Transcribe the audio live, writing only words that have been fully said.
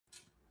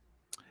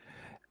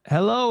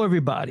Hello,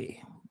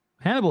 everybody.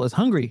 Hannibal is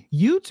Hungry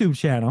YouTube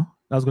channel.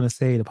 I was going to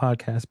say the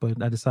podcast,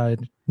 but I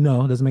decided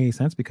no, it doesn't make any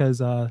sense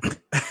because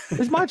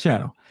it's my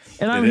channel.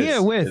 And I'm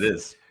here with It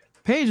is.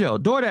 Pedro,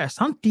 DoorDash,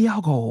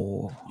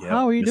 Santiago. Yep.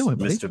 How are you doing,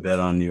 buddy? Mr. Bet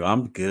on you.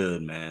 I'm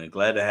good, man.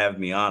 Glad to have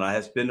me on.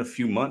 It's been a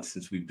few months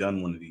since we've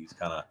done one of these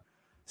kind of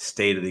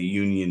State of the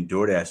Union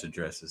DoorDash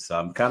addresses. So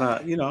I'm kind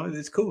of,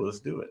 it's cool. Let's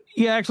do it.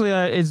 Yeah, actually,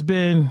 it's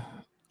been.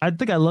 I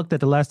think I looked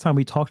at the last time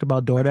we talked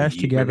about DoorDash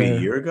together. Maybe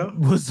a year ago.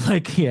 Was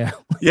like, yeah,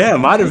 yeah,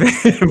 might have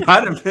been.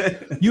 Might have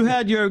been. You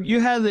had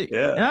the.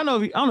 Yeah. And I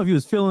don't know if you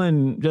was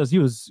feeling just you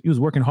was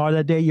working hard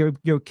that day.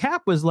 Your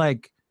cap was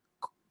like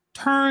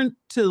turned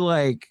to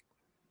like,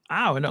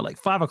 I don't know, like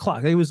 5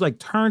 o'clock. It was like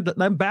turned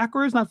like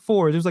backwards, not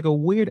forwards. It was like a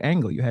weird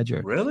angle. You had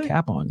your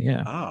cap on.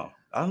 Yeah. Oh,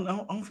 I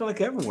don't feel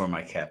like I ever wear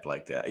my cap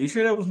like that. Are you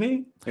sure that was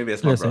me? Maybe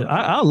that's my Listen,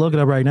 brother. I'll look it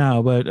up right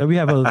now, but we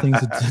have other things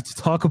to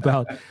talk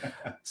about.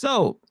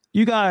 So,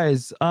 you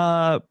guys,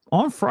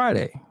 on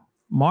Friday,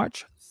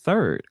 March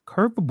 3rd,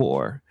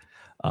 Curvebore,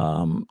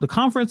 the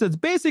conference that's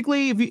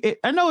basically,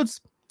 I don't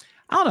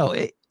know,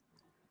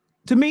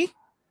 to me,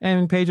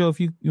 and Pedro, if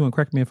you want to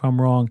correct me if I'm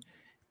wrong,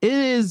 it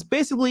is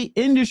basically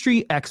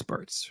industry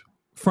experts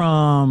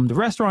from the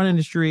restaurant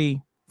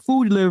industry,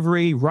 food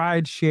delivery,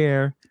 ride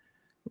share,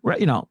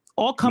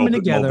 all coming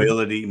together.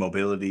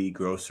 Mobility,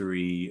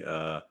 grocery,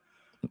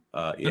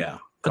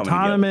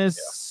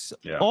 autonomous,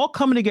 all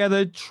coming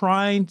together,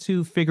 trying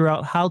to figure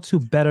out how to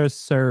better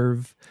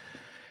serve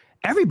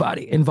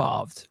everybody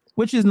involved,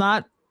 which is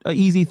not an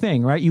easy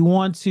thing, right? You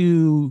want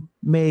to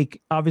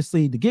make,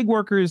 obviously, the gig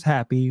workers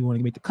happy. You want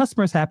to make the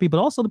customers happy, but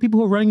also the people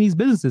who are running these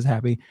businesses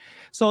happy.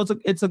 So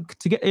it's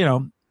to get,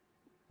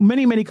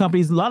 many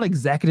companies, a lot of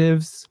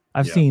executives.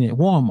 I've seen it,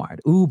 Walmart,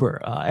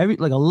 Uber,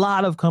 a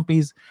lot of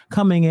companies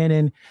coming in,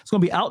 and it's going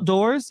to be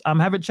outdoors. I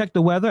haven't checked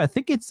the weather. I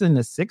think it's in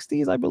the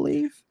 60s, I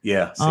believe.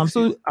 Yeah. 60s.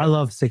 So I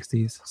love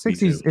 60s.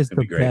 60s is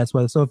the best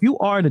weather. So if you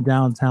are in the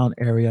downtown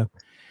area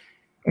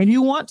and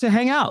you want to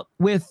hang out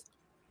with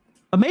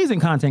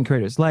amazing content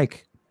creators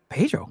like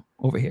Pedro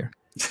over here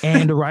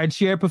and the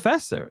Rideshare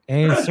Professor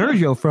and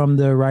Sergio from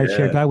the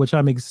Rideshare Guy, which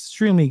I'm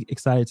extremely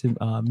excited to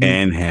meet.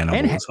 And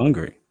Hannibal is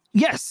Hungry.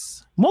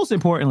 Yes. Most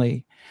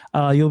importantly,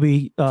 you'll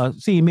be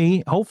seeing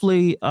me.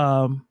 Hopefully,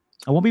 I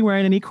won't be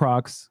wearing any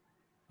Crocs.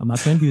 I'm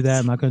not going to do that.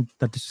 I'm not going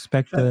to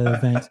disrespect the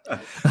event.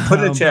 Put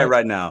in the chat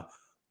right now.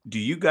 Do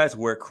you guys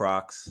wear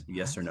Crocs?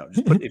 Yes or no?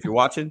 Just put, if you're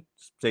watching,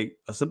 say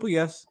a simple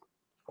yes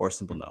or a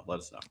simple no. Let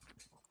us know.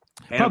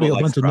 Probably a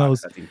bunch of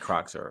no's. I think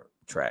Crocs are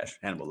trash.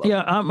 Hannibal loves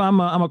them.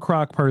 I'm a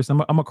Croc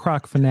person. I'm a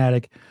Croc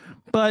fanatic.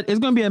 But it's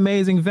going to be an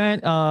amazing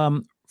event.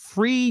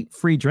 Free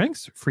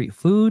drinks, free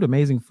food,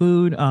 amazing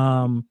food.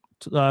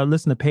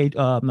 Listen to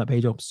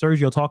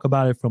Sergio talk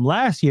about it from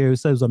last year. It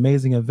said it was an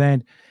amazing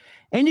event.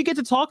 And you get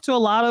to talk to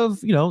a lot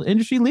of,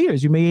 industry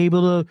leaders. You may be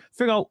able to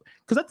figure out,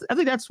 because I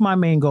think that's my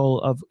main goal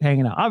of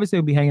hanging out. Obviously,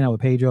 I'll be hanging out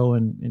with Pedro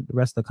and the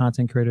rest of the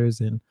content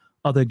creators and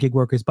other gig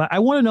workers. But I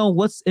want to know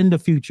what's in the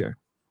future.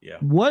 Yeah.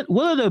 What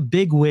are the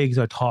big wigs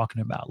are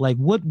talking about? Like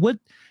what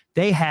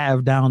they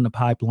have down the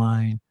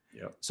pipeline.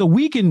 Yep. So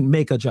we can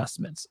make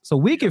adjustments. So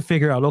we can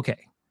figure out,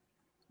 okay,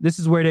 this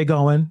is where they're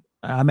going.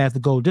 I may have to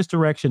go this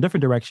direction,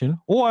 different direction.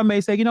 Or I may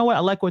say, you know what?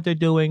 I like what they're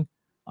doing.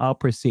 I'll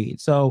proceed.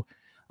 So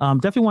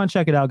definitely want to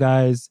check it out,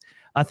 guys.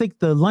 I think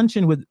the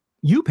luncheon with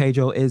you,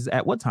 Pedro, is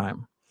at what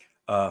time?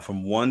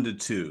 From 1 to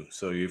 2.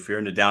 So if you're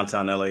in the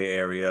downtown LA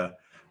area,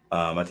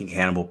 I think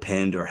Hannibal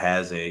pinned or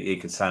has you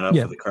can sign up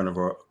for the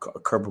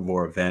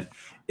Curvebore event.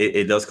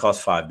 It does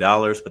cost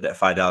 $5, but that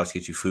 $5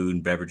 gets you food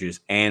and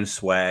beverages and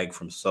swag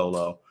from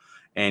Solo.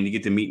 And you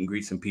get to meet and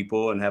greet some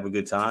people and have a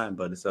good time.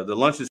 But the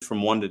lunch is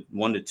from 1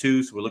 to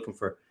 2. So we're looking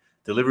for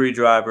delivery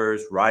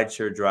drivers,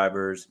 rideshare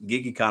drivers,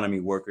 gig economy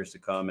workers to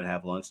come and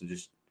have lunch and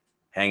just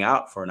hang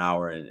out for an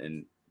hour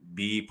and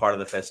be part of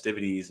the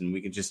festivities. And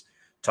we can just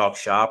talk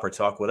shop or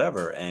talk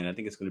whatever. And I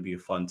think it's going to be a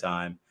fun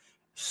time.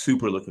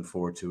 Super looking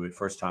forward to it.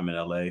 First time in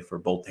LA for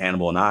both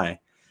Hannibal and I.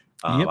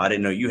 I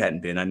didn't know you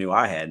hadn't been. I knew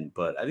I hadn't.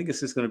 But I think it's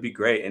just going to be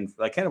great. And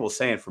like Hannibal's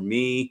saying, for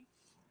me,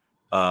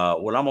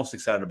 what I'm most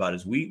excited about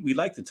is we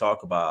like to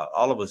talk about,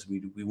 all of us,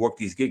 we work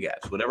these gig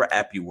apps, whatever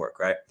app you work,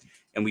 right?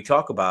 And we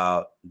talk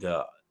about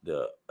the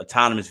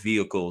autonomous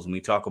vehicles, and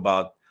we talk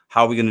about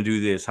how are we going to do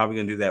this, how are we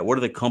going to do that, what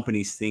are the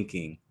companies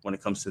thinking when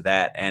it comes to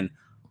that, and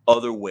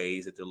other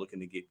ways that they're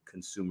looking to get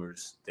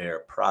consumers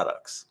their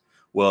products.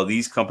 Well,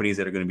 these companies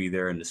that are going to be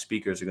there and the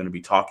speakers are going to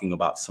be talking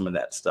about some of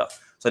that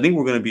stuff. So I think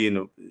we're going to be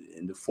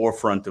in the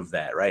forefront of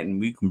that, right? And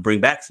we can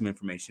bring back some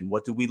information.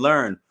 What did we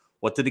learn?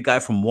 What did the guy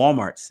from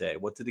Walmart say?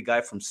 What did the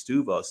guy from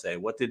Stuvo say?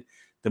 What did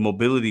the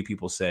mobility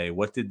people say?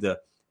 What did the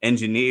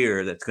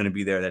engineer that's going to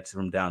be there that's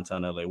from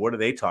downtown LA? What are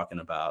they talking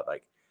about?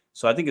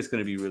 So I think it's going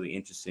to be really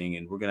interesting,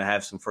 and we're going to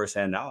have some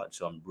firsthand knowledge.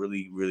 So I'm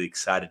really, really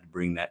excited to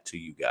bring that to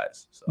you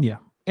guys. So. Yeah,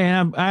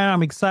 and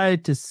I'm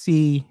excited to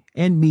see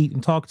and meet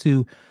and talk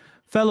to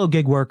fellow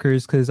gig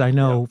workers, because I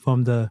know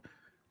from the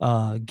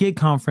gig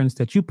conference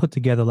that you put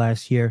together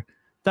last year,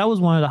 that was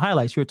one of the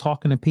highlights. You were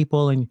talking to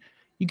people and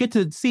you get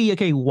to see,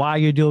 okay, why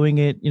you're doing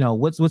it,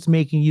 what's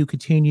making you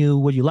continue,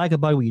 what you like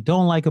about it, what you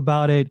don't like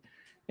about it.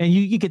 And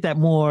you get that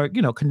more,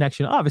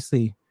 connection.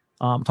 Obviously,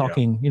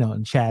 talking,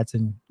 in chats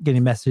and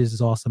getting messages is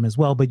awesome as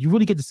well. But you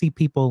really get to see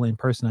people in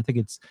person. I think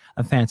it's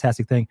a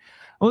fantastic thing.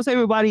 I want to say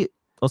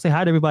I'll say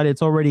hi to everybody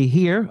that's already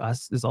here.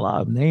 There's a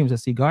lot of names. I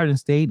see Garden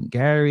State,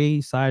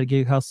 Gary, Side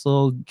Gig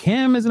Hustle,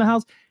 Kim is in the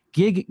house.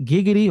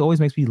 Giggity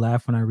always makes me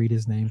laugh when I read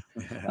his name.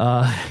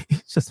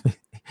 It's just,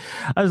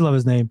 I just love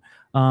his name.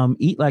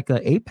 Eat like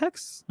a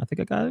Apex. I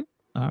think I got it.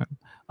 All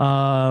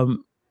right.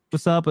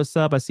 What's up?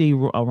 I see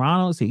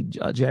Ronald. I see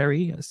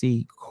Jerry. I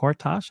see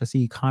Cortosh. I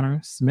see Connor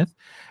Smith.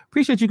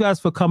 Appreciate you guys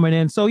for coming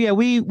in. So yeah,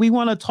 we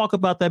want to talk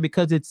about that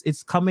because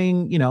it's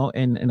coming, in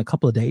a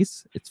couple of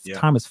days.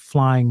 Time is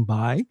flying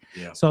by.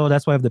 Yeah. So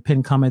that's why I have the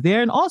pin comment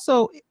there. And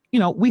also,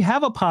 we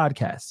have a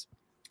podcast.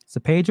 It's a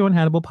Pedro and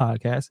Hannibal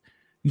podcast.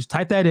 You just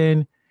type that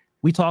in.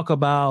 We talk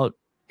about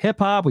hip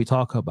hop. We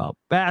talk about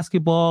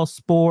basketball,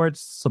 sports,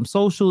 some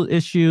social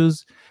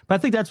issues. But I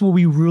think that's what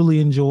we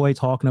really enjoy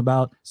talking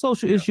about: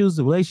 social issues,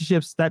 the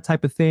relationships, that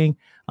type of thing.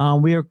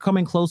 We are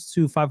coming close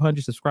to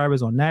 500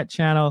 subscribers on that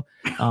channel.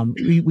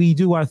 We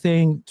do our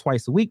thing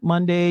twice a week,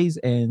 Mondays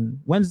and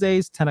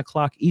Wednesdays, 10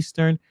 o'clock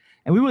Eastern.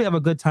 And we really have a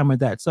good time with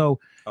that. So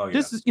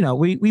this is,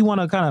 we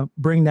want to kind of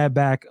bring that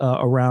back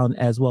around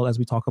as well as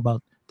we talk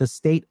about the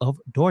state of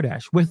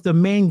DoorDash with the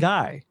main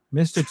guy,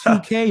 Mr.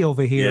 2K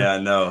over here. Yeah,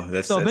 no.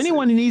 If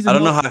anyone needs, I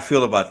don't know how I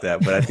feel about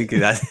that, but I think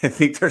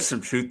there's some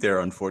truth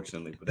there,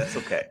 unfortunately. But that's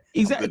okay.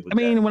 Exactly. I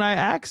mean, when I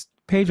asked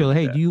Pedro,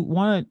 hey, do you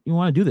want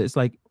to do this?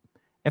 Like,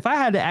 if I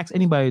had to ask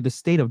anybody the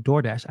state of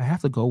DoorDash, I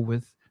have to go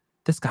with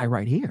this guy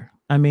right here.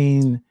 I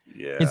mean,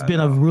 it's been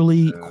a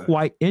really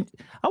I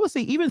would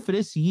say even for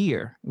this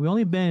year, we've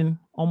only been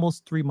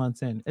almost 3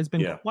 months in. It's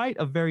been quite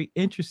a very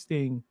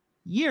interesting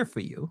year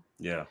for you.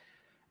 Yeah.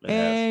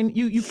 And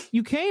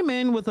you came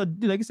in with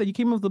like I said, you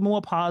came in with a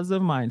more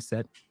positive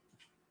mindset.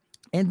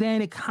 And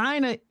then it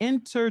kind of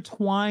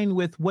intertwined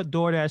with what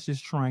DoorDash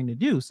is trying to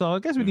do. So I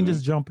guess we can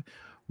just jump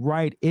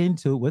right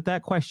into it with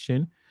that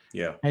question.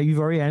 Yeah. And you've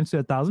already answered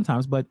 1,000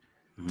 times, but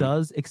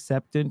does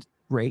acceptance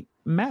rate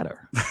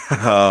matter?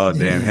 Oh,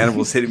 damn.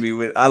 Hannibal's hitting me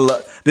with,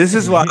 this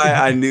is why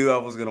I knew I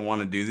was going to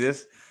want to do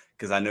this,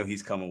 because I know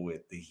he's coming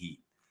with the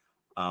heat.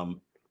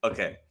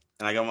 Okay.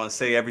 And I don't want to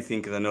say everything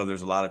because I know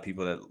there's a lot of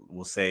people that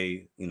will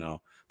say,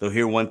 they'll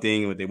hear one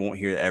thing, but they won't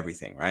hear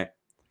everything, right?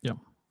 Yeah.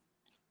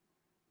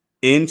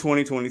 In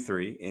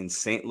 2023, in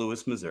St.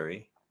 Louis,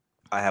 Missouri,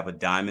 I have a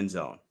diamond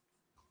zone.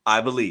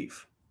 I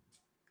believe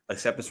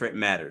acceptance rate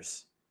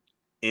matters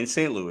in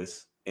St.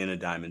 Louis in a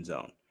diamond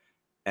zone.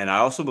 And I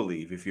also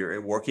believe if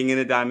you're working in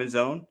a diamond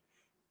zone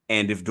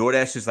and if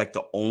DoorDash is like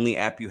the only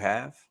app you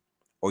have,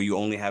 or you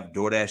only have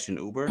DoorDash and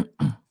Uber,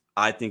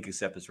 I think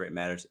acceptance rate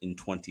matters in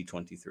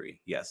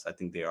 2023. Yes, I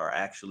think they are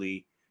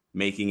actually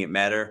making it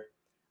matter.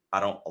 I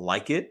don't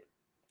like it.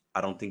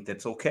 I don't think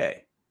that's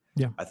okay.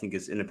 Yeah. I think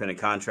as independent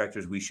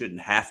contractors, we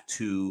shouldn't have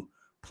to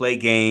play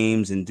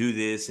games and do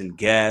this and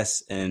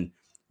guess and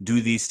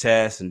do these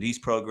tests and these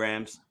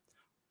programs.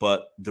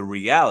 But the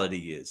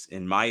reality is,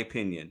 in my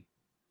opinion,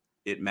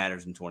 it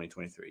matters in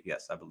 2023.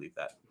 Yes, I believe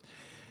that.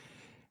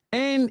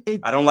 And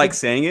I don't like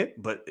saying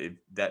it, but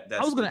that's.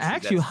 I was going to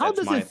ask you, how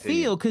does it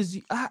feel? Because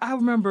I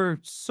remember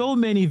so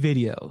many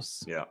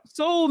videos. Yeah.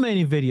 So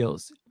many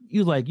videos.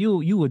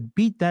 You would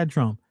beat that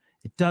drum.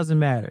 It doesn't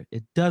matter.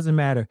 It doesn't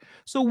matter.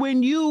 So was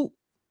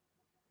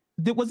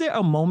there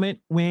a moment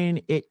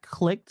when it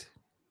clicked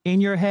in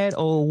your head,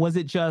 or was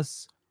it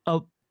just a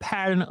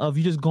pattern of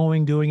you just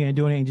doing it,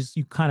 and just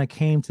you kind of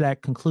came to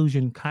that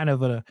conclusion kind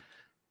of a,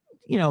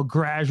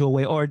 gradual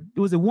way? Or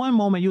was it one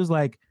moment you was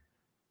like,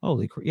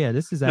 holy crap, yeah,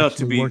 this is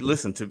actually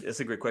working? It's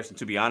a great question.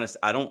 To be honest,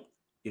 I don't,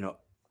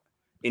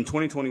 in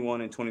 2021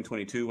 and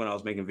 2022, when I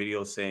was making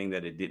videos saying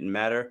that it didn't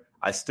matter,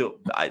 I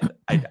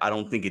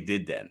don't think it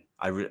did then.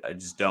 I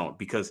just don't,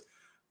 because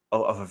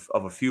of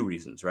a few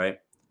reasons, right?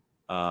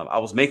 I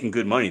was making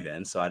good money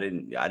then, so I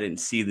didn't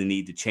see the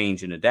need to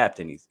change and adapt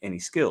any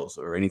skills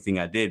or anything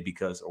I did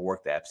or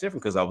work the apps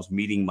different, because I was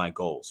meeting my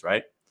goals,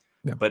 right?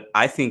 Yeah. But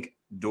I think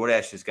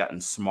DoorDash has gotten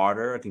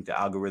smarter. I think the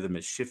algorithm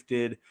has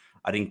shifted.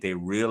 I think they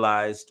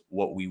realized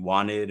what we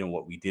wanted and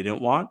what we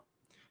didn't want.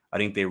 I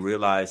think they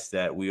realized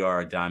that we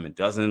are a dime a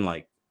dozen.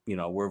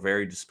 We're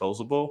very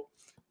disposable.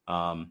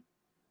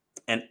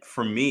 And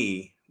for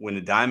me, when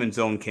the diamond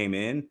zone came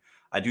in,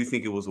 I do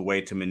think it was a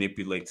way to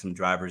manipulate some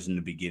drivers in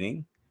the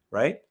beginning,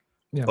 right?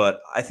 Yeah.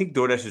 But I think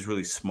DoorDash is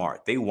really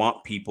smart. They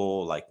want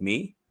people like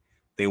me.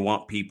 They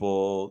want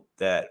people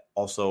that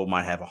also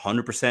might have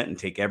 100% and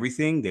take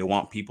everything. They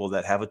want people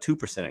that have a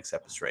 2%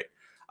 acceptance rate.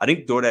 I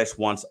think DoorDash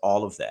wants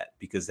all of that,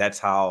 because that's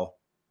how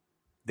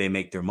they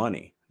make their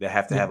money. They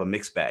have to have a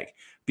mixed bag,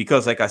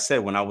 because like I said,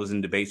 when I was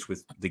in debates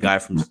with the guy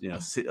from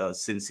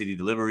Sin City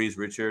Deliveries,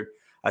 Richard,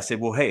 I said,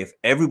 well, hey, if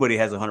everybody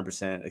has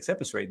 100%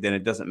 acceptance rate, then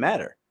it doesn't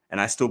matter. And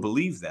I still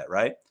believe that,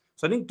 right?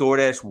 So I think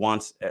DoorDash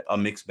wants a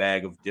mixed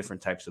bag of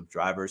different types of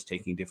drivers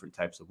taking different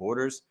types of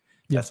orders.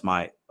 Yeah.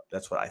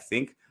 That's what I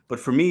think. But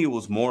for me, it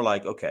was more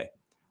like, okay,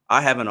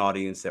 I have an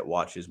audience that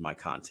watches my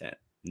content.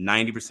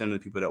 90% of the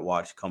people that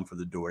watch come for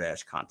the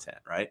DoorDash content,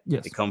 right?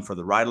 Yes. They come for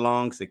the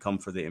ride-alongs. They come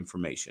for the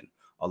information.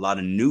 A lot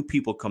of new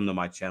people come to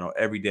my channel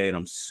every day, and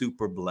I'm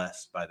super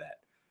blessed by that.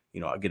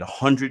 I get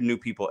 100 new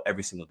people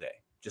every single day,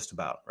 just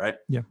about, right?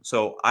 Yeah.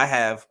 So I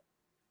have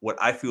what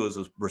I feel is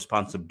a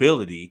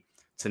responsibility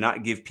to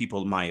not give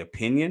people my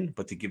opinion,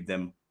 but to give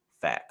them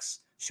facts,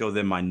 show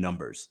them my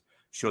numbers,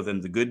 show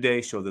them the good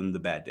day, show them the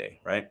bad day,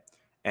 right?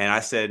 And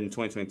I said in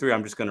 2023,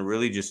 I'm just going to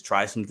really just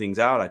try some things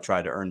out. I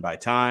try to earn by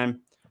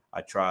time.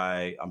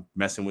 I'm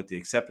messing with the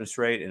acceptance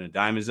rate in a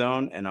diamond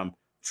zone, and I'm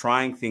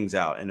trying things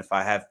out. And if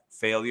I have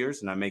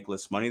failures and I make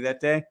less money that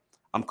day,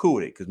 I'm cool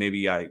with it because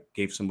maybe I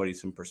gave somebody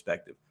some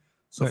perspective.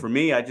 So for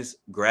me, I just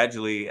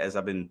gradually, as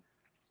I've been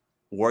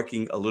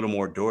working a little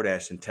more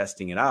DoorDash and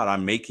testing it out,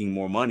 I'm making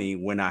more money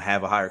when I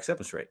have a higher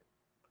acceptance rate.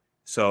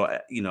 So,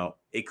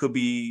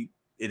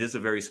 it is a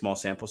very small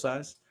sample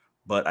size,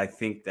 but I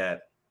think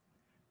that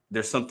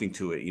there's something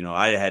to it.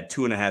 I had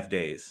 2.5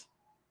 days.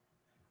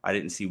 I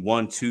didn't see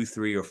 $1, $2,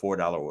 $3, or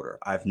 $4 order.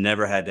 I've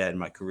never had that in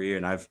my career.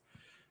 And I've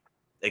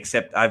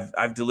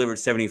delivered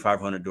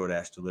 7,500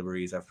 DoorDash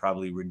deliveries. I've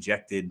probably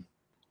rejected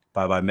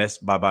by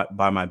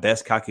my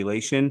best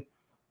calculation,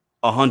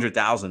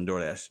 100,000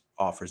 DoorDash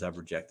offers I've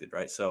rejected,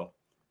 right? So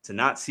to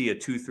not see a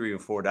 $2,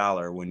 $3, or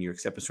 $4 when your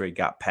acceptance rate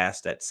got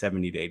past that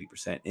 70 to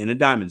 80% in a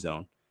diamond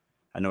zone,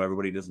 I know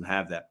everybody doesn't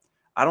have that.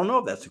 I don't know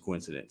if that's a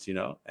coincidence,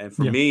 And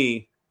for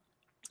me,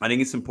 I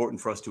think it's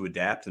important for us to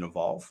adapt and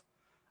evolve.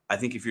 I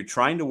think if you're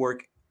trying to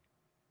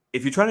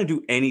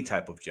do any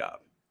type of job,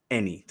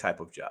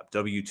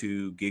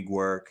 W-2, gig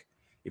work,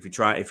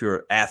 if you're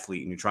an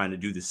athlete and you're trying to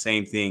do the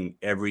same thing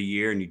every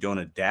year and you don't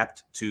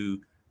adapt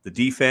to the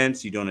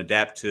defense, you don't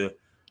adapt to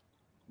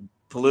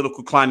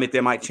political climate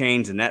that might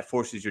change, and that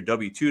forces your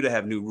W-2 to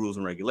have new rules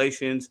and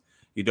regulations.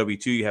 Your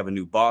W-2, you have a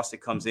new boss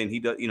that comes in. He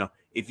does,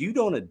 if you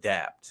don't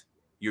adapt,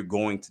 you're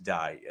going to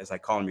die. As I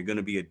call them, you're going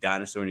to be a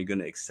dinosaur and you're going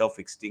to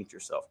self-extinct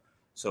yourself.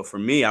 So for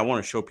me, I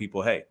want to show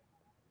people, hey,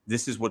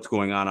 this is what's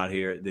going on out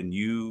here. Then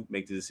you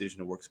make the decision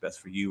that works best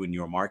for you and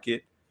your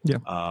market. Yeah.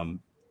 And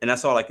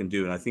that's all I can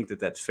do. And I think that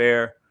that's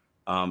fair.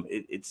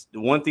 It's the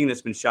one thing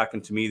that's been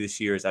shocking to me this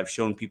year is I've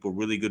shown people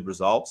really good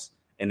results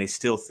and they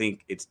still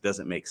think it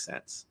doesn't make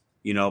sense,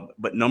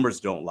 but numbers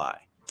don't lie.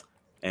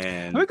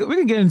 And we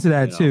can get into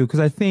that too, because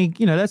I think,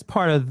 that's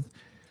part of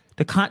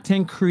the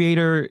content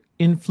creator,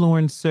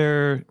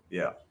 influencer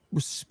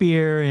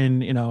sphere.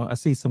 And, I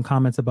see some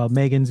comments about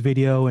Megan's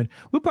video, and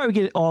we'll probably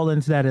get all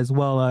into that as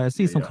well. I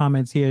see some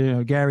comments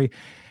here, Gary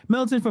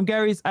Milton from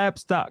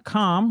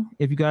Gary'sApps.com.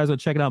 If you guys are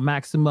checking out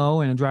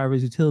Maximo and a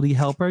driver's utility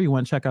helper, you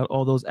want to check out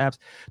all those apps.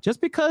 Just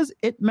because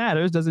it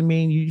matters doesn't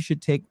mean you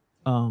should take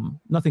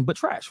nothing but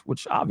trash,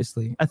 which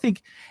obviously I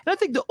think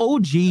the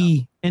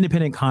OG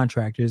independent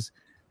contractors,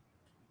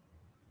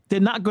 they're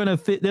not going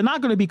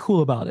to be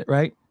cool about it,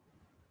 right?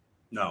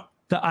 No.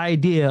 The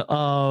idea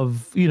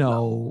of,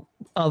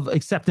 of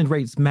acceptance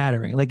rates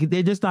mattering. Like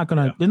they're just not going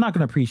to, they're not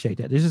going to appreciate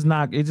that. It's just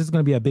going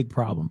to be a big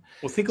problem.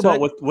 Well, think about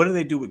what do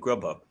they do with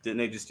Grubhub? Didn't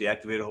they just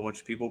deactivate a whole bunch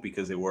of people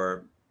because they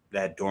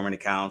had dormant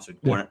accounts or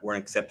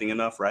weren't accepting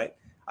enough, right?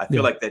 I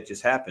feel like that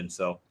just happened.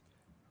 So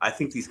I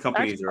think these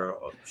companies are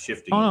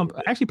shifting. Hold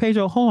on. Actually,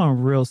 Pedro, hold on a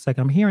real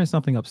second. I'm hearing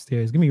something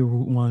upstairs. Give me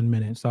 1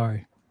 minute.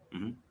 Sorry.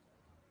 Mm-hmm.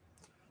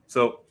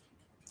 So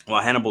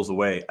while Hannibal's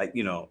away,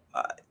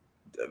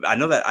 I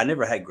know that I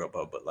never had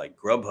Grubhub, but like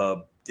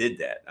Grubhub did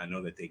that. I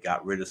know that they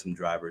got rid of some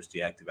drivers,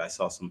 deactivated. I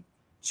saw some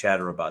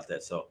chatter about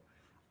that. So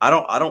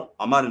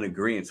I'm not in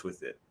agreement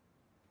with it.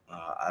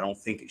 I don't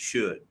think it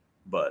should,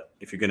 but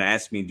if you're going to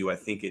ask me, do I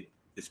think it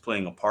is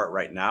playing a part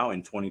right now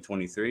in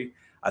 2023?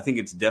 I think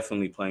it's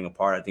definitely playing a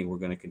part. I think we're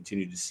going to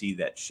continue to see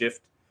that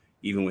shift,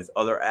 even with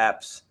other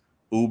apps.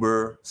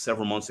 Uber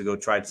several months ago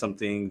tried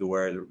something to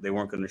where they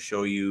weren't going to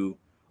show you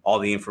all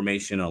the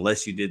information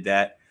unless you did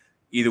that.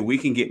 Either we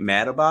can get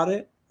mad about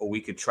it, or we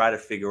could try to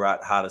figure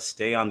out how to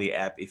stay on the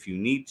app if you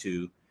need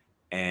to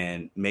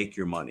and make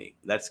your money.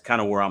 That's kind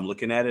of where I'm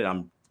looking at it.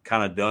 I'm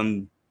kind of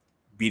done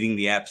beating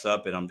the apps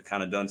up, and I'm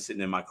kind of done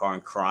sitting in my car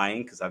and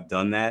crying because I've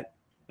done that.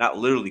 Not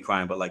literally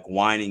crying, but like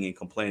whining and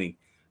complaining,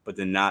 but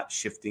then not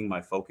shifting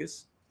my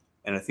focus.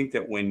 And I think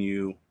that when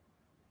you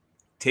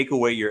take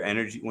away your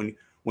energy,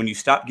 when you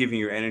stop giving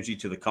your energy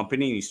to the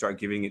company and you start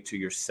giving it to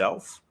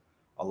yourself,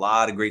 a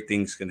lot of great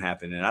things can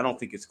happen. And I don't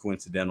think it's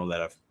coincidental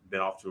that I've been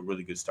off to a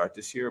really good start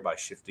this year by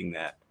shifting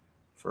that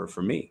for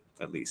me,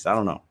 at least. I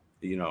don't know.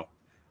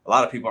 A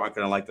lot of people aren't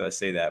going to like that I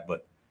say that,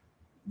 but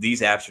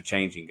these apps are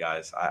changing,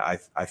 guys.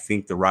 I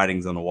think the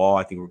writing's on the wall.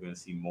 I think we're going to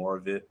see more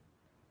of it.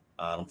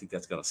 I don't think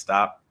that's going to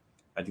stop.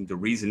 I think the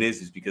reason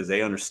is because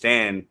they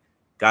understand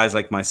guys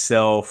like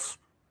myself,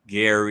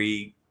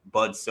 Gary,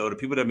 Bud Soda,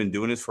 people that have been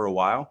doing this for a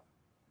while,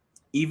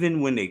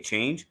 even when they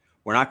change,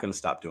 we're not going to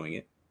stop doing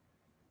it.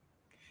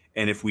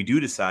 And if we do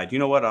decide, you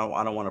know what,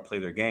 I don't want to play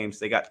their games,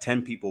 they got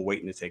 10 people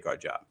waiting to take our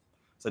job.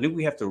 So I think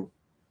we have to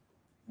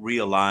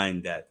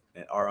realign that,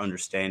 our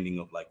understanding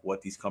of like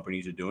what these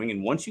companies are doing.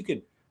 And once you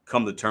could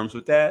come to terms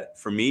with that,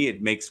 for me,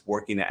 it makes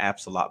working the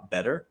apps a lot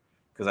better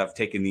because I've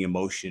taken the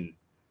emotion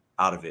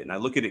out of it. And I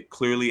look at it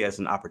clearly as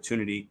an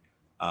opportunity.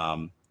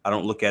 I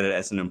don't look at it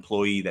as an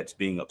employee that's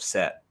being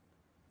upset.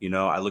 You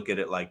know, I look at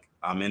it like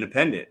I'm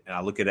independent, and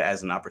I look at it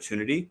as an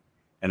opportunity,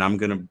 and I'm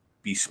going to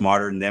be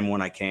smarter than them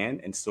when I can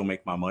and still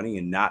make my money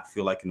and not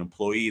feel like an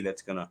employee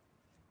that's going to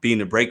be in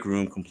the break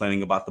room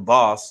complaining about the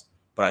boss,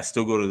 but I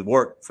still go to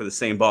work for the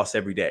same boss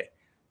every day.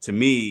 To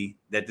me,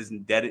 that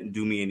didn't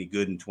do me any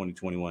good in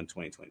 2021,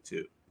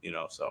 2022, you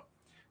know, so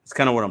it's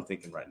kind of what I'm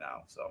thinking right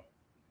now. So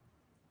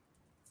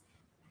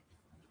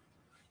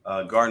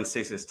Garden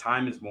State says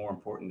time is more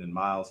important than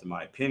miles, in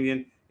my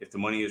opinion. If the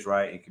money is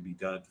right, it can be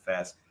done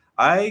fast.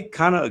 I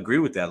kind of agree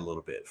with that a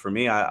little bit. For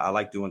me, I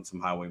like doing some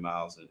highway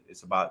miles. And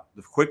it's about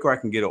the quicker I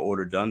can get an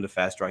order done, the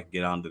faster I can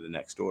get on to the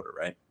next order,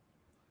 right?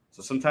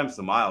 So sometimes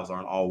the miles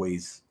aren't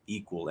always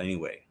equal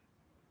anyway.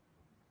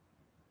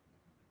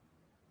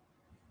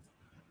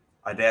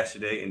 I dashed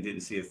today and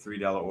didn't see a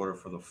 $3 order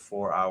for the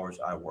 4 hours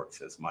I worked,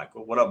 says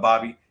Michael. What up,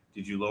 Bobby?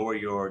 Did you lower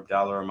your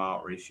dollar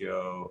amount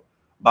ratio?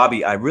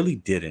 Bobby, I really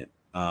didn't.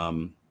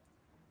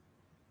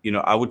 You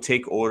know, I would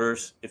take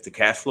orders if the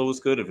cash flow was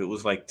good. If it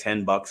was like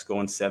 $10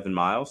 going 7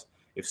 miles,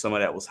 if some of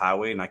that was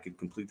highway and I could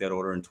complete that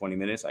order in 20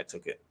 minutes, I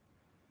took it.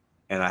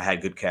 And I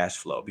had good cash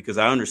flow because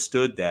I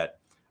understood that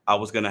I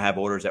was going to have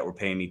orders that were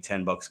paying me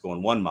 $10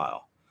 going 1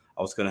 mile.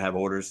 I was going to have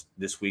orders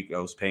this week that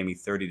was paying me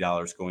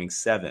 $30 going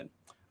 7.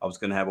 I was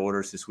going to have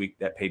orders this week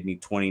that paid me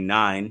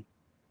 $29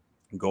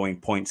 going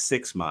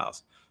 0.6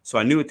 miles. So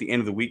I knew at the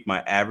end of the week,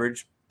 my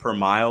average per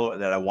mile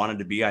that I wanted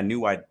to be, I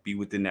knew I'd be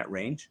within that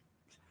range.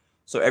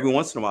 So every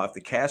once in a while, if the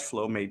cash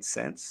flow made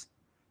sense,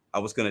 I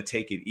was going to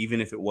take it,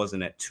 even if it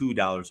wasn't at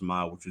 $2 a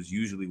mile, which was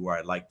usually where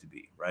I'd like to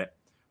be, right?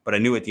 But I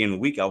knew at the end of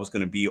the week, I was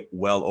going to be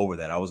well over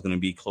that. I was going to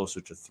be closer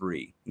to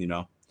 3, you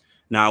know?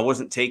 Now, I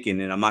wasn't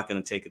taking, and I'm not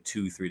going to take a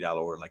 $2-3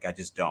 order. Like, I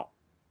just don't.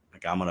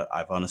 Like,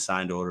 I've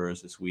unassigned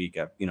orders this week.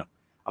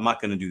 I'm not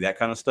going to do that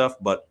kind of stuff.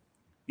 But,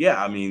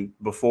 yeah, I mean,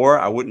 before,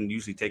 I wouldn't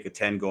usually take a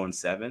 10 going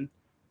 7.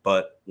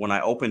 But when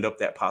I opened up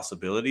that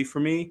possibility for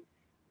me,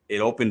 it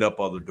opened up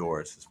other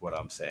doors, is what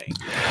I'm saying.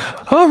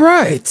 All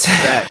right.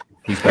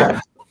 He's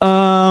back.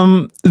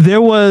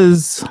 There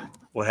was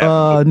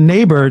a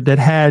neighbor that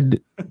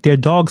had their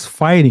dogs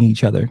fighting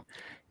each other.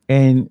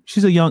 And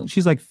she's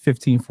like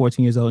 15,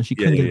 14 years old, and she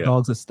couldn't get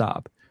dogs to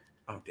stop.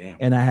 Oh, damn.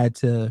 And I had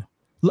to,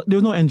 there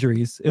was no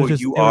injuries. It was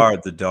just, you are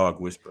the dog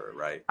whisperer,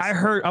 right?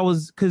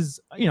 Because,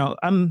 you know,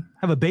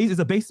 it's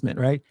a basement,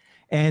 right?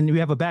 And we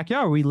have a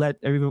backyard. We let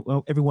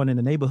everyone in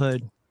the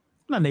neighborhood,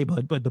 not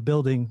neighborhood, but the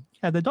building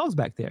had their dogs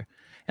back there.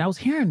 And I was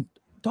hearing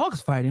dogs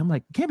fighting. I'm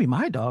like, it can't be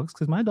my dogs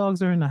because my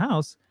dogs are in the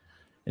house.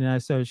 And I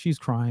said, she's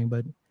crying,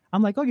 but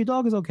I'm like, oh, your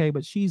dog is okay.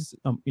 But she's,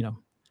 you know,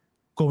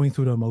 going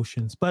through the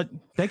emotions. But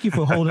thank you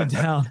for holding it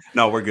down.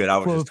 No, we're good. I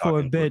was just talking for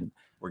a bit.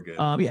 We're good.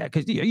 Yeah,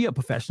 because you're a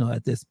professional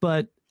at this.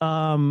 But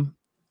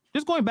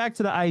just going back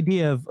to the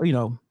idea of, you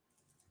know,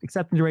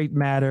 acceptance rate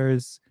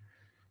matters.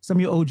 Some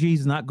of your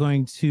OGs not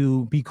going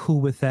to be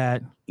cool with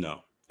that.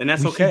 No. And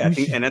that's okay. I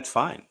think, and that's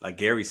fine. Like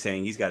Gary's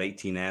saying, he's got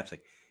 18 apps.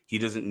 Like he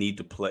doesn't need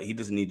to play. He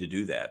doesn't need to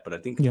do that. But I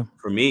think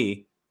for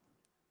me,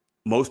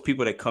 most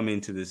people that come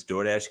into this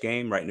DoorDash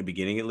game right in the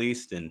beginning, at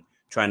least, and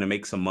trying to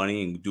make some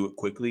money and do it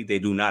quickly, they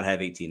do not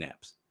have 18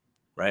 apps.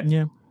 Right.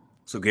 Yeah.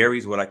 So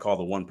Gary's what I call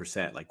the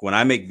 1%. Like when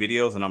I make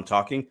videos and I'm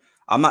talking,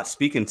 I'm not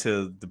speaking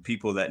to the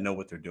people that know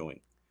what they're doing.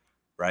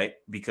 Right.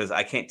 Because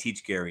I can't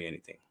teach Gary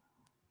anything.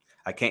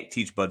 I can't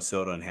teach Bud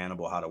Soda and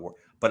Hannibal how to work.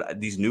 But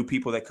these new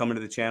people that come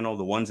into the channel,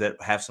 the ones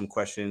that have some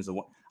questions,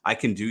 I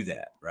can do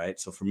that, right?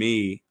 So for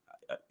me,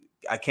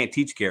 I can't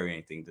teach Gary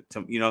anything.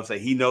 You know what I'm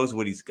saying? He knows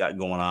what he's got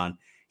going on.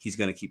 He's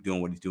going to keep doing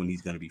what he's doing.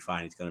 He's going to be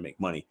fine. He's going to make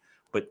money.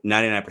 But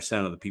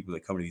 99% of the people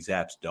that come to these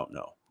apps don't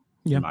know,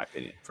 in my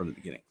opinion, from the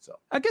beginning. So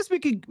I guess we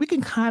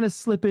can kind of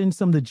slip in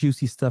some of the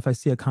juicy stuff. I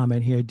see a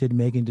comment here. Did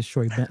Megan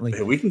destroy Bentley?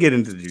 We can get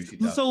into the juicy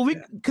stuff. So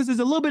because there's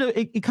a little bit of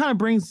it kind of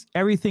brings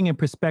everything in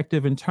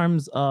perspective in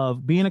terms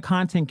of being a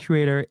content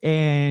creator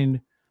and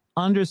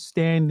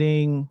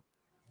understanding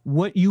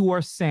what you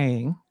are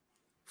saying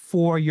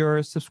for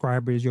your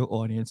subscribers, your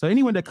audience, so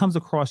anyone that comes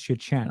across your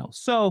channel.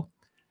 So,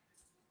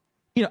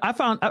 you know, I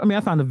found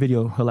the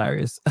video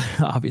hilarious,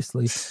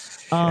 obviously.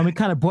 It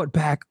kind of brought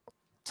back,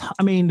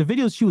 the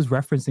videos she was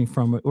referencing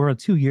from were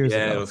 2 years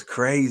ago. Yeah, it was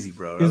crazy,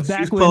 bro. It was she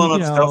back was when,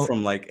 pulling up stuff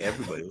from like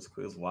everybody. It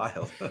was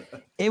wild.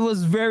 It's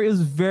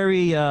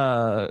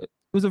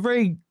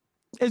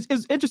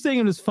interesting.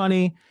 It was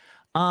funny.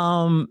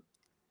 And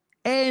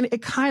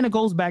it kind of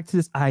goes back to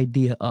this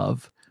idea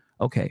of,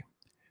 okay,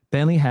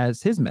 Bentley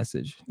has his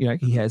message. You know,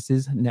 he has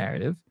his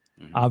narrative.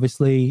 Mm-hmm.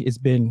 Obviously, it's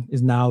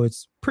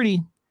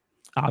pretty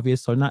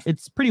obvious or not.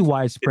 It's pretty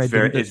widespread.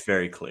 It's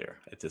very clear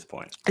at this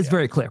point. It's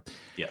very clear.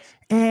 Yes.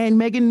 And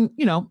Megan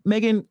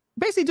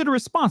basically did a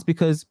response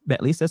because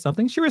Bentley said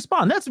something. She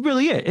responded. That's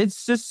really it.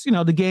 It's just, you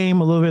know, the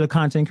game, a little bit of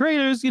content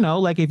creators, you know,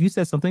 like if you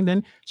said something,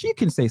 then she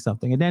can say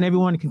something. And then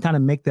everyone can kind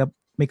of make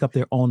up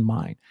their own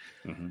mind.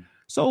 Mm-hmm.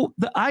 So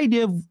the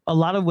idea of a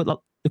lot of what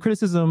the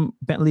criticism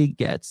Bentley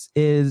gets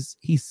is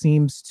he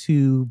seems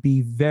to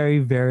be very,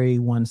 very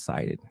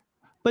one-sided.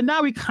 But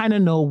now we kind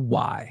of know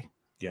why.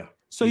 Yeah.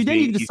 So then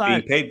you decide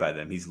he's being paid by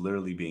them. He's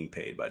literally being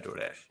paid by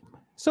DoorDash.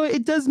 So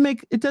it does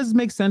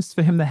make sense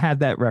for him to have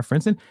that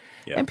reference. And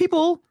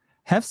people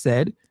have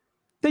said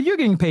that you're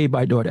getting paid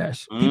by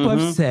DoorDash. Mm-hmm. People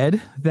have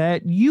said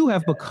that you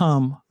have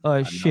become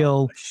a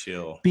shill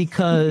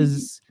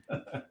because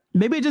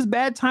maybe it's just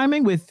bad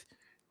timing with,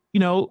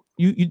 you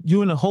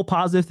doing a whole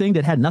positive thing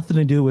that had nothing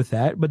to do with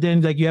that. But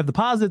then like you have the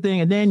positive thing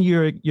and then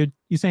you're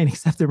saying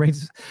accepted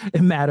rates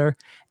matter.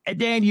 And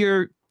then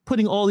you're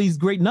putting all these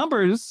great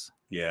numbers.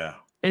 Yeah.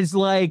 It's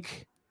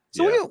like,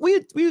 so we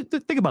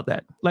think about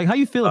that. Like how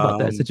you feel about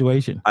that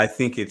situation? I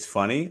think it's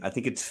funny. I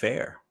think it's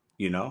fair.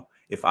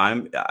 If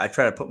I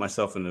try to put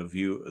myself in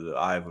the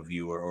eye of a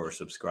viewer or a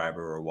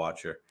subscriber or a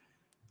watcher,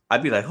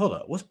 I'd be like, hold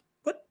up, what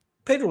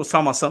Pedro was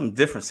talking about something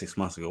different 6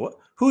 months ago.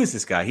 Who is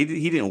this guy? He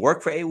didn't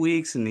work for 8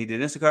 weeks and he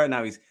did Instacart.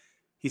 Now he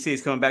says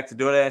he's coming back to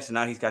DoorDash and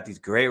now he's got these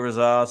great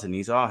results and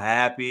he's all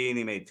happy and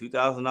he made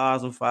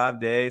 $2,000 in 5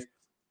 days.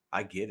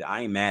 I get it.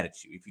 I ain't mad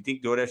at you. If you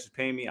think DoorDash is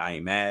paying me, I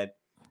ain't mad.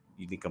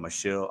 You think I'm a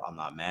shill, I'm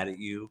not mad at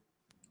you.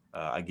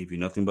 I give you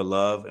nothing but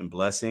love and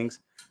blessings.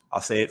 I'll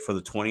say it for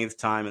the 20th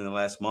time in the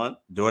last month.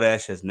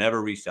 DoorDash has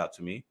never reached out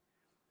to me.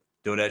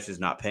 DoorDash is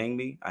not paying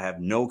me. I have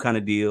no kind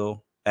of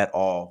deal at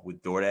all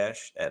with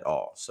DoorDash at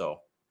all. So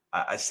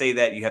I say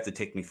that you have to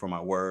take me for my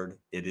word.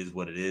 It is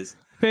what it is.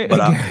 But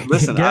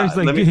listen,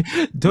 let me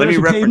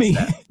reference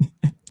that.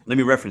 Let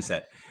me reference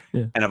that.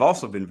 Yeah. And I've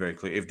also been very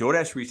clear. If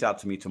DoorDash reached out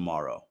to me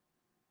tomorrow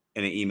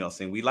in an email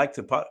saying we'd like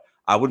to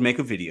I would make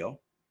a video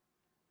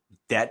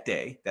that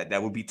day.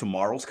 That would be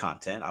tomorrow's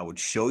content. I would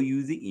show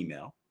you the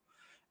email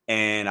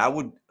and I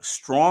would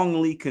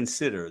strongly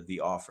consider the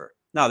offer.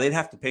 Now they'd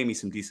have to pay me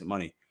some decent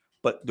money,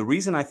 but the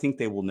reason I think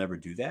they will never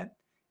do that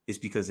is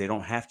because they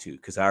don't have to,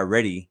 because I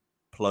already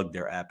plug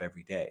their app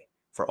every day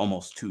for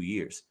almost 2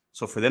 years.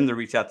 So for them to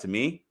reach out to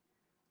me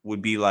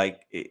would be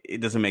like,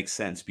 it doesn't make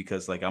sense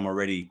because like I'm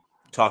already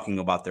talking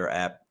about their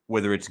app,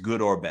 whether it's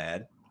good or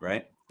bad.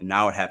 Right. And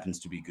now it happens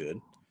to be good.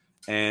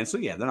 And so,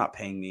 yeah, they're not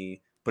paying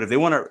me. But if they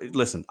want to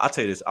listen, I'll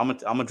tell you this. I'm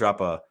gonna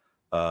drop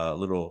a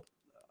little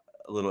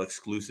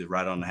exclusive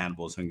right on the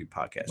Hannibal's Hungry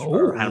podcast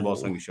or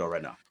Hannibal's Hungry show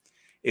right now.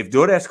 If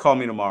DoorDash called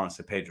me tomorrow and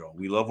said, Pedro,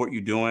 we love what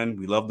you're doing.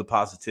 We love the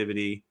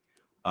positivity.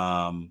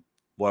 Blah,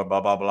 blah,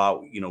 blah, blah.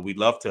 We'd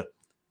love to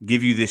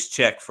give you this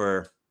check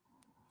for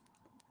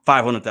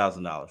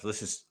 $500,000.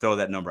 Let's just throw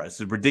that number out. It's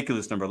a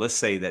ridiculous number. Let's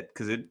say that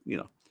because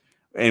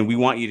and we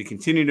want you to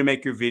continue to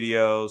make your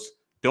videos.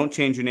 Don't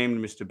change your name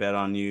to Mr. Bet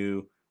on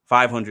You.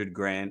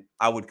 $500,000,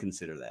 I would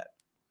consider that,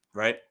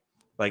 right?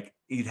 Like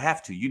you'd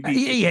have to. You'd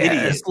be an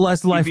idiot. It's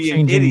less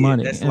life-changing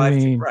money. That's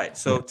life, right?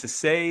 So to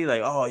say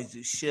like, oh, he's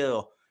a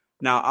shill.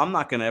 Now I'm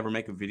not gonna ever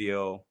make a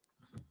video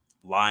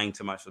lying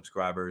to my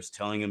subscribers,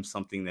 telling them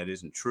something that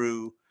isn't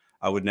true.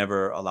 I would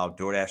never allow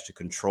DoorDash to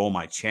control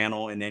my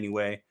channel in any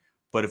way.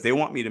 But if they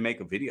want me to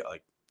make a video,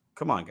 like,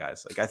 come on,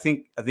 guys. Like I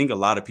think a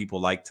lot of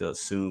people like to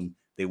assume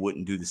they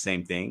wouldn't do the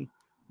same thing.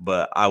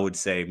 But I would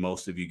say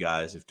most of you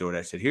guys, if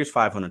DoorDash said, here's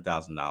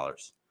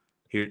 $500,000,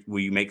 here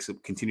will you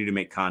continue to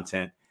make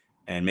content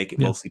and make it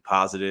mostly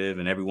positive,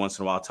 and every once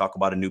in a while talk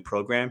about a new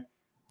program,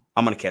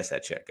 I'm going to cash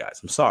that check, guys.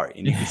 I'm sorry.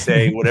 And you can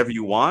say whatever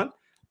you want,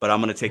 but I'm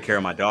going to take care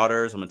of my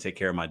daughters. I'm going to take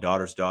care of my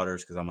daughter's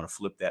daughters because I'm going to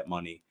flip that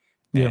money.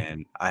 Yeah.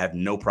 And I have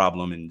no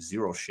problem and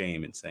zero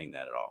shame in saying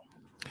that at all.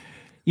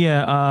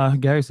 Yeah,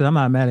 Gary said, I'm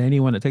not mad at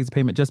anyone that takes a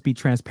payment. Just be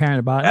transparent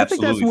about it.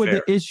 Absolutely I think that's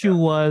what the issue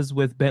was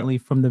with Bentley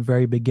from the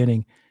very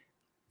beginning.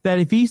 That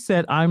if he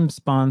said I'm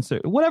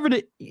sponsored,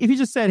 if he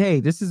just said, hey,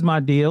 this is my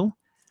deal,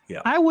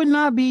 I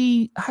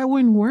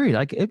wouldn't worry.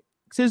 Like it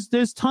says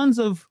there's tons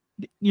of,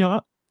 I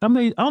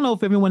don't know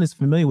if everyone is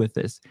familiar with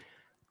this.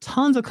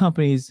 Tons of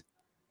companies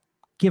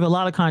give a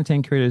lot of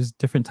content creators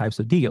different types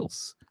of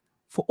deals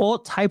for all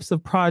types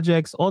of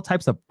projects, all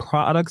types of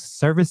products,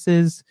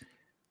 services.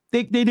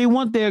 They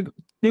want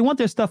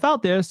their stuff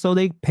out there, so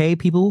they pay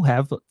people who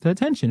have the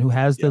attention, who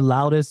has the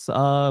loudest,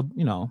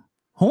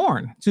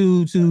 horn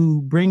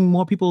to bring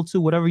more people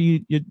to whatever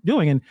you're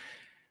doing. And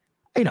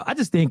I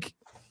just think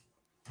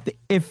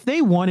if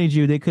they wanted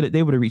you,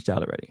 they would have reached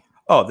out already.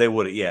 Oh, they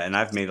would have. Yeah. And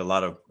I've made a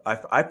lot of,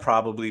 I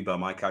probably, by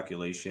my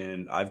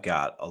calculation, I've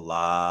got a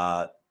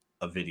lot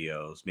of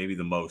videos, maybe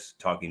the most,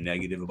 talking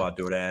negative about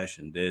DoorDash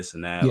and this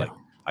and that. Yeah. Like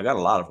I got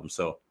a lot of them.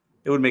 So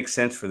it would make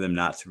sense for them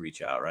not to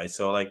reach out. Right.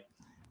 So like,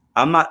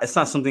 it's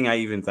not something I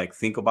even like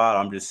think about.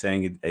 I'm just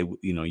saying,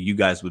 you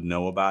guys would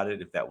know about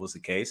it if that was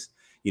the case.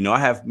 Me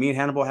and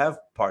Hannibal have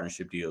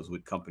partnership deals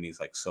with companies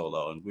like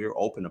Solo, and we're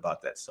open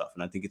about that stuff.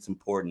 And I think it's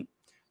important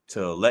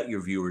to let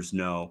your viewers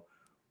know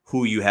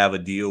who you have a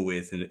deal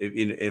with. And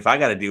if I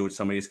got a deal with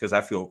somebody, it's because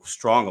I feel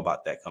strong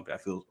about that company. I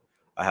feel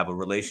I have a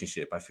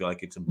relationship. I feel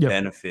like it's a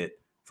benefit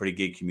for the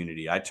gig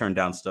community. I turn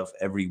down stuff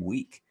every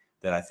week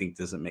that I think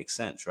doesn't make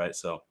sense, right?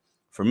 So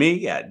for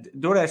me,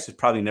 DoorDash is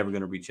probably never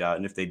going to reach out.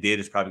 And if they did,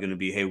 it's probably going to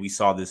be, hey, we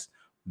saw this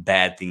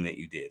bad thing that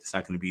you did. It's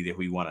not going to be that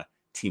we want to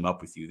team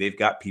up with you. They've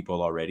got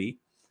people already.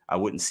 I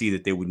wouldn't see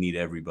that they would need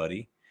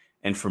everybody.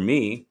 And for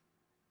me,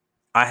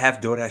 I have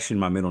DoorDash in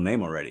my middle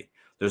name already.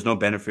 There's no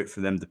benefit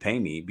for them to pay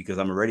me because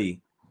I'm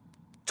already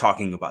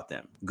talking about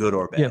them, good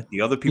or bad. Yeah.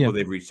 The other people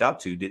they've reached out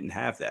to didn't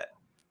have that.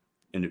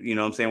 And you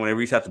know what I'm saying? When they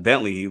reached out to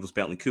Bentley, he was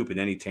Bentley Coupe, and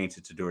then he changed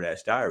it to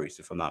DoorDash Diaries,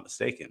 if I'm not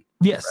mistaken.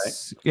 Yes.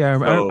 Right? Yeah.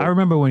 So, I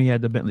remember when he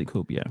had the Bentley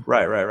Coupe. Yeah.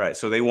 Right.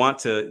 So they're going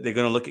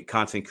to look at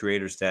content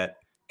creators that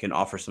can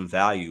offer some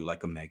value,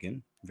 like a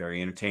Megan,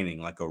 very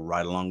entertaining, like a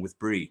Ride Along with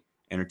Bree,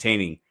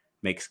 entertaining,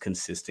 makes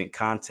consistent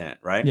content,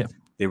 right? Yeah.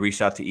 They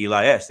reached out to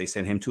Eli Esch. They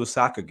sent him to a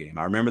soccer game.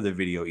 I remember the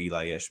video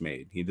Eli Esch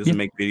made. He doesn't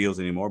make videos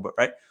anymore, but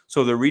right.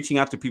 So they're reaching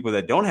out to people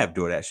that don't have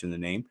DoorDash in the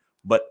name,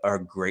 but are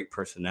great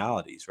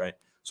personalities, right?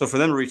 So for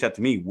them to reach out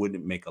to me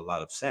wouldn't make a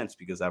lot of sense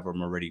because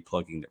I'm already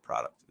plugging their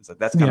product. It's like,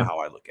 that's kind of how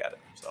I look at it.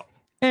 So,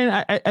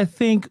 and I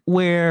think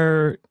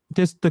where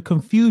just the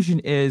confusion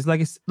is,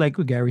 like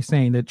what Gary's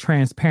saying, the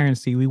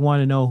transparency. We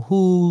want to know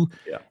who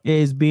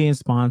is being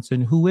sponsored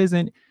and who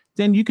isn't.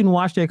 Then you can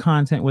watch their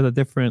content with a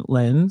different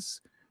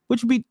lens,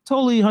 which would be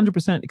totally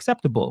 100%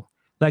 acceptable.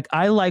 Like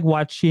I like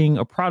watching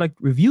a product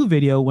review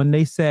video when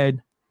they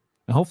said,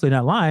 and hopefully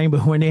not lying,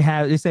 but when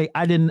they say,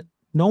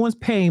 no one's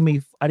paying me.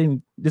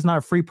 It's not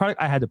a free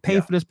product. I had to pay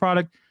for this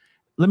product.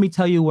 Let me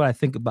tell you what I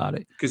think about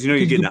it. Because you're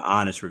getting an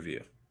honest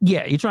review.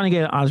 Yeah, you're trying to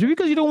get an honest review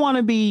because you don't want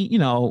to be,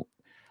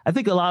 I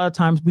think a lot of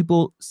times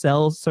people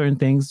sell certain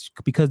things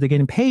because they're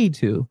getting paid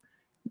to,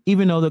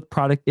 even though the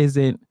product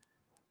isn't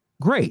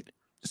great.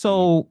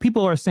 So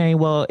people are saying,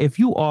 well, if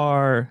you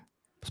are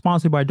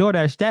sponsored by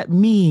DoorDash, that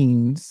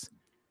means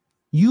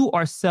you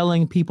are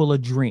selling people a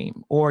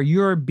dream or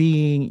you're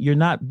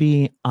not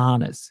being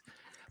honest.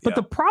 But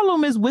the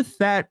problem is with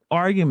that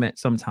argument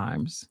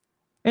sometimes,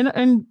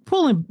 and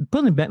pulling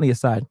Bentley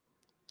aside,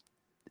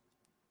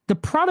 the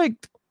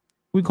product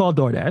we call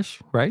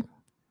DoorDash, right?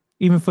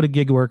 Even for the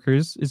gig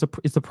workers, it's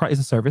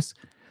a service.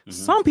 Mm-hmm.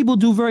 Some people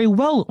do very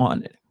well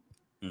on it,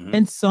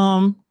 and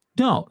some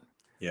don't.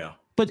 Yeah.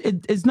 But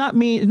it's not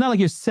like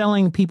you're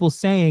selling people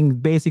saying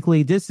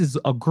basically this is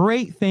a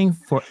great thing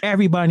for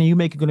everybody. And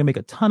going to make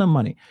a ton of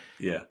money.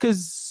 Yeah.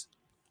 Because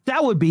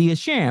that would be a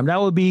sham.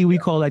 That would be, we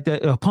call like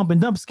the pump and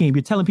dump scheme.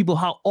 You're telling people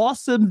how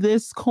awesome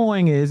this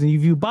coin is. And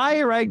if you buy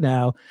it right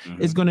now,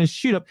 it's going to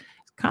shoot up.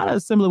 It's kind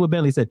of similar to what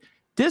Bentley said.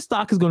 This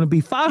stock is going to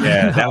be $500.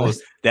 Yeah,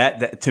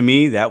 that to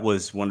me, that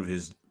was one of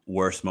his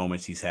worst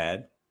moments he's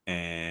had.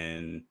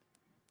 And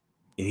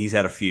he's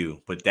had a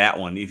few, but that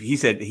one, if he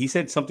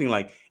said something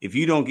like, if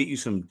you don't get you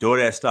some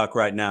DoorDash stock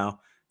right now,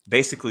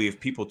 basically, if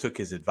people took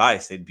his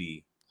advice,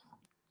 they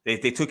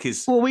took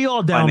his we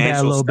all down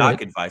financial stock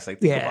bit. Advice. Like,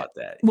 think about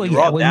that. Well,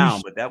 we're all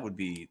down, but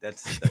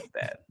that's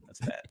bad. That's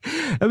bad.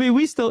 I mean,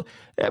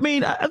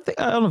 I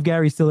don't know if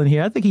Gary's still in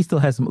here. I think he still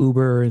has some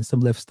Uber and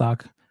some Lyft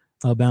stock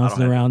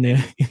bouncing around there.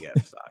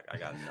 Stock. I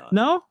got none.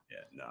 No? Yeah,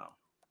 no.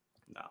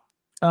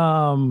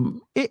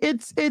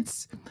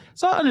 It's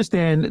so I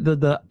understand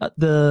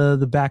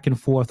the back and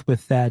forth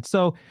with that.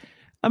 So,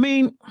 I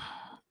mean,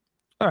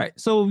 all right.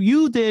 So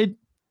you did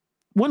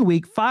 1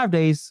 week, 5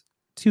 days,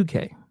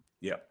 2K.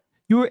 Yeah.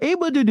 You were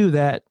able to do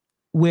that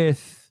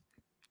with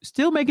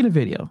still making a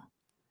video.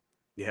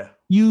 Yeah.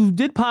 You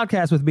did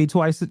podcasts with me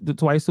twice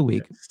a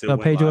week.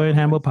 Pedro and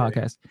Hannibal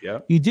podcast. Yeah.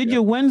 You did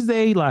your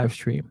Wednesday live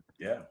stream.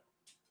 Yeah.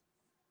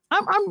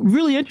 I'm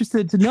really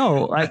interested to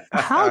know, like,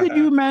 how did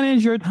you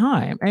manage your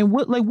time, and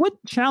what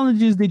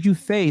challenges did you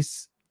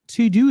face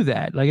to do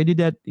that? Like, I did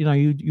that,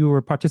 you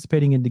were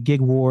participating in the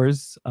gig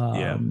wars,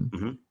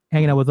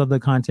 hanging out with other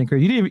content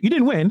creators. You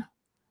didn't win.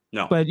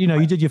 No, but you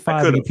did your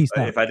 5 and you pieced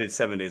out. If I did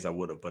 7 days, I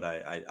would have, but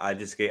I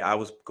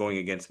was going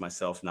against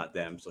myself, not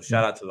them. So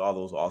shout out to all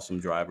those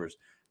awesome drivers.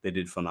 They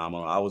did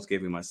phenomenal. I was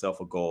giving myself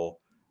a goal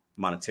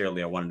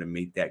monetarily. I wanted to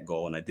meet that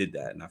goal, and I did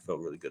that, and I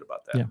felt really good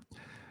about that. Yeah.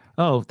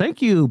 Oh,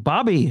 thank you,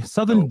 Bobby.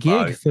 Southern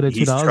Gig for the $2.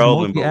 He's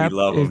trolling, but we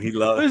love him. He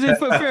loves it.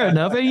 Fair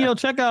enough. And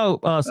check out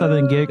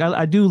Southern Gig.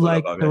 I do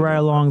like the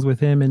ride-alongs with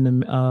him and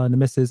the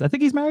missus. I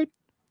think he's married.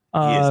 He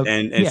is.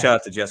 And shout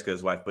out to Jessica,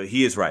 his wife. But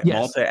he is right. Yes.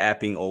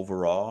 Multi-apping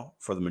overall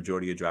for the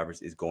majority of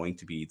drivers is going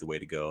to be the way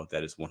to go.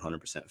 That is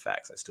 100%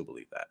 facts. I still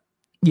believe that.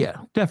 Yeah,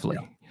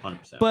 definitely.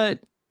 100%. But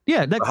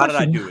yeah, that how did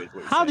I do it?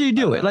 How did you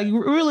do it? Like,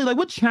 really, like,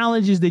 what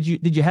challenges did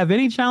you have?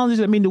 Any challenges?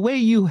 I mean, the way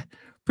you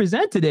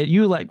presented it,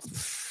 you were like,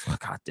 I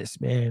got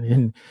this, man.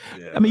 And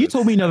I mean, you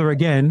told me never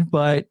again,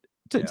 but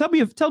tell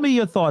me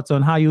your thoughts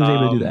on how you was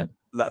able to do that.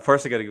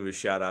 First, I got to give a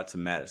shout out to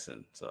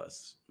Madison. So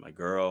that's my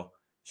girl.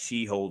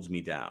 She holds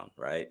me down,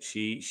 right?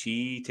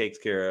 She takes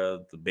care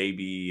of the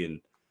baby and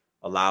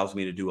allows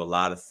me to do a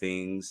lot of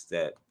things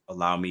that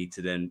allow me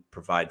to then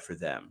provide for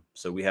them.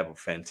 So we have a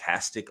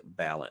fantastic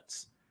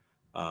balance.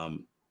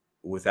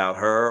 Without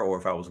her, or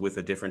if I was with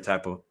a different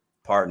type of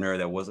partner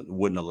that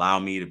wouldn't allow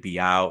me to be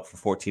out for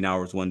 14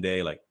 hours one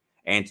day,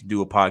 and to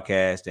do a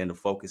podcast and to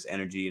focus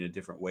energy in a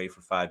different way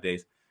for 5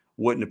 days,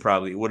 would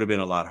have been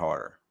a lot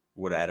harder,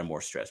 would have added more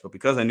stress. But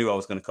because I knew I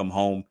was going to come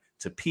home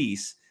to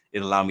peace,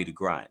 it allowed me to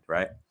grind.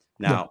 Right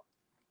now,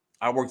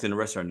 I worked in the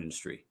restaurant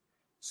industry.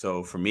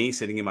 So for me,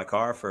 sitting in my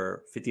car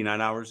for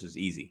 59 hours is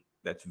easy.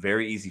 That's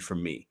very easy for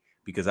me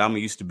because I'm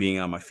used to being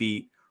on my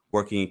feet,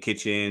 working in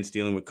kitchens,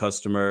 dealing with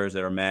customers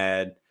that are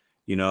mad,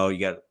 You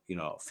got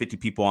 50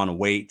 people on a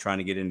wait trying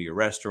to get into your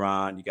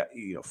restaurant. You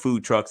got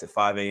food trucks at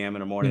 5 a.m.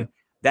 in the morning.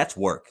 That's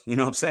work. You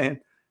know what I'm saying?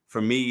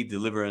 For me,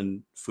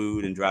 delivering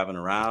food and driving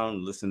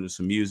around, listening to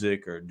some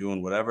music or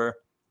doing whatever,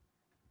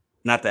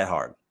 not that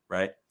hard,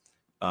 right?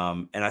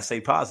 And I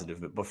say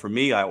positive, but for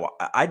me,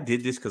 I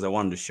did this because I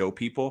wanted to show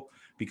people,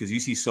 because you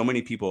see so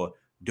many people,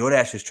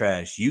 DoorDash is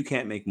trash. You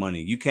can't make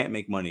money. You can't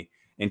make money.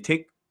 And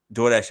take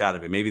DoorDash out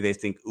of it. Maybe they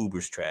think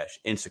Uber's trash,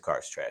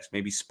 Instacart's trash.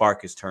 Maybe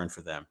Spark is turned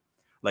for them.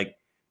 Like,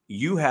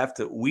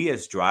 we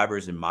as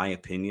drivers, in my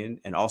opinion,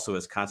 and also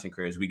as content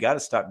creators, we got to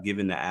stop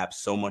giving the app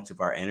so much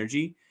of our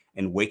energy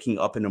and waking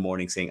up in the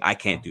morning saying, I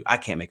can't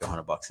make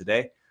 $100 a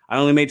day. I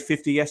only made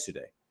 50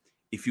 yesterday.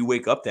 If you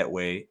wake up that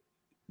way,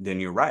 then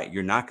you're right.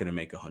 You're not going to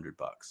make $100,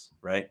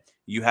 right?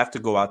 You have to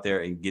go out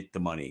there and get the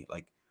money.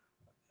 Like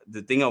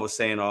the thing I was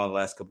saying all the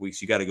last couple of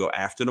weeks, you got to go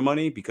after the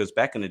money, because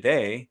back in the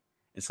day,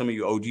 and some of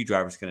you OG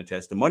drivers can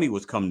attest, the money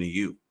was coming to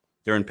you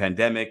during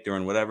pandemic,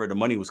 during whatever. The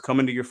money was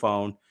coming to your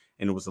phone,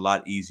 and it was a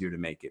lot easier to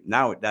make it.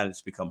 Now that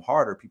it's become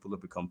harder, people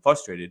have become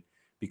frustrated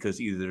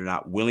because either they're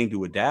not willing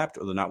to adapt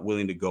or they're not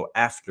willing to go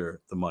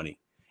after the money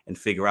and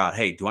figure out,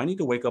 hey, do I need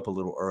to wake up a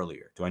little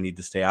earlier? Do I need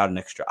to stay out an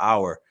extra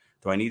hour?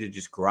 Do I need to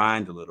just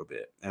grind a little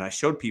bit? And I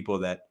showed people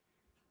that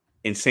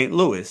in St.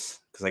 Louis,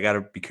 because I got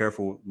to be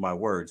careful with my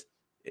words,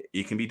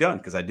 it can be done,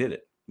 because I did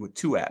it with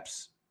 2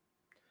 apps.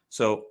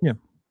 So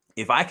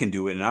if I can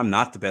do it, and I'm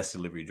not the best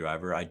delivery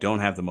driver, I don't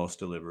have the most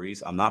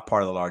deliveries, I'm not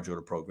part of the large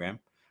order program,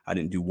 I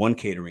didn't do 1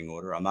 catering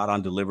order, I'm not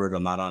on Delivered,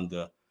 I'm not on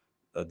the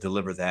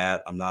Deliver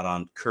That, I'm not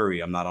on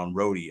Curry, I'm not on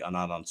Roadie, I'm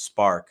not on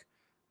Spark,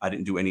 I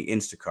didn't do any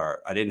Instacart,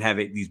 I didn't have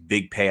these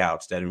big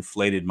payouts that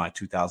inflated my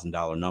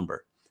 $2,000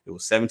 number. It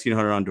was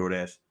 $1,700 on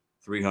DoorDash,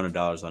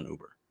 $300 on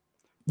Uber,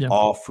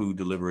 all food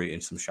delivery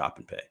and some shop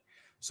and pay.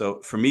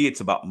 So for me,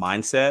 it's about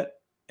mindset,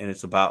 and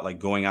it's about like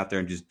going out there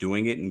and just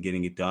doing it and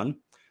getting it done.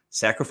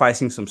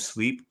 Sacrificing some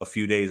sleep a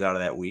few days out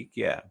of that week.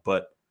 Yeah.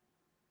 But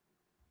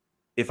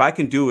if I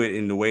can do it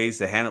in the ways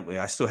that handle,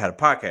 I still had a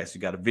podcast.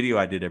 You got a video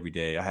I did every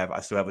day. I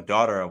still have a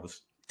daughter I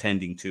was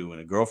tending to,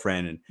 and a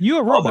girlfriend, and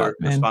you're a robot,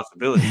 man.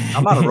 Responsibility.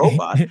 I'm not a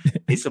robot.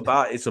 It's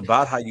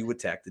about how you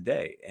attack the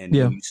day. And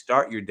when you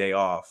start your day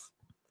off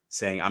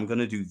saying, I'm going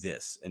to do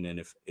this, and then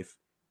if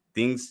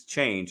things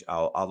change,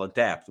 I'll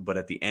adapt. But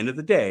at the end of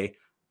the day,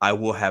 I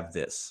will have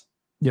this.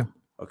 Yeah.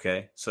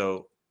 Okay.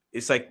 So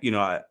it's like,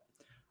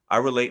 I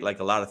relate like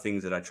a lot of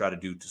things that I try to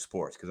do to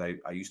sports, because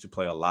I used to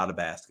play a lot of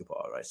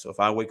basketball, right? So if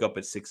I wake up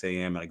at 6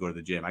 a.m. and I go to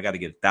the gym, I got to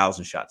get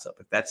 1,000 shots up.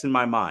 If that's in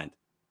my mind,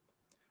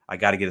 I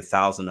got to get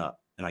 1,000 up.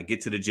 And I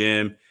get to the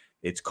gym,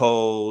 it's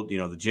cold,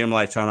 the gym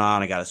lights aren't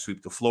on, I got to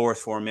sweep the floors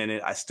for a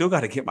minute. I still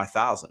got to get my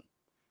 1,000.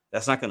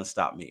 That's not going to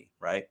stop me,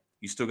 right?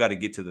 You still got to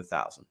get to the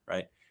 1,000,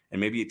 right?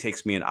 And maybe it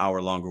takes me an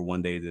hour longer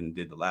one day than it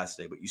did the last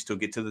day, but you still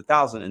get to the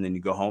 1,000, and then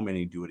you go home and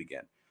you do it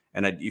again.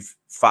 And if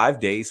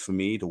 5 days for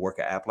me to work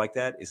an app like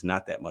that is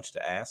not that much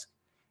to ask.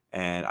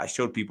 And I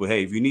showed people,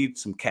 hey, if you need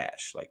some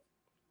cash, like,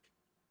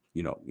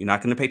 you're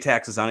not going to pay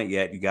taxes on it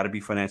yet. You got to be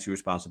financially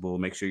responsible.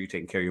 Make sure you're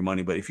taking care of your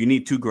money. But if you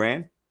need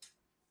 $2,000,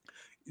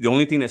 the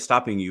only thing that's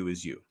stopping you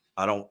is you.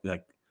 I don't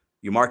like,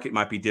 your market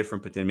might be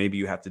different, but then maybe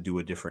you have to do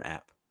a different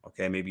app.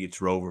 Okay. Maybe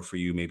it's Rover for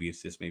you. Maybe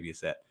it's this, maybe it's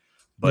that.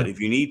 But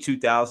if you need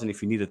 2,000,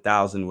 if you need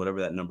 1,000,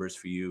 whatever that number is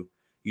for you,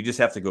 you just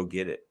have to go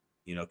get it,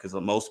 because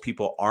most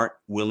people aren't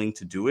willing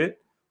to do it.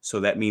 So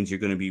that means you're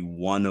going to be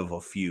one of a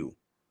few.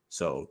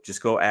 So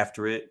just go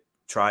after it,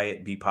 try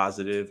it, be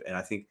positive. And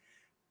I think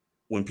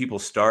when people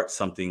start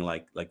something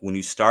like when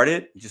you start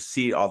it, just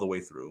see it all the way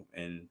through.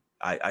 And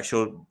I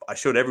showed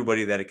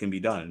everybody that it can be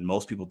done. And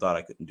most people thought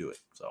I couldn't do it.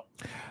 So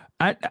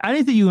I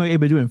didn't think you were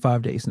able to do it in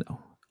 5 days. No.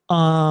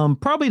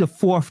 Probably the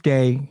 4th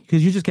day,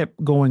 because you just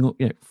kept going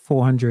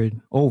 400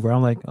 over.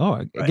 I'm like,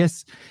 I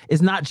guess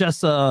it's not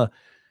just most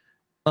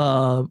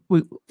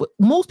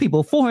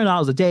people,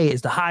 $400 a day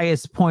is the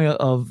highest point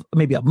of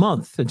maybe a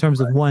month in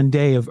terms of 1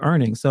 day of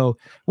earnings. So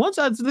once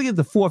I look at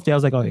the 4th day, I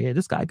was like, oh yeah,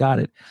 this guy got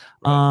it.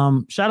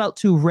 Shout out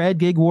to Red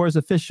Gig Wars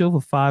official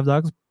for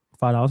 $5.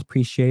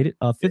 Appreciate it.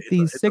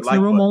 56 in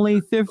the room,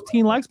 only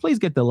 15 likes. Please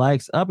get the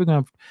likes up. We're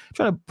gonna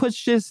try to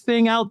push this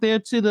thing out there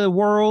to the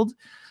world,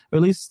 or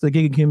at least the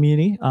gigging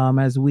community,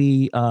 as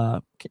we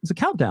it's a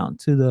countdown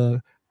to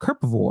the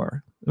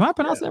Kerpivore. Am I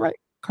pronouncing that right?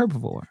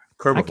 Kerpivore.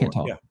 I can't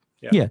talk.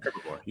 Yeah.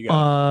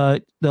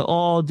 The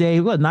all day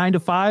 9 to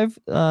 5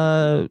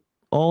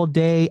 all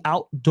day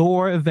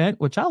outdoor event,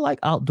 which I like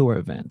outdoor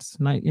events.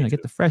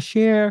 Get the fresh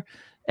air.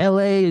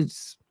 LA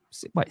is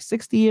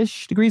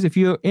 60-ish degrees. If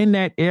you're in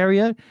that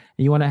area and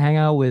you want to hang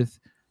out with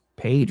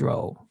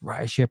Pedro,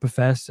 rideshare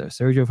professor,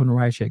 Sergio from the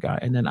rideshare guy,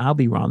 and then I'll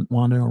be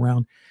wandering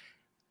around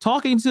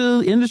talking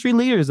to industry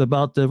leaders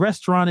about the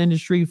restaurant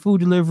industry,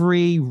 food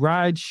delivery,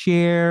 ride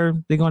share.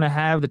 They're going to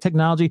have the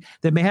technology.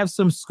 They may have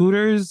some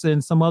scooters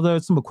and some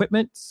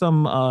equipment,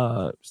 some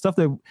stuff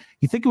that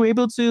you think we're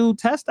able to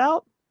test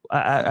out.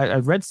 I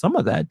read some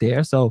of that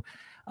there. So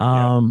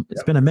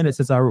it's been a minute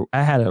since I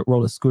had a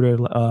roller scooter.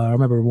 I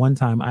remember one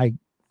time I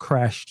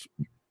crashed.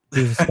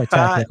 It was a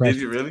spectacular crash.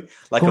 Did you really?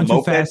 Like going a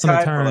moped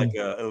type, or like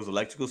it was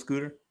electrical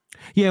scooter?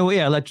 Yeah, well,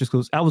 yeah, electric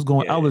schools. I was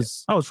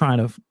trying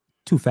to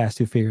Too Fast,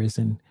 Too Furious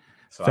and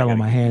fell on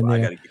my hand there.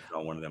 I got to get you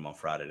on one of them on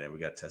Friday. Then we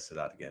got to test it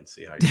out again,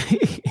 see how you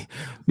do.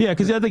 Yeah,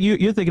 because I think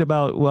you're thinking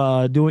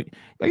about doing.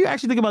 Are you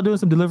actually thinking about doing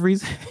some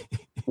deliveries?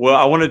 Well,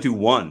 I want to do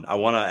one. I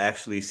want to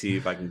actually see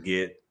if I can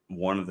get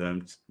one of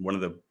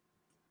the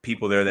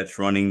people there that's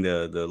running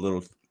the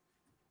little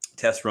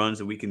test runs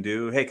that we can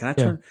do. Hey, can I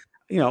turn?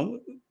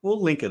 We'll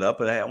link it up.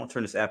 But hey, I want to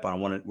turn this app on.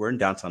 We're in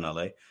downtown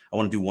LA. I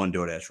want to do one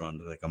DoorDash run,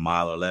 like a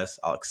mile or less.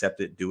 I'll accept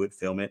it, do it,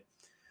 film it,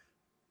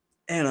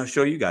 and I'll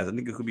show you guys. I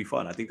think it could be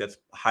fun. I think that's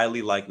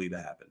highly likely to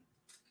happen.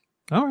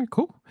 All right,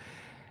 cool.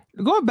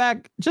 Going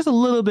back just a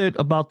little bit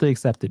about the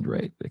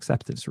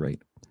acceptance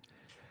rate.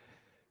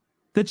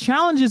 The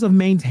challenges of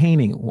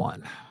maintaining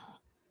one.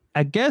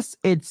 I guess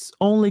it's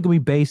only going to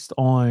be based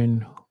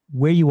on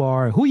where you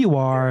are, who you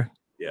are.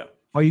 Yeah.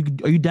 Are you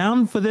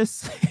down for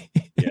this?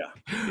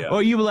 Yeah.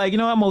 Or you were like,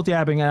 I'm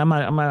multi-apping. I'm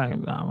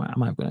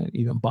not going to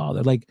even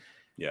bother. Like,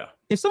 yeah.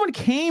 If someone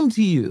came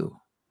to you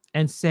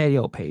and said,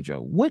 "Yo,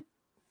 Pedro, what,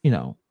 give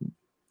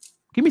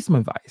me some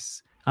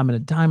advice. I'm in a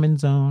diamond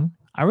zone.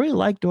 I really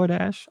like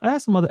DoorDash. I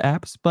have some other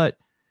apps, but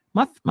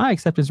my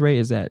acceptance rate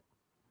is at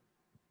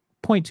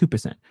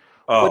 0.2%.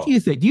 What do you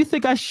think? Do you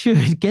think I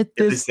should get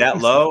this? If it's that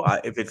low?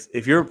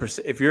 If you're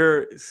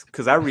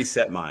because I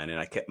reset mine and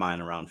I kept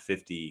mine around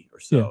 50 or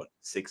so,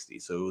 60.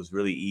 So it was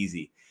really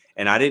easy.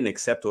 And I didn't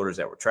accept orders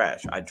that were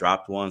trash. I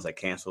dropped ones, I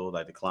canceled,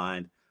 I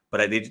declined,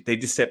 but they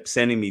just kept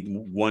sending me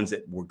ones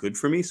that were good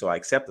for me. So I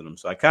accepted them.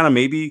 So I kind of,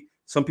 maybe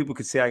some people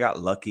could say I got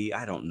lucky.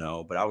 I don't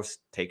know, but I was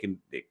taking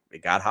it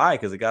got high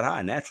because it got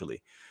high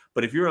naturally.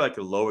 But if you're like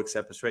a low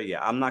acceptance rate,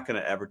 I'm not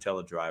going to ever tell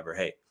a driver,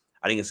 hey,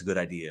 I think it's a good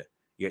idea.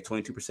 You get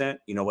 22%.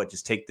 You know what?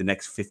 Just take the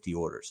next 50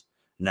 orders.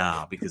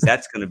 Nah, because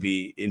that's going to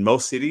be, in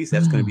most cities,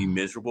 that's going to be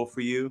miserable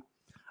for you.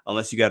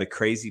 Unless you got a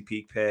crazy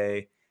peak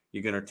pay,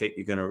 you're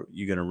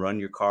gonna run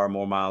your car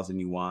more miles than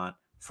you want.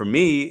 For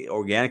me,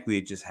 organically,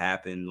 it just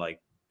happened.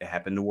 Like, it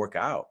happened to work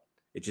out.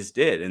 It just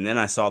did. And then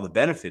I saw the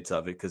benefits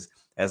of it, because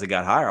as it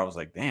got higher, I was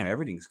like, damn,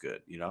 everything's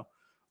good,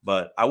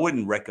 But I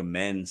wouldn't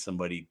recommend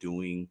somebody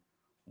doing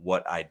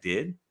what I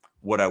did.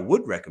 What I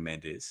would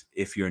recommend is,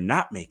 if you're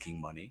not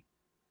making money,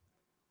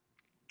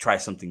 try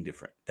something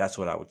different. That's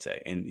what I would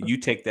say. And you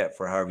take that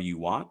for however you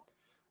want.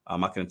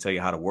 I'm not going to tell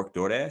you how to work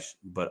DoorDash,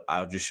 but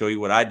I'll just show you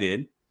what I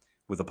did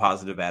with a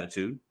positive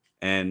attitude.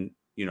 And,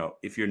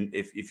 if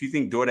you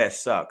think DoorDash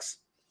sucks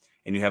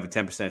and you have a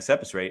 10%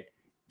 acceptance rate,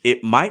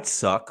 it might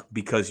suck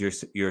because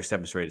your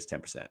acceptance rate is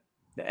 10%.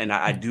 And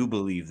I do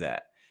believe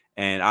that.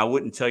 And I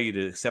wouldn't tell you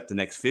to accept the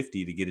next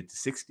 50 to get it to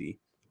 60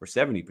 or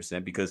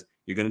 70%, because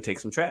you're going to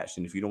take some trash.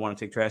 And if you don't want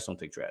to take trash, don't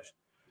take trash.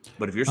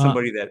 But if you're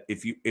somebody that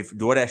if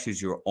DoorDash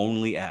is your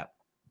only app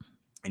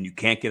and you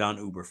can't get on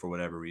Uber for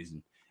whatever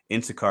reason,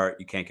 Instacart,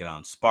 you can't get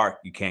on, Spark,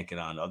 you can't get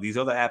on, all these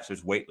other apps,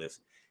 there's wait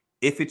lists.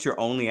 If it's your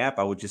only app,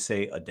 I would just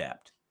say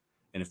adapt.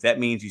 And if that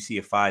means you see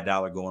a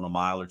 $5 going a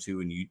mile or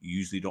two, and you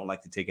usually don't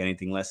like to take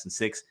anything less than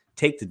 $6,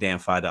 take the damn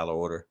 $5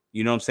 order.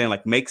 You know what I'm saying?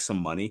 Like, make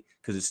some money,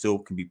 because it still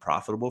can be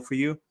profitable for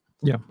you.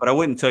 Yeah. But I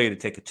wouldn't tell you to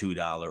take a $2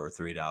 or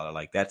 $3.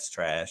 Like, that's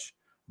trash.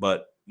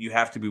 But you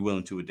have to be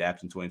willing to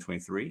adapt in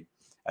 2023.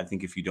 I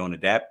think if you don't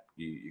adapt,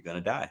 you're going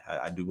to die.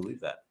 I do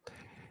believe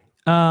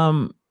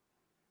that.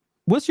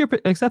 What's your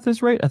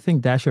acceptance rate? I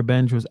think Dasher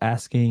Benj was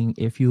asking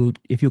if you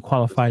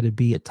qualify to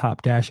be a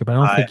top Dasher, but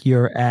I don't think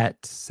you're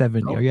at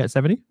 70. Nope. Are you at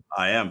 70?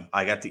 I am.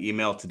 I got the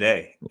email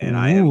today, and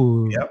I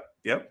am.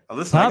 Yep.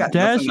 Listen, top I got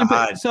Dasher. Nothing to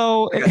hide.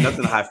 So I got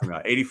nothing to hide from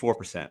you.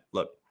 84%.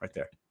 Look right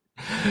there.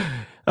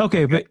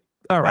 Okay, but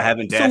all right. I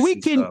haven't dashed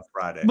since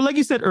Friday. But like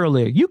you said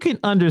earlier, you can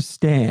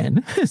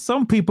understand.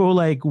 Some people are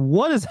like,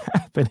 what is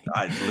happening?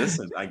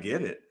 Listen, I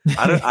get it.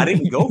 I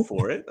didn't go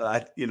for it.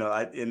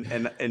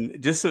 And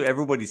just so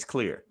everybody's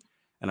clear,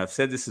 and I've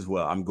said this as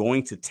well, I'm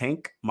going to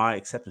tank my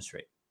acceptance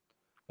rate.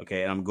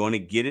 Okay. And I'm going to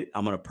get it.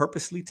 I'm going to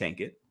purposely tank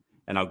it,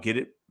 and I'll get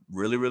it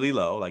really, really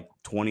low, like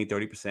 20,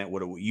 30%,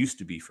 what it used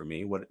to be for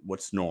me,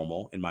 what's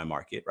normal in my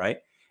market. Right.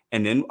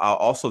 And then I'll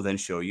also then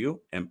show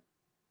you, and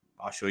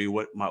I'll show you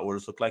what my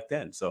orders look like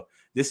then. So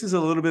this is a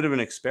little bit of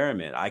an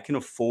experiment. I can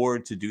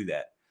afford to do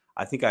that.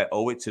 I think I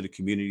owe it to the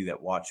community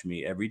that watch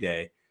me every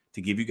day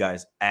to give you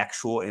guys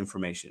actual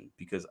information,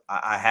 because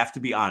I have to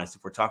be honest.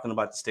 If we're talking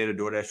about the state of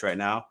DoorDash right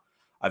now,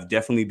 I've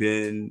definitely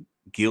been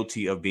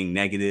guilty of being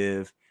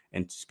negative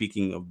and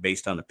speaking of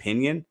based on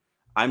opinion.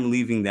 I'm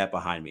leaving that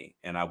behind me.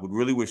 And I would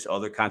really wish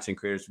other content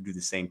creators would do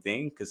the same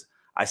thing, because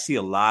I see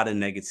a lot of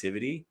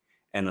negativity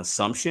and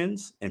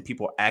assumptions and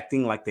people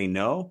acting like they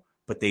know,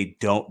 but they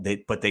don't,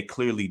 but they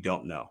clearly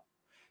don't know.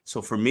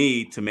 So for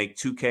me to make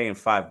 2K in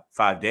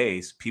five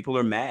days, people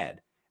are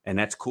mad, and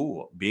that's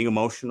cool. Being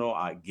emotional,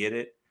 I get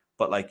it,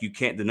 but like, you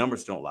can't, the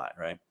numbers don't lie.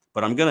 Right.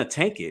 But I'm going to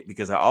tank it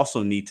because I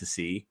also need to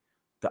see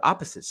the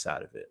opposite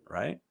side of it.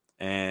 Right.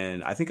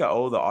 And I think I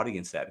owe the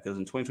audience that, because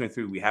in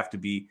 2023, we have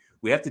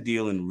to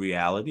deal in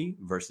reality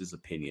versus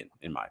opinion,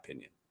 in my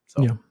opinion.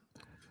 So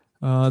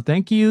yeah.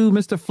 Thank you,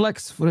 Mr.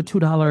 Flex, for the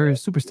 $2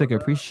 super sticker.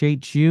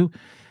 Appreciate you.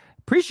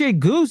 Appreciate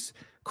Goose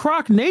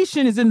Croc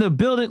Nation is in the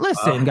building.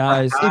 Listen,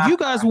 guys, if you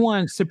guys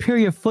want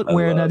superior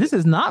footwear, now this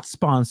is not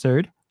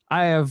sponsored.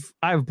 I've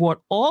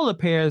bought all the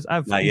pairs.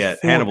 I've not yet.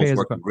 Hannibal's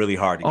working really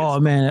hard to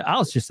get man, I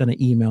was just sending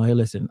an email. Hey,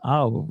 listen. I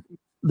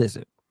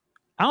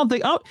don't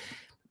think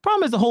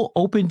problem is the whole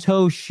open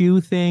toe shoe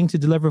thing to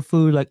deliver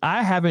food. Like,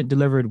 I haven't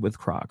delivered with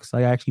Crocs.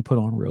 I actually put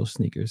on real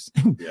sneakers.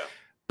 Yeah.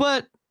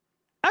 But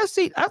I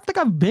think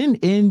I've been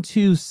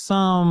into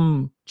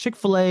some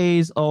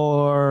Chick-fil-A's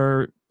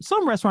or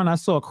some restaurant. I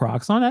saw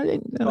Crocs on. I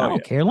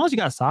don't care. As long as you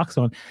got socks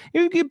on.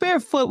 You get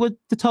barefoot with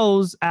the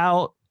toes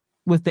out,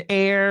 with the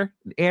air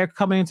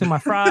coming into my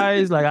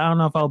fries. Like, I don't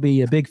know if I'll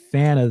be a big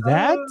fan of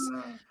that.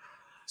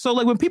 So,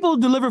 like, when people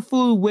deliver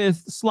food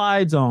with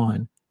slides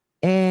on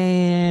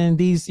and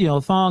these,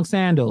 thong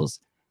sandals,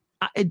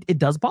 it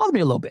does bother me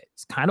a little bit.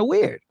 It's kind of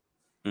weird.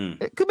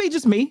 It could be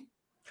just me.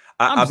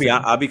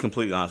 I'll be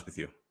completely honest with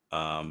you.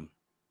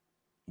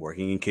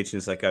 Working in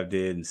kitchens like I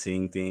did and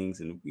seeing things,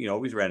 and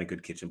always ran a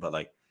good kitchen, but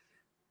like,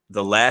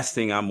 the last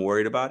thing I'm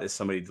worried about is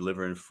somebody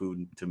delivering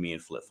food to me in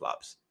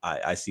flip-flops.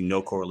 I see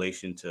no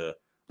correlation to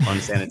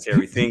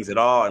unsanitary things at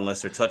all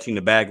unless they're touching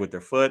the bag with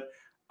their foot.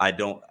 I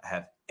don't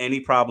have any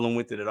problem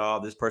with it at all.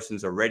 This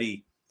person's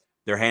already,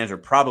 their hands are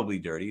probably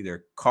dirty.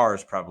 Their car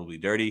is probably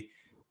dirty.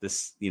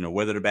 This,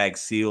 whether the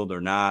bag's sealed or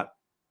not,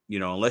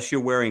 unless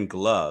you're wearing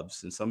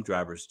gloves, and some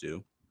drivers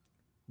do,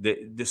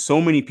 there's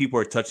so many people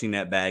are touching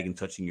that bag and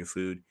touching your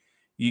food.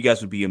 You guys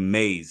would be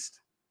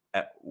amazed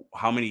at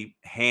how many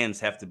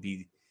hands have to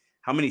be,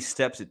 how many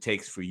steps it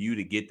takes for you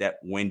to get that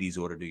Wendy's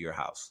order to your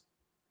house.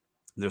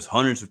 There's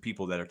hundreds of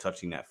people that are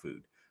touching that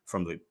food,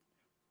 from the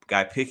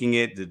guy picking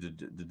it, the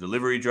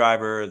delivery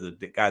driver, the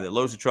guy that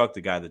loads the truck,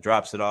 the guy that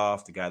drops it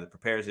off, the guy that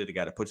prepares it, the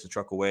guy that puts the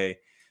truck away,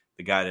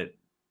 the guy that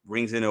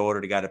brings in the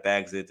order, the guy that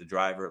bags it, the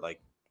driver.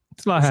 Like,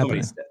 it's a lot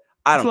happening.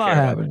 I don't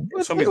care.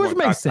 Which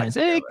makes sense.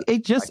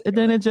 It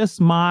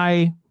just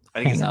my. I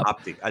think it's an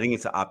optic. I think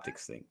it's an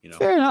optics thing.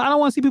 Fair enough. I don't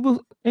want to see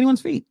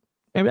anyone's feet.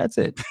 Maybe that's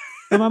it.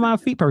 I'm a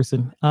feet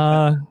person.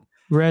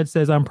 Red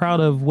says, I'm proud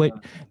of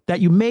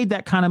that you made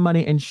that kind of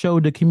money and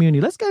showed the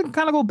community. Let's kind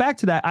of go back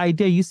to that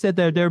idea. You said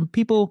that there are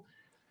people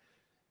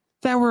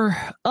that were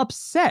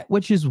upset,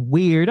 which is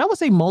weird. I would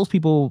say most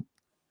people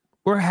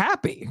were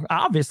happy.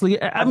 Obviously,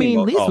 I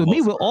mean, at least with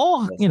me, we're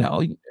all,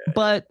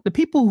 but the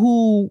people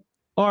who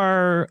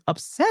are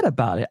upset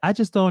about it, I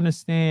just don't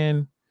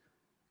understand.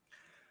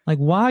 Like,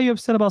 why are you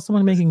upset about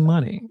someone making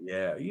money?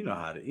 Yeah, you know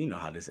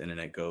how this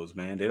internet goes,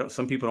 man.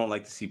 Some people don't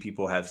like to see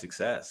people have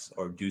success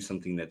or do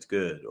something that's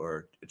good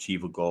or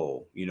achieve a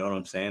goal. You know what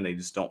I'm saying? They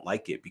just don't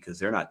like it because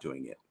they're not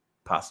doing it,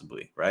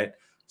 possibly, right?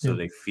 So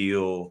they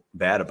feel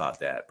bad about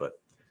that. But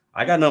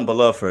I got nothing but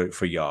love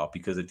for y'all,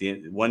 because at the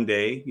end, one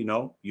day,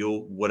 you'll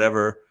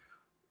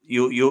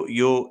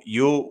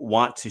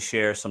want to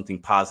share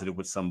something positive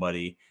with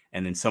somebody,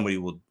 and then somebody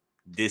will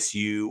diss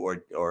you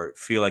or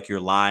feel like you're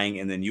lying,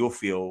 and then you'll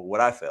feel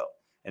what I felt,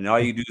 and all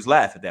you do is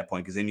laugh at that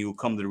point, because then you'll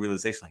come to the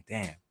realization, like,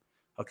 damn,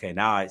 okay,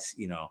 now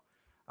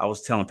I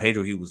was telling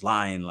Pedro he was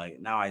lying, like,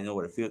 now I know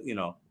what it feels.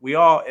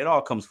 It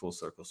all comes full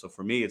circle. So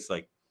for me, it's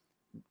like,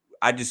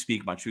 I just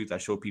speak my truth. I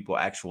show people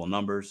actual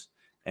numbers,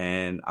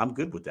 and I'm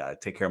good with that. I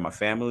take care of my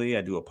family.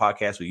 I do a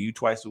podcast with you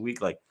twice a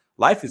week. Like,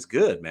 life is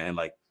good, man.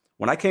 Like,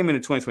 when I came into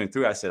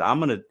 2023, I said, I'm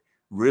going to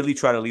really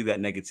try to leave that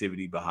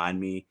negativity behind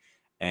me,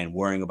 and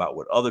worrying about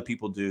what other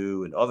people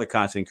do and other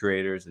content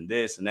creators and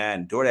this and that,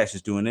 and DoorDash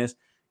is doing this.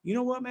 You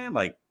know what, man?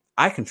 Like,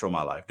 I control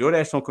my life.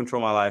 DoorDash don't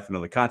control my life.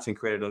 Another content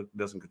creator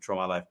doesn't control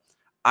my life.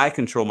 I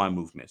control my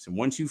movements. And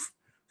once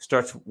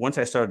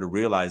I started to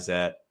realize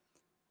that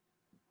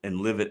and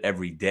live it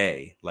every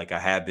day, like I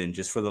have been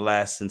just for the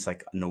last, since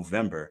like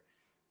November,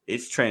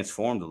 it's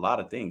transformed a lot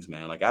of things,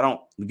 man. Like, I don't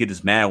get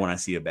as mad when I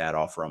see a bad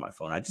offer on my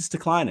phone. I just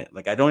decline it.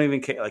 Like, I don't even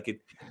care. Like,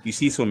 you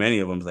see so many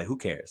of them, it's like, who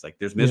cares? Like,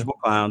 there's miserable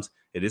clowns.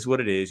 It is what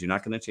it is. You're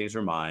not going to change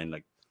their mind.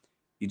 Like,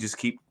 you just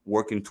keep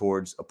working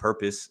towards a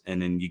purpose,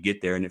 and then you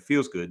get there and it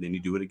feels good. Then you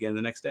do it again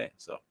the next day.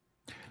 So,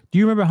 do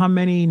you remember how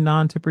many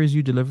non-tippers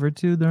you delivered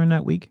to during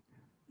that week?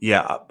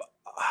 Yeah,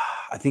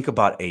 I think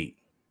about 8.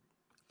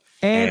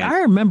 And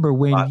I remember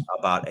when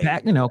about 8,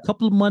 back, a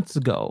couple of months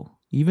ago,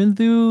 even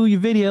through your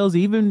videos,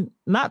 even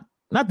not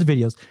the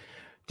videos,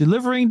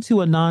 delivering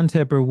to a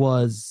non-tipper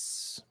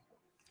was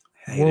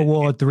World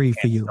War III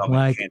for you.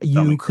 Like,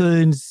 you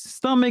couldn't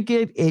stomach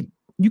it.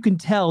 You can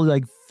tell,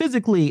 like,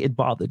 physically it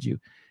bothered you.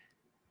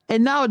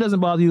 And now it doesn't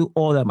bother you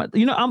all that much.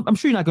 I'm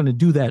sure you're not going to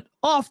do that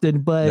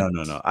often, but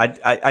no.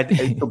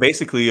 I so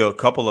basically, a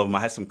couple of them, I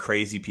had some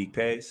crazy peak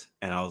pays,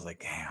 and I was like,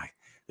 damn,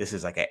 this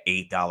is like an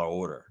 $8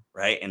 order,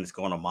 right? And it's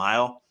going a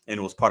mile, and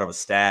it was part of a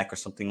stack or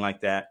something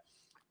like that.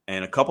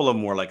 And a couple of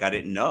them were like, I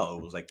didn't know.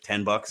 It was like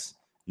 $10,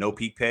 no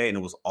peak pay, and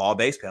it was all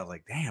base pay. I was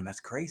like, damn, that's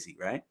crazy,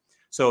 right?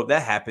 So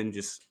that happened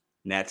just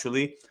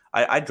naturally.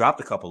 I dropped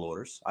a couple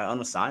orders. I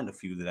unassigned a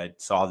few that I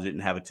saw that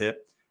didn't have a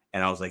tip.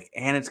 And I was like,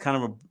 and it's kind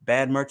of a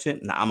bad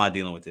merchant. Nah, I'm not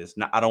dealing with this.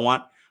 Now, I don't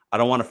want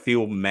to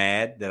feel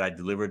mad that I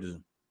delivered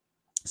to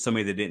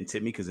somebody that didn't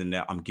tip me, because then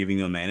I'm giving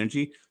them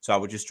energy. So I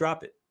would just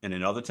drop it. And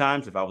then other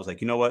times, if I was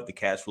like, you know what, the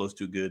cash flow is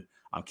too good,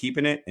 I'm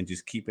keeping it and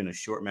just keeping a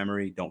short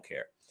memory. Don't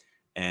care.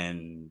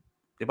 And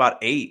about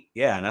 8.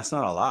 Yeah. And that's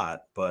not a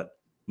lot, but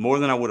more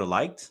than I would have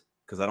liked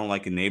because I don't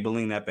like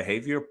enabling that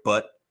behavior.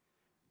 But,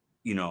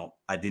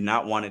 I did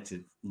not want it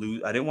to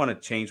lose. I didn't want to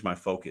change my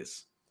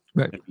focus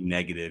and be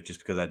negative just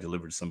because I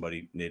delivered to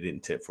somebody and they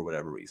didn't tip for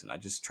whatever reason. I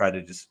just try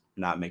to just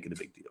not make it a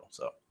big deal.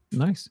 So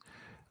nice.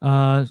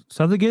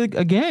 Something good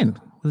again.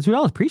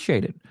 $2.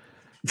 Appreciate it.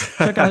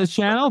 Check out his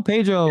channel,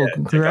 Pedro.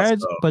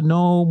 Congrats, but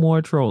no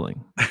more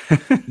trolling.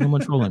 No more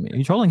trolling me. Are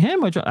you trolling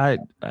him? Or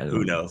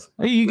who knows?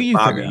 You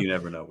Bobby, you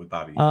never know. With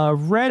Bobby,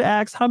 Red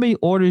asks, how many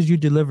orders you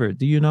delivered?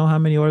 Do you know how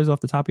many orders off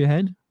the top of your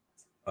head?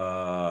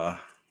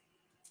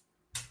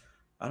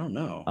 I don't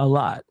know. A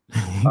lot.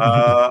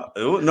 No.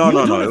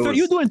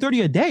 You're doing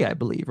 30 a day, I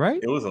believe, right?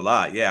 It was a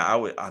lot. Yeah, I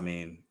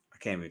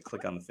can't even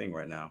click on the thing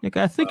right now. Like,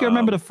 I think I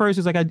remember the first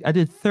is like I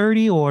did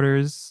 30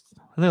 orders.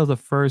 I think it was the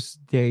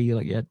first day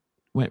you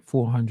went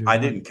 400. I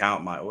didn't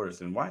count my orders,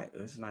 and why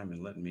it's not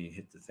even letting me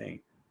hit the thing.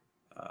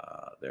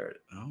 There.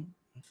 No.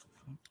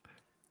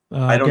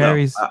 I don't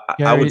know.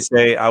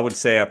 I would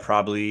say I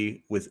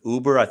probably with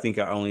Uber. I think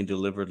I only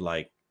delivered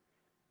like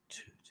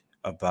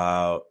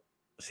I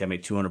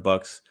made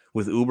 $200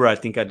 with Uber. I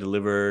think I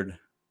delivered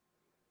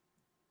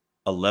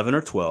 11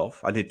 or 12.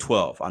 I did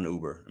 12 on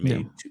Uber.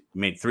 I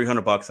made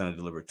 $300 and I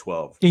delivered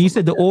 12. And you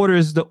said the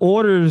orders bigger,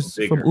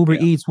 from Uber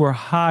Eats were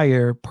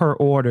higher per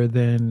order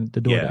than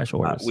the DoorDash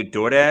orders. With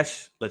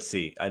DoorDash, let's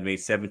see, I made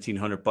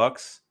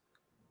 $1,700.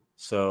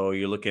 So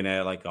you're looking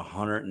at like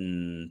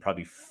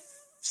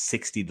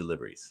 160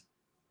 deliveries.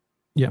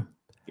 Yeah.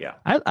 Yeah.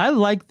 I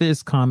like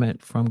this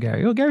comment from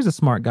Gary. Gary's a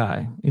smart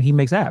guy. He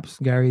makes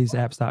apps.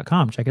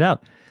 Gary'sApps.com. Check it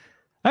out.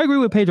 I agree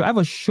with Pedro. I have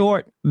a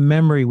short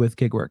memory with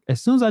gig work.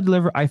 As soon as I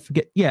deliver, I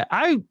forget. Yeah,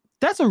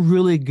 that's a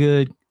really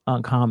good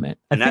comment.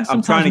 And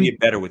I'm trying to get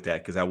better with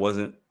that because I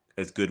wasn't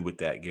as good with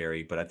that,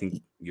 Gary. But I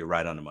think you're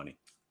right on the money.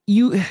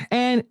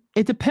 And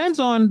it depends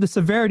on the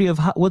severity of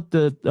what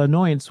the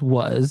annoyance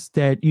was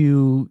that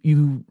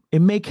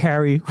it may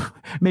carry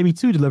maybe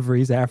 2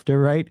 deliveries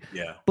after, right?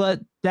 Yeah.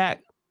 But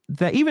that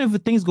even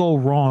if things go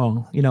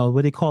wrong,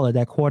 what they call it,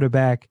 that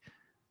quarterback,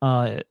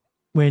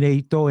 when they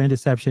throw an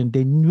interception,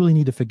 they really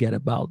need to forget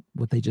about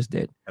what they just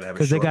did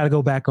because they got to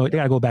go back. They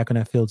got to go back on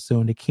that field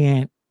soon. They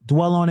can't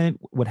dwell on it.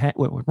 What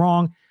went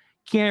wrong?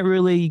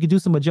 You can do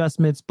some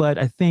adjustments, but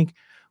I think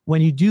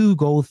when you do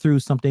go through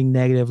something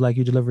negative, like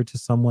you delivered to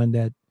someone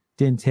that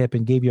didn't tip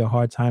and gave you a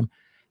hard time,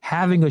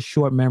 having a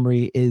short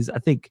memory is, I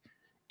think,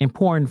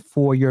 important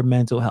for your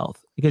mental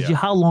health because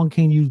how long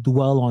can you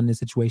dwell on this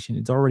situation?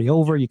 It's already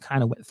over. You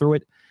kind of went through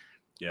it.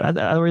 Yeah,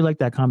 I really like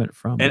that comment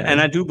from. And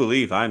I do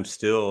believe I'm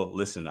still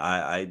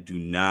I do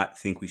not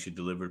think we should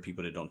deliver to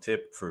people that don't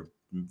tip for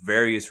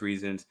various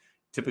reasons.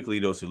 Typically,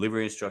 those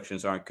delivery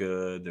instructions aren't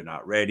good. They're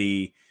not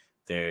ready.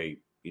 The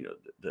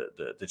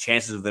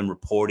chances of them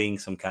reporting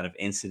some kind of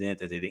incident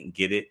that they didn't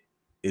get it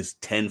is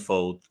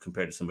tenfold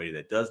compared to somebody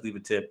that does leave a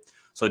tip.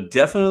 So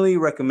definitely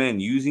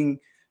recommend using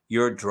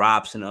your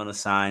drops and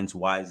unassigns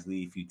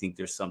wisely. If you think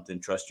there's something,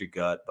 trust your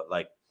gut. But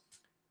I'm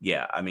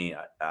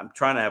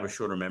trying to have a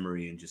shorter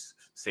memory and just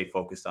stay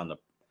focused on the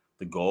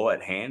goal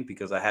at hand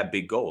because I have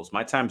big goals.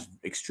 My time's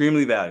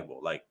extremely valuable.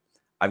 Like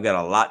I've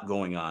got a lot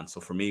going on. So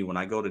for me, when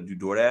I go to do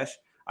DoorDash,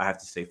 I have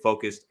to stay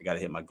focused. I got to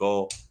hit my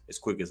goal as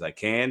quick as I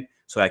can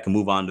so I can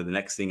move on to the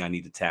next thing I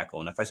need to tackle.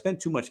 And if I spend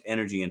too much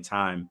energy and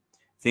time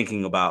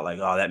thinking about like,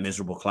 oh, that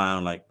miserable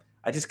clown, like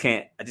I just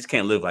can't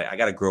live. Like I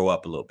got to grow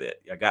up a little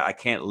bit. I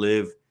can't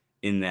live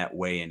in that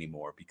way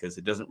anymore because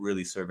it doesn't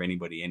really serve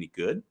anybody any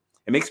good.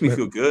 It makes me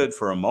feel good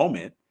for a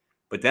moment,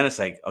 but then it's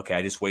like, okay,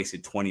 I just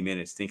wasted 20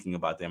 minutes thinking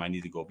about them. I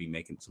need to go be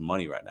making some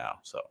money right now.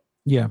 So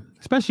yeah,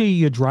 especially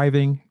you're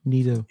driving, you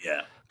need to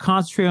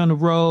concentrate on the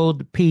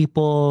road,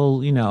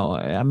 people,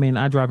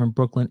 I drive in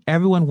Brooklyn.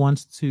 Everyone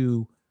wants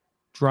to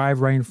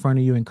drive right in front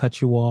of you and cut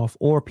you off,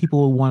 or people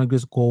will want to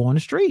just go on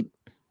the street.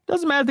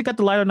 Doesn't matter if they got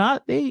the light or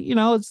not.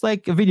 It's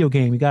like a video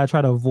game. You got to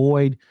try to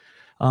avoid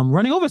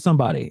running over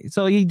somebody.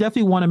 So you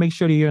definitely want to make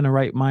sure that you're in the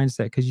right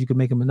mindset because you could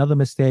make another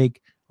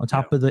mistake on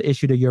top of the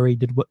issue that you already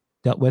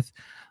dealt with.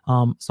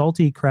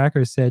 Salty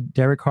Cracker said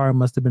Derek Carr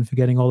must have been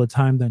forgetting all the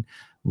time then.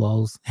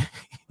 Lols.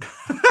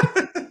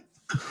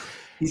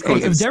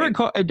 If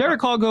Derek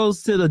Carr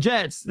goes to the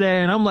Jets,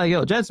 then I'm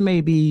like, Jets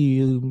may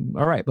be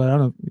all right, but I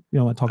don't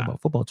want to talk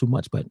about football too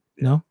much, but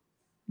no.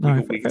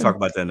 We can talk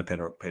about that in the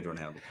Pedro and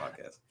Hannibal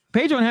podcast.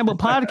 Pedro and Hannibal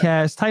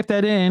podcast. Type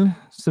that in,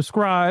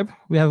 subscribe.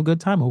 We have a good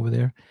time over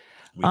there.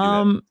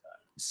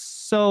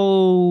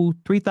 So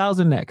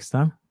 3,000 next,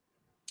 huh?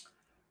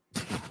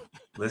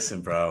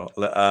 Listen, bro,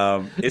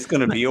 it's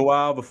going to be a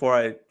while before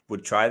I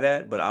would try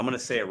that, but I'm going to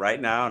say it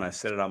right now, and I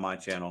said it on my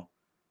channel.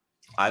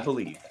 I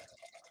believe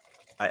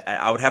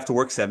I would have to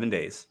work 7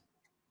 days.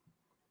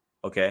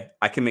 Okay,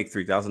 I can make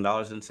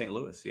 $3,000 in St.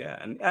 Louis. Yeah,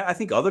 and I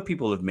think other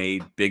people have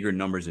made bigger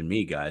numbers than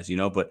me, guys.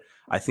 But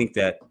I think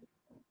that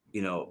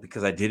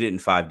because I did it in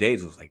 5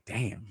 days, it was like,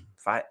 damn,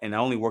 and I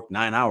only worked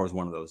 9 hours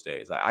one of those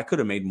days. I could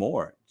have made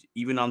more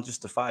even on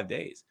just the 5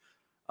 days.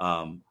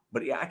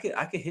 But yeah,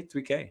 I could hit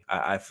 3K.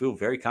 I feel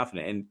very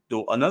confident.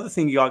 And another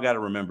thing y'all got to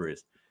remember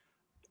is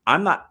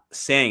I'm not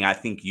saying I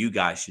think you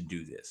guys should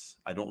do this.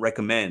 I don't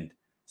recommend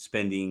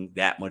spending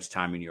that much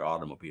time in your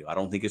automobile. I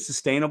don't think it's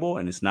sustainable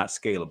and it's not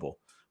scalable.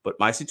 But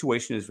my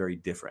situation is very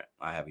different.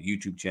 I have a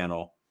YouTube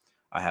channel.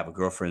 I have a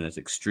girlfriend that's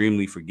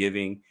extremely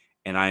forgiving,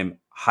 and I'm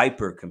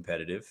hyper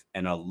competitive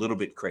and a little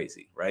bit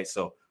crazy, right?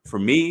 So for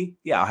me,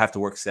 yeah, I'll have to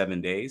work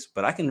 7 days,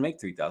 but I can make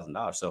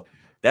 $3,000. So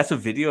that's a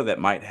video that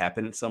might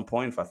happen at some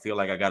point. If I feel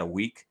like I got a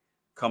week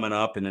coming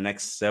up in the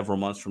next several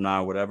months from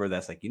now or whatever,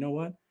 that's like, you know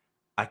what?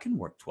 I can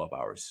work 12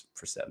 hours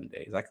for 7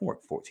 days. I can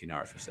work 14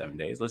 hours for 7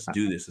 days. Let's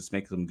do this. Let's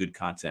make some good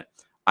content.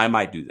 I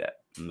might do that.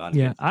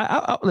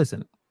 I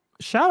listen,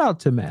 shout out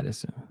to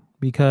Madison,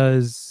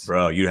 because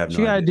bro, you have no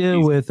she got to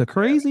deal with a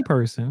crazy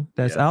person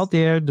that's out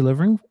there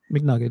delivering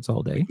McNuggets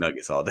all day.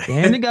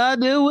 And you got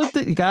to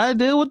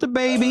deal with the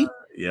baby.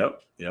 Yep.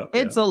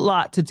 It's a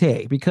lot to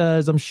take,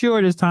 because I'm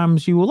sure there's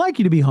times she would like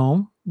you to be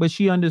home, but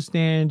she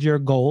understands your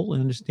goal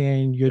and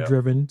understand you're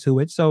driven to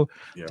it. So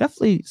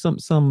definitely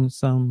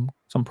some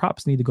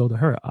props need to go to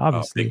her,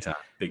 obviously.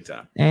 Big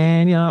time.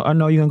 And I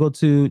know you're gonna go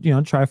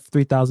to try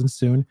 3,000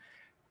 soon.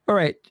 All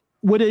right.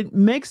 Would it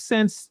make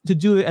sense to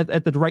do it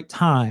at the right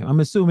time? I'm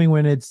assuming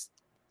when it's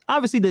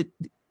obviously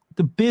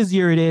the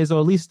busier it is, or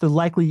at least the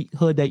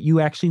likelihood that you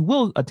actually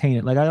will attain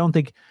it. Like, I don't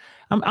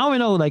even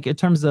know, like, in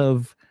terms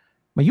of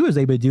when you was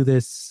able to do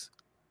this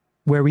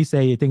where we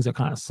say things are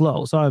kind of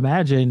slow. So I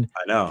imagine.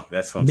 I know,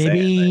 that's what I'm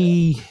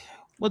saying.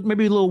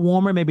 Maybe a little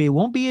warmer. Maybe it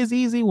won't be as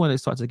easy when it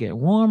starts to get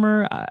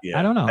warmer. I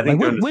don't know. I think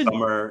during the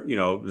summer,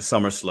 the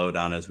summer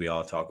slowdown, as we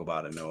all talk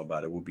about and know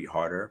about, it will be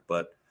harder.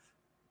 But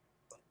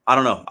I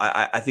don't know.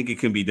 I think it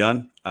can be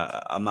done.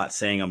 I'm not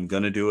saying I'm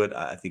going to do it.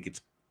 I think it's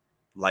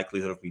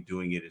likelihood of me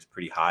doing it is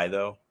pretty high,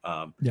 though.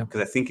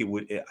 Because I think it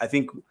would. I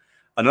think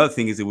another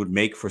thing is it would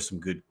make for some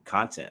good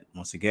content.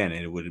 Once again,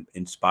 and it would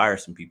inspire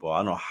some people. I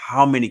don't know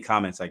how many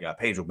comments I got.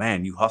 Pedro,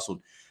 man, you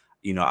hustled.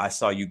 I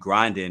saw you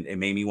grinding. It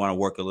made me want to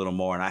work a little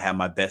more, and I had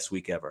my best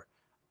week ever.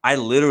 I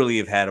literally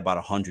have had about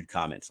 100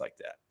 comments like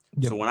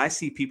that. So when I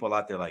see people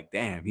out there like,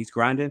 damn, he's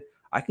grinding,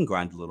 I can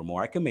grind a little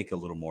more. I can make a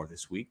little more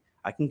this week.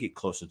 I can get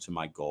closer to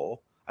my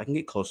goal. I can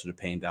get closer to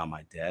paying down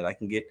my debt. I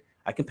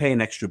can pay an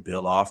extra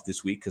bill off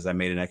this week because I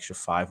made an extra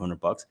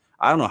 $500.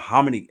 I don't know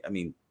how many. I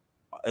mean,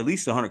 at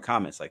least 100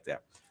 comments like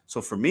that.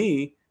 So for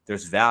me,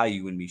 there's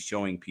value in me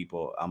showing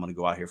people I'm going to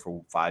go out here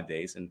for 5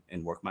 days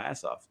and work my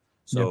ass off.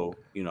 So,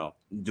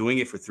 doing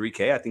it for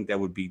 3K, I think that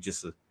would be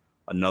just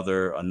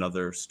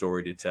another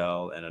story to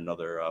tell and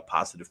another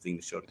positive thing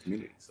to show the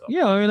community. So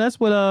I mean, that's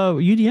what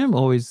UDM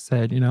always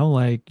said.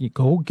 Like, you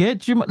go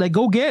get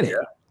it. Yeah.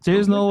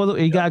 There's no other.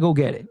 You gotta go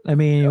get it. I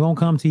mean, it won't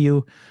come to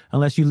you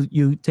unless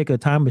you take a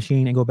time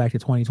machine and go back to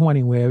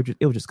 2020, where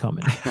it was just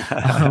coming.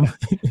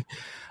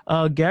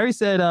 Gary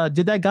said,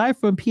 "Did that guy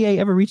from PA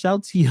ever reach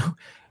out to you?"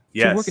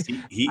 Yes,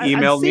 he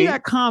emailed me.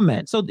 That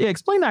comment. So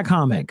explain that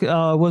comment.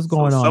 What's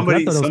going on?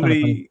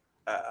 Somebody,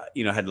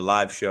 had the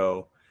live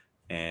show,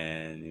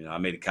 and I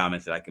made a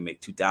comment that I can make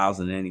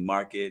 2,000 in any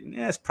market, and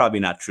that's probably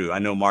not true. I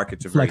know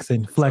markets are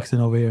flexing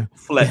over here,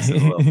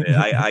 flexing a little bit.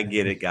 I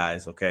get it,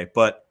 guys. Okay,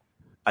 but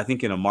I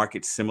think in a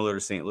market similar to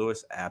St.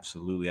 Louis,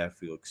 absolutely, I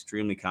feel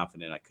extremely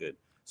confident I could.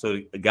 So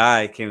a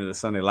guy came to the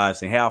Sunday Live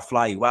saying, "Hey, I'll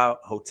fly you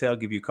out, hotel,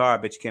 give you a car. I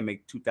bet you can't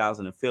make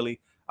 2,000 in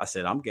Philly." I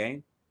said, "I'm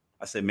game."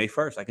 I said, May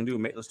 1st. I can do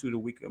it. Let's do the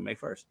week of May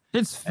 1st.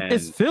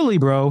 It's Philly,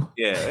 bro.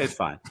 Yeah, it's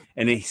fine.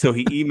 And so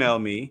he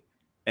emailed me,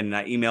 and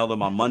I emailed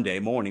him on Monday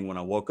morning. When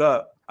I woke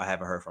up, I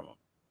haven't heard from him.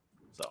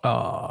 So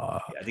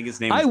I think his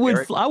name is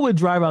Eric. I would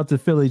drive out to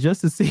Philly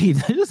just to see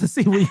what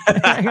you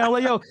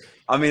like, yo.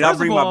 I mean, I'll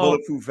bring my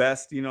bulletproof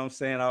vest. You know what I'm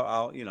saying?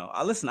 I'll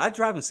listen. I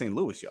drive in St.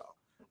 Louis, y'all.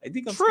 I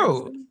think I'm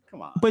true.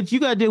 Come on. But you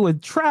got to deal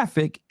with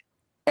traffic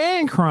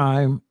and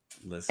crime.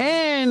 Listen.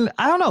 And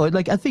I don't know.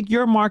 Like, I think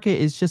your market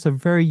is just a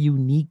very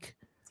unique.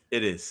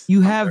 It is.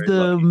 You have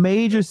the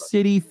major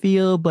city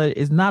feel, but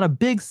it's not a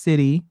big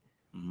city.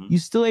 Mm-hmm. You're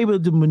still able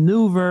to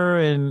maneuver,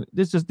 and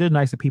they're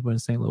nicer people in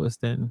St. Louis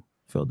than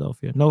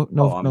Philadelphia. No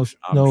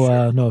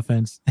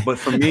offense. But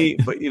for me,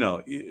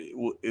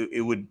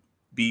 it would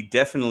be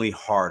definitely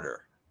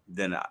harder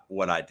than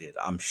what I did,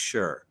 I'm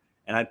sure.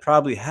 And I'd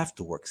probably have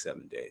to work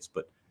 7 days.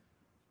 But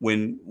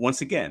once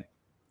again,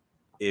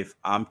 if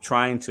I'm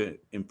trying to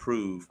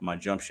improve my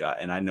jump shot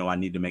and I know I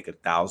need to make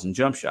 1,000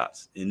 jump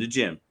shots in the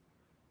gym,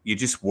 you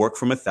just work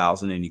from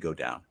 1,000 and you go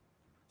down.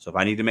 So if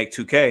I need to make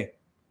 2K,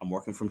 I'm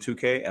working from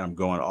 2K and I'm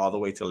going all the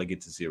way till I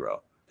get to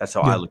 0. That's how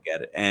I look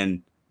at it.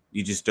 And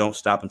you just don't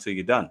stop until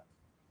you're done.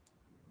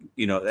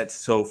 That's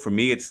so for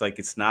me, it's like,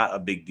 it's not a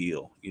big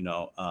deal.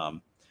 You're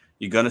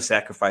going to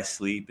sacrifice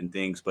sleep and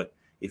things. But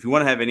if you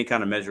want to have any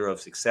kind of measure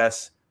of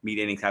success, meet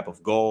any type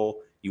of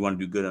goal, you want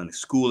to do good on a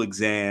school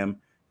exam,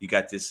 you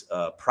got this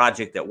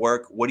project at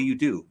work, what do?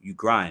 You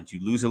grind,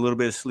 you lose a little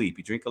bit of sleep,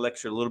 you drink a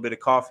little bit of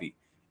coffee.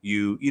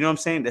 You know what I'm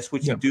saying? That's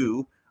what you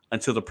do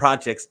until the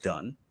project's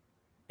done.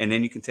 And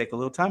then you can take a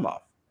little time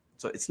off.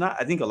 So it's not,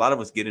 I think a lot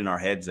of us get in our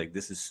heads like,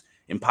 this is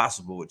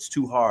impossible. It's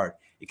too hard.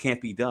 It can't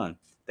be done.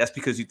 That's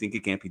because you think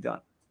it can't be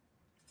done.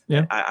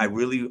 Yeah. I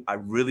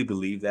really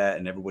believe that,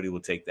 and everybody will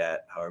take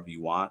that however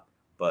you want.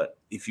 But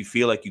if you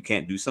feel like you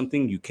can't do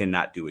something, you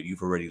cannot do it.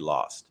 You've already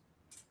lost.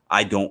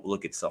 I don't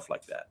look at stuff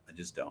like that. I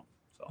just don't.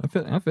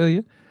 So I feel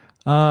you.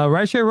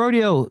 Rideshare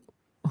Rodeo.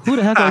 Who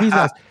the heck are these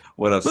guys?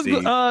 What up,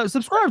 Steve?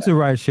 Subscribe to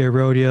Rideshare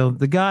Rodeo.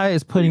 The guy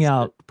is putting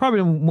out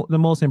probably the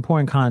most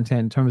important content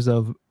in terms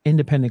of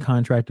independent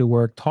contractor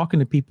work, talking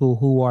to people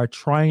who are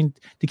trying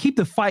to keep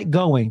the fight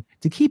going,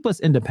 to keep us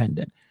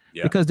independent.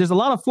 Yeah. Because there's a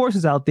lot of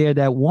forces out there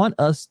that want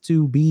us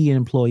to be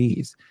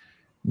employees,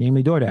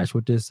 namely DoorDash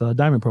with this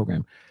diamond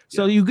program.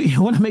 So you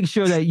want to make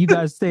sure that you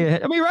guys stay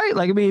ahead. I mean, right?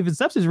 Like, I mean, if it's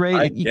subsidy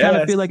rate, you kind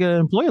of feel like an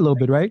employee a little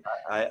bit, right?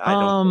 I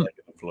don't feel like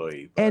an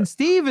employee. But... And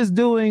Steve is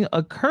doing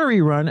a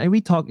curry run, and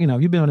we talk. You know,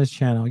 if you've been on this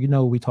channel, you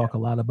know we talk a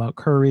lot about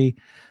curry.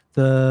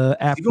 The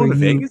app. You going to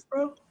Vegas,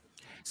 bro?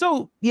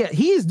 So yeah,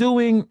 he's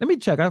doing. Let me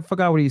check. I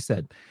forgot what he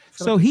said.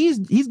 So he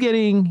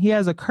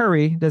has a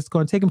curry that's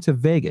going to take him to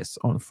Vegas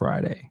on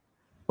Friday,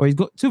 or he's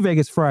going to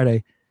Vegas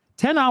Friday,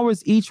 10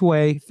 hours each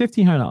way,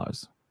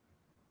 $1,500.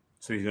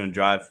 So he's going to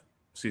drive.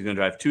 So he's going to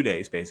drive 2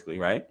 days, basically,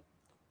 right?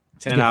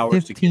 10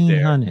 hours to get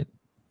there.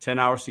 10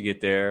 hours to get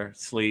there,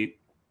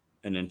 sleep,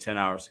 and then 10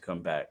 hours to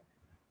come back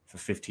for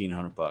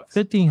 $1,500.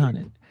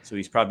 $1,500. So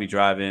he's probably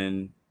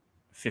driving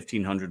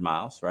 1,500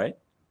 miles, right?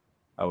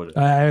 I would.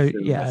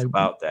 That's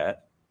about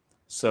that.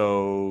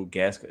 So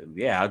gas,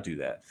 I'll do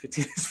that.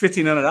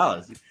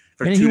 $1,500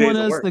 for and 2 days. He wants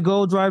us to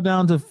go drive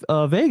down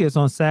to Vegas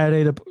on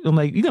Saturday. I'm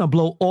like, you're gonna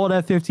blow all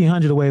that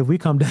 $1,500 away if we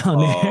come down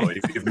there. Oh,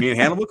 if me and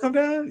Hannibal come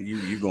down,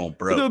 you going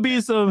broke. It'll be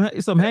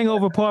some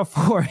hangover part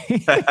 4.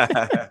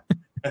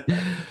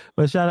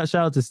 But shout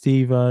out to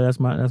Steve. That's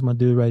my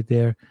dude right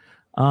there.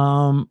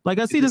 Like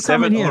I see this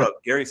comment here.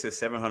 Gary says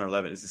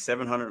 711. Is the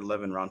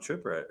 711 round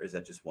trip, or is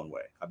that just one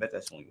way? I bet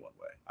that's only one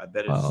way. I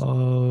bet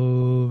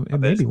it's. It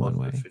may be one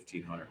way.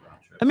 1,500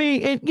 round trip. I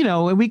mean,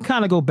 and we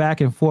kind of go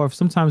back and forth.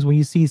 Sometimes when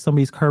you see some of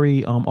these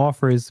curry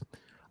offers,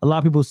 a lot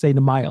of people say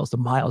the miles.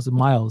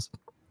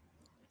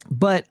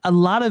 But a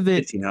lot of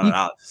it,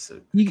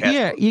 $1,500.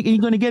 You're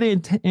going to get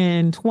it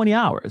in 20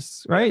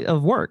 hours, right,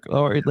 of work,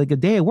 or like a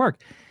day of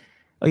work.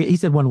 He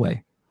said one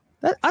way.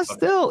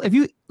 Still, if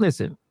you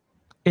listen.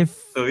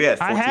 If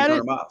I had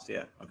it, miles.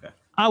 Yeah, okay.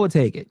 I would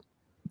take it.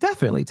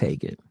 Definitely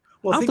take it.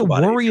 Well, I don't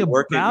have to worry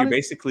about it.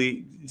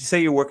 Basically,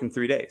 say you're working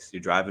 3 days.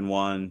 You're driving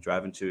 1,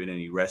 driving 2, and then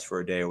you rest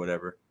for a day or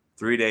whatever.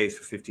 3 days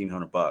for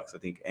 $1,500. I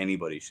think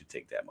anybody should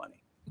take that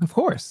money. Of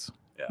course.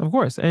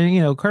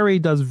 And curry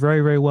does very,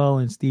 very well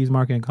in Steve's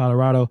market in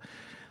Colorado.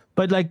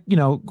 But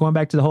going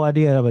back to the whole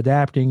idea of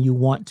adapting, you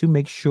want to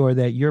make sure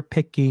that you're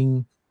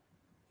picking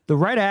the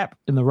right app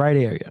in the right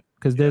area,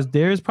 because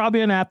there's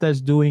probably an app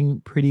that's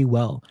doing pretty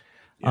well.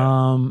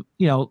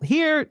 Yeah.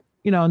 Here,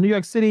 New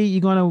York City,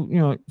 you're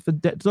gonna, for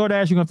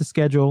DoorDash, you're gonna have to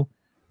schedule,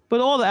 but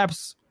all the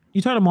apps,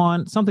 you turn them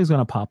on, something's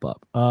gonna pop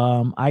up.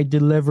 I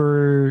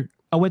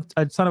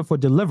signed up for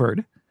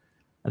Delivered.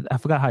 I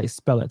forgot how you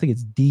spell it. I think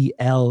it's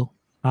DLIVERD.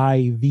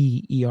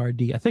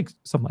 I think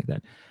something like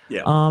that.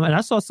 Yeah. And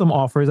I saw some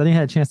offers. I didn't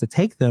have a chance to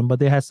take them, but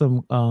they had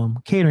some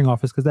catering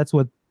offers, because that's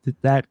what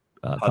that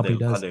company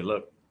does. How they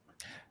look?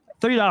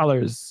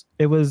 $30.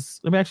 It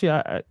was. Let me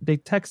actually. They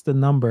text the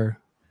number.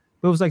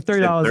 It was like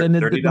 $30, and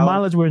the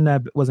mileage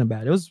wasn't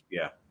bad. It was,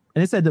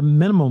 and it said the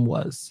minimum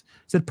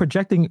said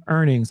projecting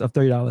earnings of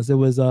 $30. It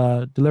was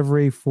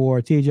delivery for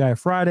TGI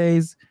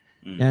Fridays,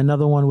 and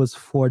another one was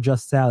for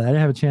Just Salad. I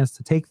didn't have a chance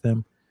to take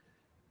them,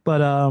 but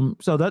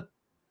so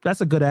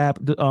that's a good app.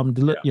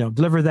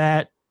 Deliver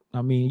That.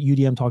 I mean,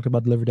 UDM talked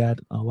about Deliver That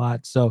a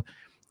lot. So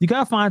you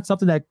gotta find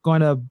something that's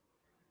going to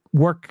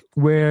work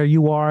where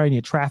you are and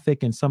your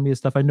traffic and some of your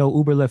stuff. I know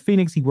Uber left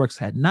Phoenix. He works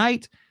at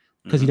night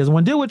because he doesn't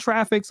want to deal with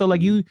traffic. So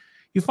like you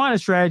find a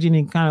strategy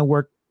and kind of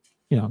work,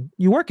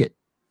 you work it,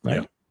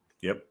 right?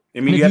 Yep. I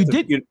mean, you have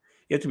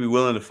to be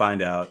willing to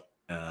find out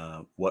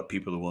what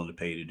people are willing to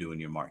pay to do in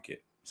your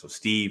market. So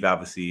Steve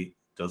obviously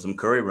does some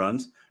curry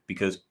runs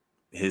because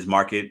his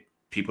market,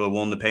 people are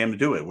willing to pay him to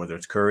do it, whether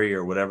it's curry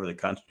or whatever. The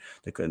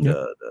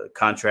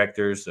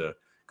contractors, the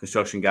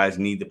construction guys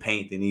need the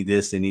paint, they need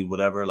this, they need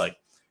whatever. Like,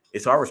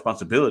 it's our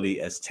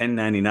responsibility as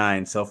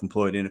 1099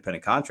 self-employed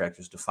independent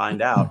contractors to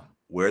find out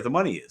where the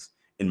money is.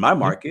 In my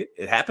market,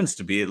 it happens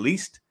to be at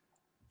least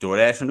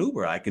DoorDash and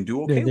Uber. I can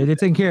do okay. They're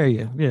taking care of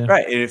you. Yeah.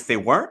 Right. And if they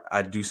weren't,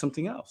 I'd do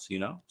something else,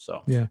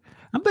 So yeah.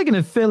 I'm thinking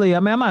of Philly. I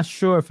mean, I'm not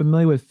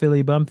familiar with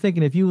Philly, but I'm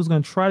thinking if you was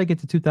going to try to get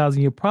to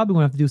 2,000, you're probably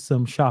going to have to do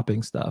some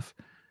shopping stuff.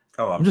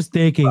 Oh, I'm just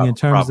thinking in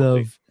terms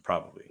of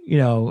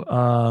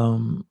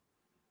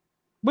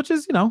which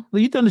is,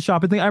 you've done the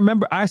shopping thing.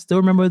 I still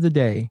remember the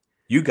day.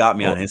 You got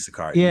me on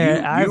Instacart.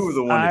 Yeah, you were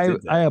the one that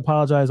did that. I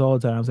apologize all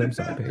the time. I'm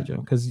sorry, Pedro,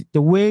 because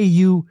the way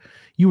you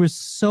were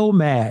so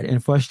mad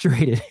and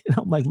frustrated. And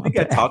I'm like, I think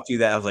I talked to you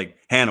that I was like,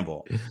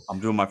 Hannibal, I'm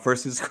doing my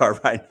first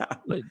Instacart right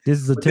now. Like, this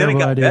is a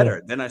terrible idea. Then it got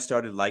better. Then I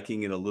started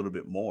liking it a little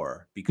bit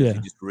more because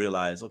you just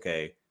realize,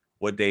 okay,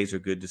 what days are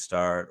good to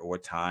start or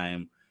what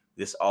time.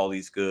 This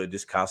Aldi's good.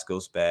 This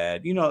Costco's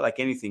bad. Like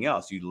anything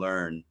else, you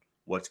learn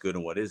what's good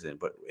and what isn't.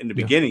 But in the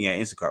beginning,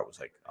 Instacart was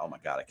like, oh my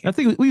God, I can't. I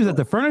think we was at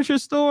the furniture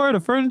store, the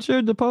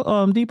furniture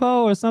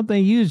depot or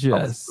something. You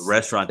just the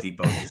restaurant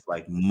depot, just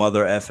like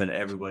mother effing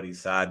everybody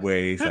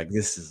sideways. Like,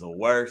 this is the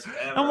worst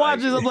ever. I'm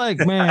watching. I'm like,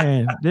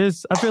 man, I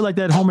feel like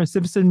that Homer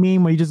Simpson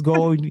meme where you just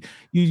go,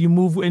 you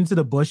move into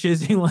the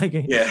bushes. You're like,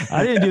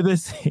 I didn't do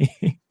this.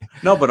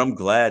 No, but I'm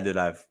glad that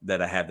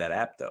I have that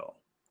app though.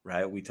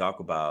 Right? We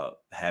talk about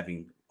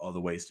having all the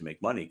ways to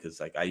make money because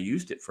like I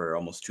used it for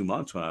almost 2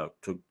 months when I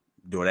took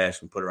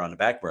DoorDash and put her on the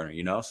back burner,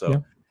 So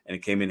and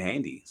it came in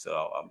handy.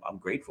 So I'm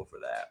grateful for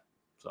that.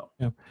 So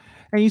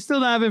and you still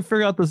haven't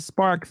figured out the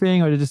Spark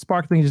thing, or the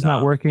Spark thing just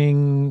not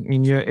working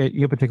in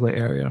your particular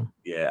area?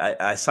 Yeah,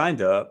 I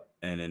signed up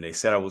and then they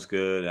said I was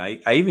good.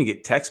 I even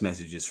get text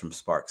messages from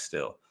Spark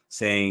still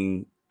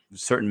saying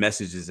certain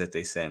messages that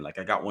they send. Like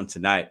I got one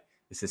tonight.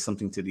 It says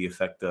something to the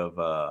effect of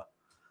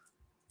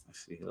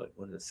let's see, like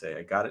what did it say?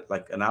 I got it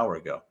like an hour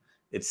ago.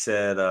 It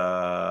said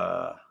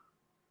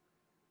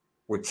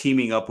we're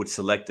teaming up with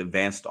select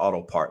advanced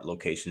auto part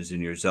locations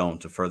in your zone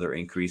to further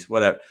increase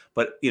whatever.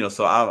 But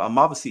so I'm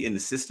obviously in the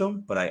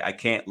system, but I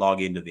can't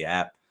log into the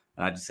app.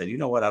 And I just said, you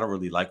know what? I don't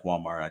really like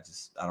Walmart.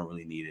 I don't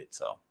really need it.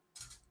 So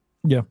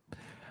yeah.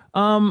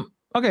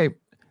 Okay.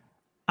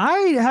 I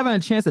haven't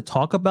had a chance to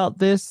talk about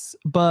this,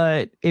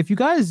 but if you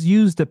guys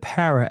use the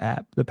Para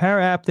app,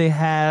 they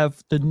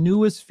have the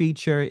newest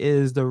feature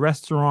is the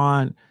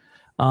restaurant,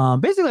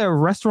 basically a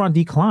restaurant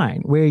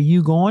decline, where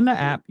you go on the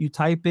app, you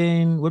type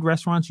in what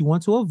restaurants you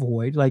want to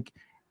avoid. Like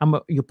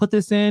you put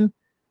this in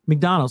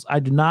McDonald's. I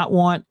do not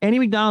want any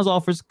McDonald's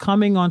offers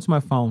coming onto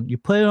my phone. You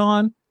put it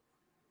on,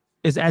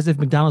 it's as if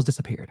McDonald's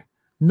disappeared.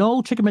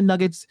 No chicken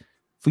McNuggets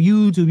for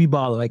you to be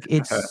bothered. Like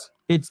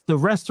it's the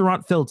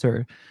restaurant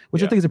filter,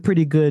 which I think is a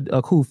pretty good,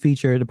 cool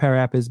feature the Para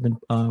app has been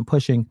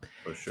pushing.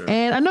 For sure.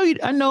 And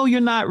I know you're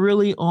not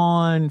really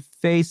on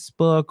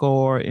Facebook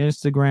or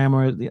Instagram,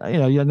 or I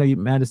know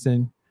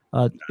Madison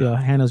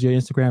handles your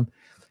Instagram.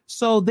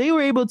 So they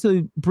were able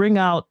to bring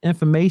out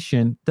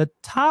information, the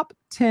top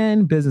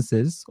 10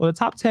 businesses or the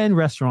top 10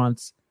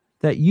 restaurants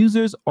that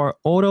users are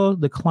auto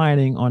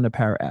declining on the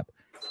Para app.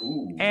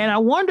 Ooh. And I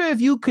wonder if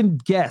you can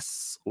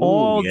guess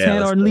all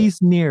 10 or at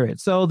least near it.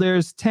 So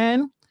there's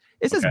 10.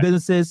 It's just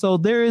businesses. So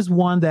there is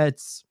one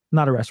that's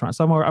not a restaurant.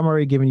 So I'm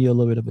already giving you a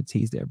little bit of a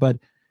tease there. But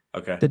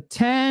the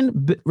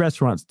 10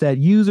 restaurants that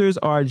users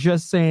are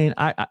just saying,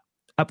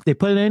 they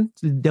put it in,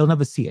 they'll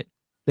never see it.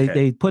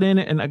 They put in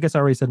it, and I guess I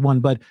already said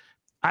one, but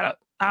I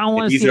don't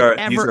want to see it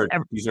ever.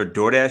 These are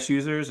DoorDash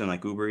users and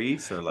like Uber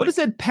Eats, or like. But it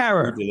said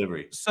Para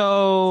delivery.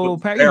 So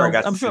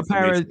Para, I'm sure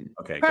Para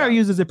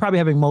users are probably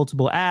having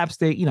multiple apps.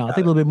 They, I think a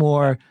little bit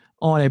more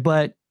on it.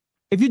 But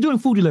if you're doing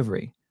food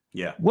delivery,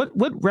 what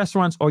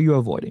restaurants are you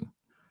avoiding?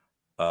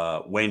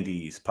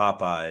 Wendy's,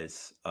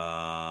 Popeyes,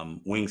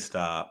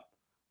 Wingstop,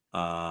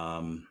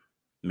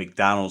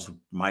 McDonald's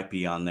might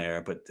be on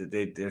there, but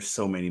there's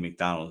so many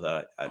McDonald's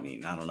that I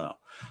don't know.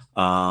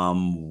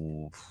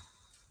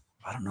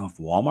 I don't know if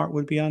Walmart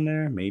would be on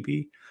there.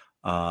 Maybe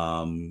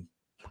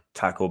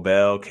Taco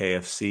Bell,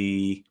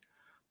 KFC.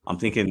 I'm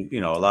thinking,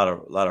 a lot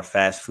of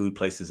fast food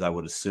places, I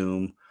would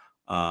assume.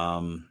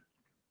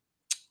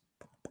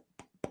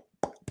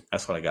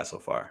 That's what I got so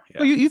far.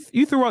 Yeah. Well,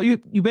 you threw out,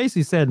 you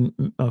basically said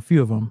a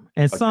few of them,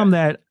 and some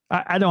that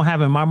I don't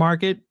have in my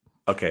market.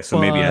 Okay, so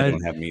maybe I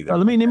don't have them either.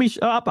 Let me.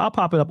 I'll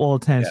pop it up all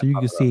 10 so you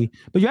can see.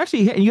 But you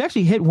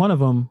actually hit one of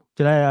them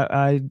that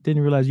I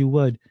didn't realize you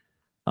would.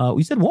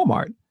 You said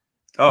Walmart.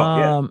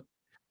 Oh,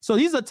 So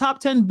these are top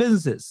 10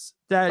 businesses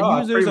that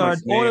users are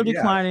auto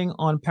declining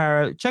on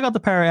Para. Check out the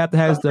Para app that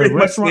has the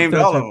restaurant filter.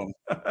 All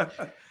of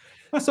them.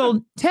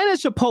 So 10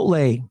 is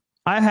Chipotle.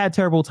 I've had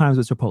terrible times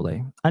with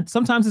Chipotle.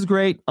 Sometimes it's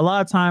great. A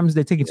lot of times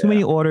they're taking too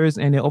many orders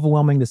and they're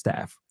overwhelming the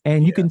staff.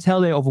 And you can tell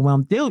they're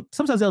overwhelmed.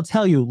 Sometimes they'll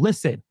tell you,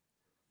 listen,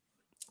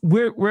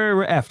 we're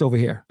effed over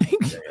here.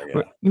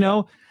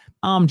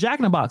 Jack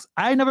in the Box.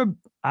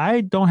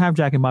 I don't have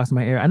Jack in the Box in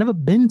my area. I've never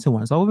been to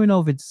one, so I don't even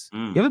know if it's.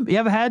 You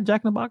ever had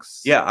Jack in the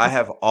Box? Yeah, I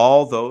have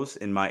all those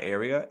in my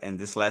area, and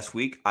this last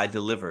week I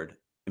delivered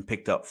and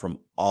picked up from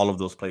all of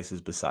those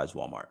places besides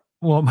Walmart.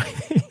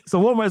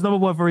 So Walmart is number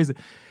one for a reason.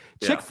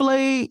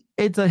 Chick-fil-A,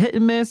 it's a hit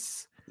and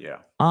miss. Yeah.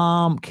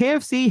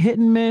 KFC, hit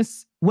and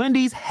miss.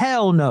 Wendy's,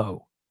 hell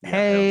no.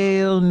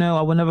 Hell no.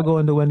 I will never go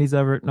into Wendy's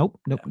ever. Nope.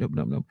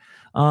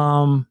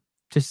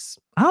 Just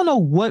I don't know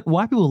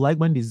why people like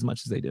Wendy's as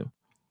much as they do.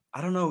 I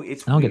don't know.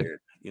 It's weird.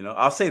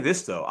 I'll say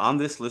this though. On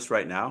this list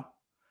right now,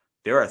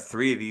 there are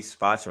 3 of these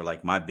spots are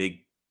like my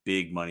big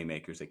money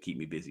makers that keep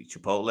me busy.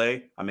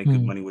 Chipotle, I make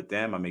good money with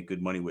them. I make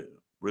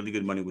really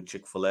good money with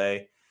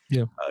Chick-fil-A.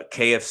 Yeah.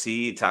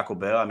 KFC, Taco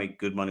Bell, I make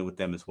good money with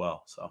them as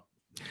well. So,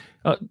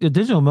 the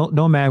Digital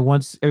Nomad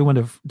wants everyone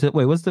to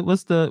wait. Was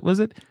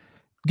it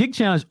Gig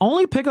Challenge?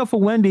 Only pick up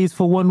for Wendy's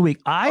for 1 week.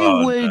 I'd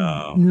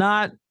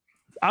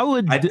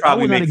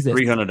probably make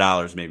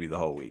 $300 maybe the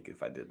whole week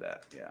if I did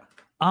that. Yeah.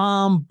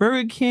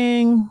 Burger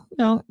King.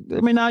 Now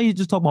you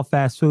just talk about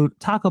fast food.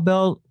 Taco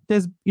Bell.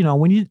 There's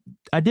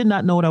I did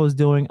not know what I was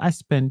doing. I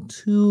spent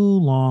too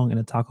long in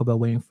a Taco Bell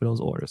waiting for those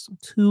orders.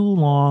 Too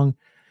long.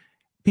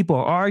 people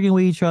are arguing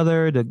with each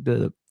other.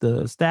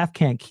 The staff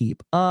can't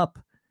keep up.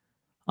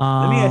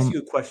 Let me ask you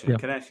a question. Yeah.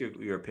 Can I ask you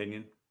your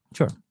opinion?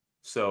 Sure.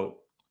 So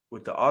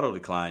with the auto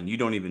decline, you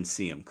don't even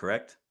see them,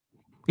 correct?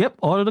 Yep,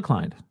 auto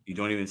declined. You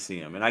don't even see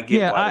them, and I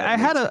get why.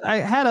 I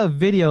had a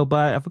video,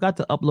 but I forgot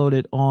to upload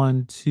it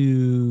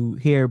onto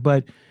here.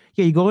 But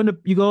yeah, you go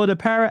to the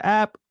Para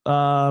app.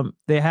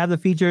 They have the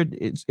feature.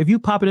 If you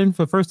pop it in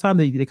for the first time,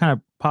 they kind of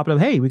pop it up.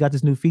 Hey, we got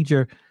this new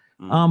feature.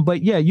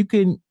 But yeah, you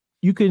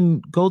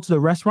can go to the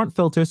restaurant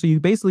filter. So you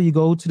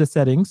go to the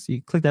settings.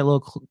 You click that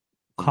little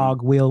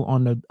cog wheel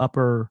on the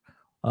upper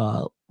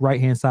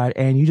right hand side,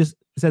 and it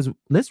says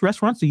list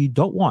restaurants that you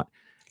don't want.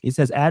 It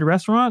says add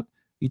restaurant.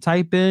 You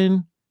type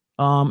in.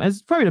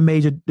 It's probably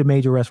the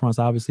major restaurants,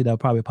 obviously, that'll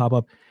probably pop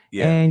up.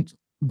 Yeah. And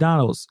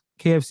McDonald's,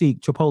 KFC,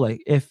 Chipotle.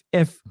 If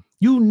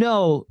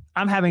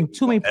I'm having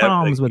too many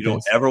problems with this. You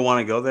don't ever want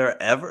to go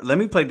there, ever? Let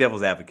me play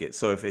devil's advocate.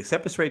 So if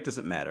acceptance rate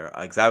doesn't matter,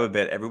 because I would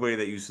bet everybody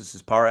that uses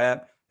this Power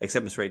app,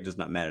 acceptance rate does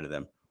not matter to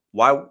them.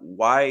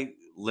 Why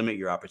limit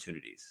your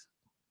opportunities?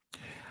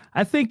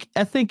 I think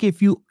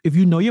if you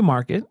know your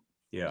market,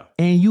 yeah,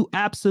 and you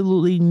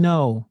absolutely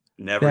know.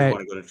 Never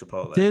want to go to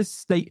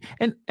Chipotle.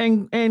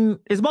 And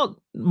it's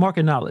about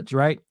market knowledge,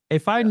 right?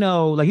 If I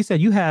know, like you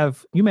said, you may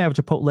have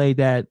Chipotle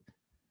that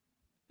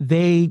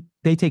they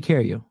take care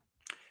of you.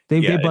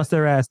 They bust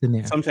their ass in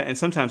there.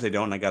 Sometimes they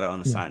don't. And I got to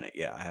unassign it.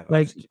 Yeah, I have.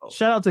 Like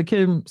shout out to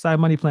Kim Side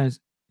Money Plans.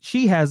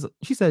 She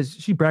says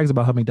she brags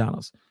about her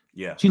McDonald's.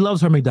 Yeah, she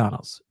loves her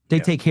McDonald's. They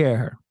take care of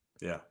her.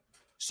 Yeah.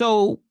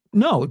 So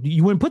no,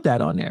 you wouldn't put that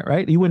on there,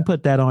 right? You wouldn't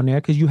put that on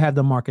there because you have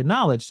the market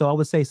knowledge. So I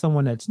would say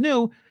someone that's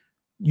new.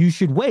 You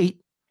should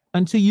wait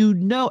until you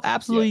know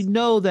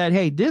that,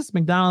 hey, this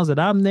McDonald's that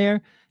I'm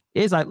there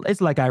is it's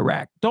like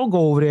Iraq. Don't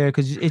go over there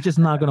because it's just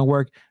not going to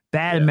work.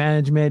 Bad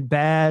management,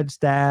 bad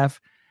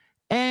staff.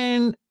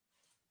 And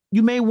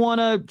you may want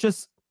to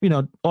just,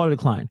 auto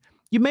decline.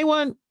 You may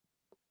want to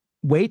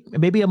wait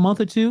maybe a month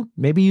or two.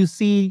 Maybe you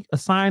see a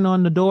sign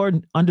on the door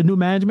under new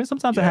management.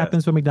 Sometimes it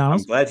happens for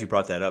McDonald's. I'm glad you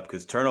brought that up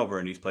because turnover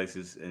in these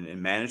places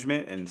in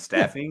management and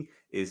staffing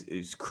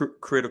is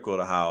critical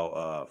to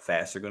how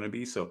fast they're going to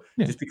be. So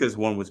just because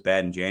one was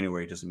bad in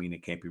January doesn't mean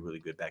it can't be really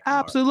good back in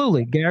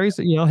Absolutely. March. Gary's,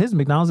 his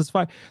McDonald's is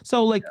fine.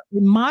 So in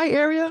my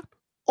area,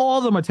 all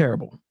of them are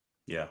terrible.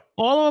 Yeah.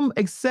 All of them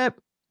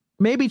except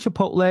maybe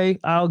Chipotle.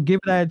 I'll give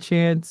that a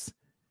chance.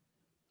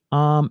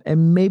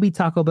 And maybe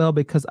Taco Bell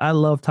because I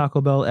love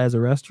Taco Bell as a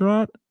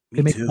restaurant.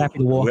 It makes me happy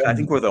to walk. I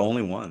think we're the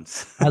only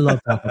ones. I love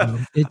Taco Bell.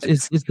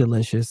 It's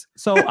delicious.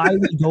 So I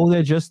would go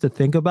there just to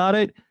think about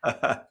it,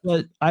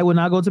 but I would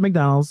not go to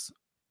McDonald's.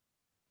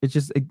 It's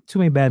just too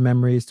many bad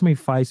memories, too many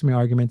fights, too many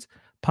arguments.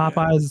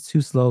 Popeyes is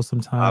too slow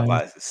sometimes.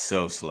 Popeyes is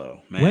so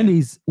slow, man.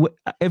 Wendy's.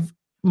 If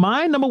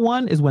my number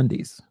one is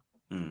Wendy's.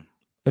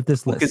 If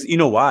this list, because you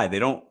know why they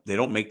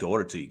don't make the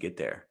order till you get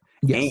there,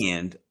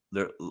 and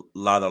a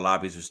lot of the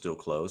lobbies are still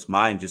closed.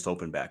 Mine just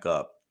opened back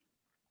up.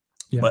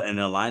 Yeah. But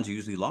the lines are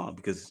usually long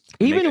because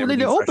even when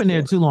they're open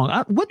there too long,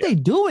 what they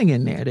doing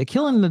in there? They're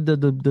killing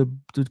the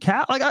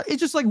cow. It's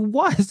just like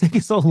why is it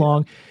taking so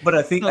long? But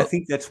I think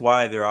that's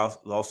why they're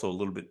also a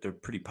little bit. They're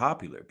pretty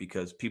popular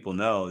because people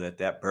know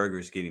that burger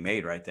is getting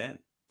made right then.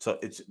 So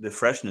it's the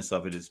freshness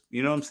of it is.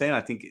 You know what I'm saying?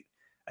 I think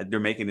they're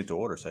making it to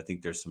order. So I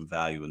think there's some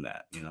value in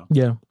that.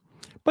 Yeah,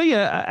 but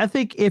yeah, I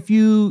think if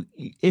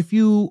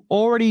you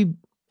already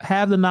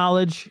have the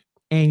knowledge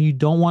and you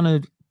don't want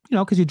to,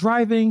 because you're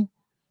driving.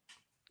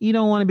 You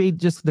don't want to be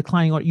just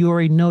declining. You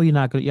already know you're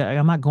not going to.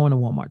 I'm not going to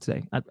Walmart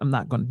today. I'm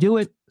not going to do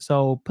it.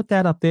 So put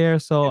that up there.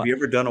 So have you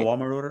ever done a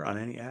Walmart order on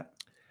any app?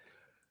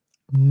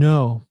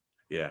 No.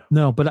 Yeah.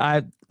 No, but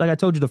like I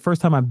told you, the first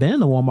time I've been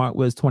in the Walmart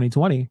was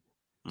 2020.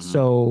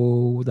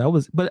 So that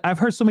was. But I've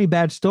heard so many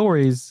bad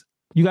stories.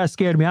 You guys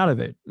scared me out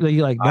of it.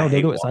 You're like, no,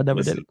 they do it. So I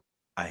never did it.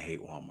 I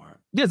hate Walmart.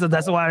 Yeah, so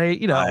that's why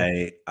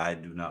I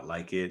do not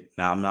like it.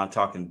 Now I'm not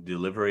talking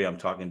delivery. I'm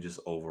talking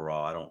just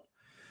overall. I don't.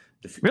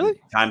 Really?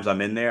 Times I'm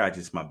in there,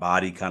 my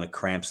body kind of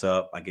cramps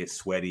up. I get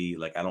sweaty.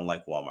 I don't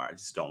like Walmart. I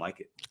just don't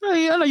like it.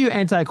 I know you're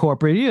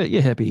anti-corporate.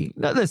 You're hippie.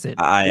 Now, listen,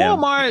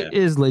 Walmart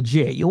is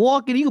legit. You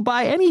walk in, you can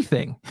buy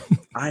anything.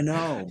 I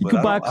know. You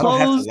can buy clothes.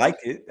 I don't have to like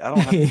it. I don't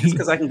have to, just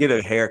because I can get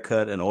a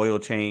haircut, an oil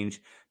change,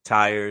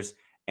 tires,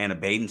 and a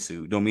bathing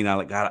suit. Don't mean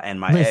and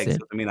my eggs.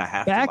 Doesn't mean I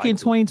have to. Back in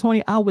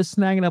 2020, I was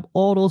snagging up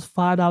all those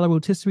 $5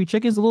 rotisserie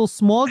chickens, the little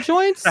small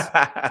joints.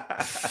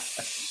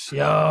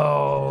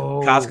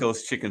 Yo,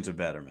 Costco's chickens are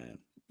better, man.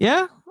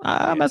 Yeah,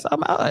 listen,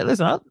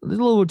 the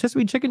little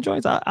rotisserie chicken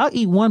joints. I'll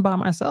eat one by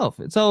myself.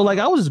 So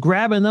I was just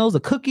grabbing those,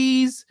 the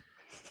cookies.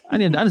 I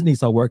just need to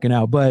start working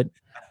out. But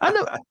I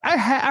know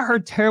I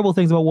heard terrible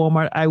things about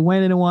Walmart. I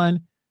went into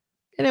one,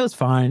 and it was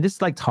fine.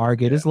 It's like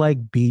Target. Yeah. It's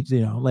like Beach.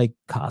 Like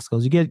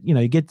Costco's. You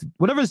get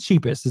whatever's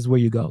cheapest is where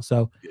you go.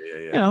 So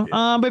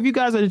but if you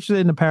guys are interested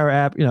in the Power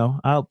app,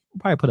 I'll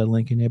probably put a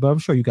link in there. But I'm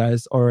sure you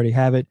guys already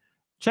have it.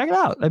 Check it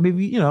out. I mean,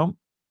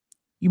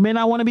 you may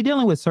not want to be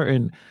dealing with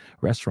certain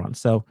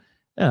restaurants. So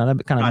Yeah,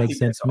 that kind of I makes think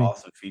that's sense to an me.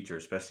 awesome feature,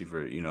 especially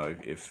for,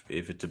 if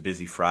it's a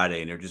busy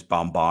Friday and they're just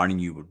bombarding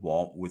you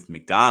with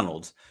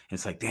McDonald's, and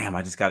it's like, damn,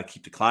 I just got to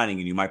keep declining,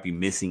 and you might be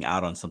missing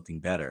out on something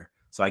better.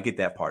 So I get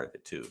that part of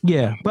it too.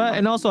 Yeah, but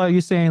and also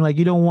you're saying like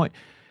you You don't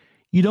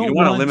don't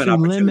want to want limit to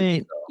opportunities,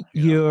 limit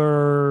though.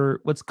 your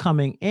what's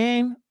coming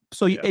in.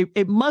 So Yeah,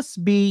 it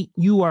must be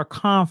you are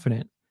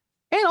confident,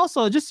 and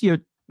also just your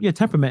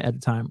temperament at the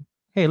time.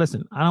 Hey,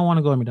 listen, I don't want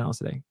to go to McDonald's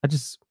today. I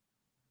just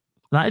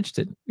not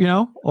interested,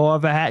 or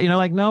if I had,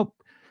 like, nope.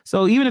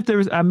 So even if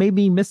I may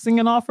be missing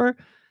an offer,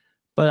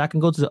 but I can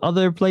go to the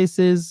other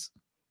places,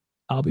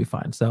 I'll be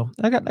fine. So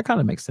that kind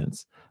of makes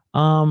sense.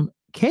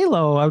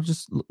 Kalo, I was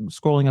just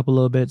scrolling up a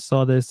little bit,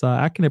 saw this.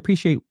 I can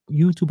appreciate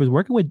YouTubers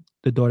working with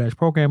the DoorDash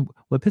program.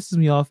 What pisses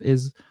me off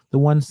is the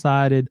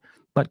one-sided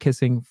butt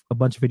kissing a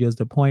bunch of videos.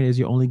 The point is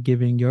you're only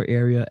giving your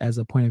area as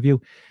a point of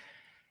view.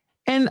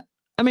 And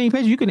I mean,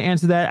 Pedro, you can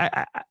answer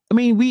that. I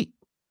mean, the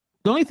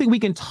only thing we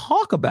can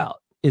talk about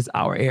is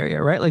our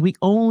area, right? Like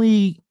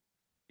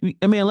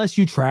I mean, unless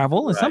you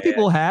travel, and some right.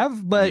 people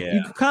have, but Yeah,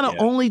 you can kind of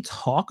yeah. only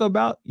talk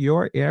about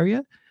your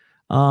area.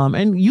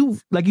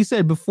 And like you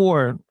said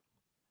before,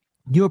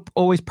 you're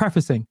always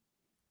prefacing,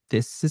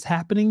 this is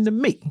happening to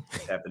me.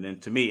 It's happening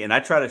to me, and I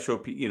try to show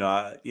people.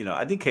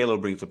 I think Kalo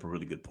brings up a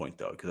really good point,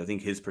 though, because I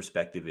think his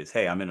perspective is,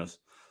 hey, I'm in a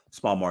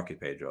small market,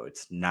 Pedro.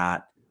 It's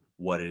not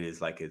what it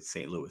is like in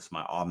St. Louis.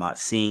 I'm not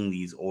seeing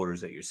these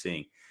orders that you're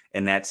seeing,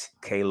 and that's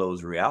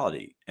Kalo's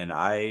reality, and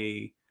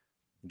I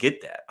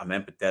get that. I'm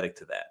empathetic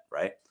to that,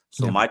 right?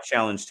 So Yeah. my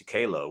challenge to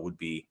Kalo would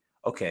be,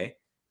 okay,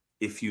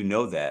 if you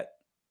know that,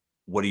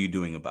 what are you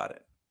doing about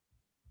it?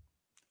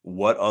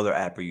 What other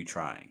app are you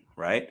trying,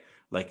 right?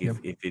 Like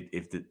if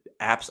the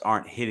apps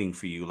aren't hitting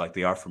for you like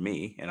they are for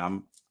me, and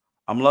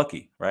I'm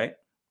lucky, right?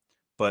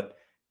 But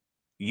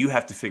you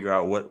have to figure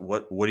out what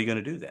are you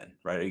going to do then,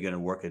 right? Are you going to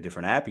work a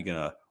different app? You're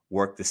going to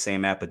work the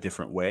same app a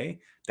different way?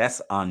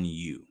 That's on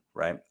you,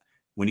 right?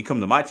 When you come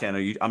to my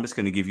channel, I'm just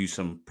going to give you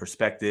some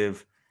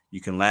perspective.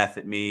 You can laugh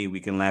at me. We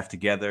can laugh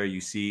together.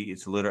 You see,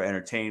 it's a little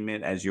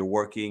entertainment as you're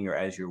working or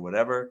as you're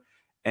whatever.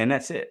 And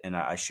that's it. And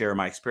I share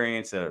my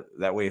experience.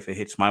 That way, if it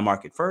hits my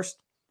market first,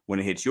 when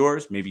it hits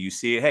yours, maybe you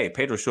see it. Hey,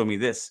 Pedro showed me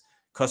this.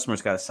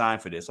 Customers got a sign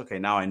for this. Okay,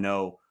 now I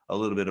know a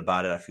little bit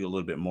about it. I feel a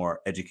little bit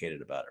more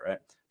educated about it, right?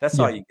 That's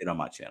all you get on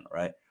my channel,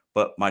 right?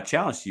 But my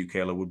challenge to you,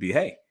 Kayla, would be,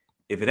 hey,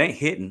 if it ain't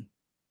hitting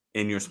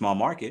in your small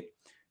market,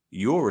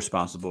 you're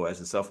responsible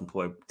as a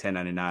self-employed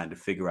 1099 to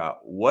figure out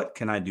what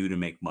can I do to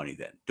make money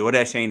then.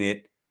 DoorDash ain't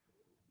it.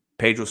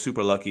 Pedro's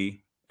super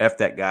lucky. F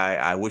that guy.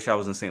 I wish I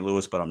was in St.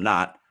 Louis, but I'm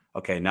not.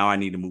 Okay, now I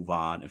need to move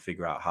on and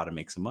figure out how to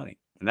make some money.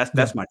 And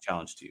that's my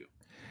challenge to you.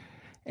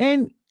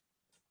 And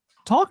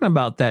talking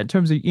about that in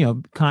terms of,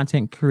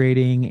 content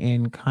creating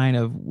and kind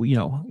of,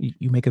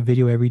 you make a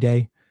video every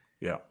day.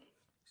 Yeah.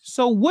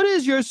 So what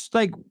is your,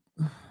 like,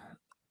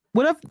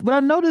 what I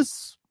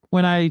notice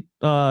when I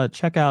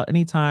check out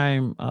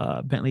anytime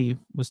Bentley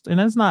was, and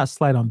that's not a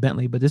slight on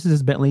Bentley, but this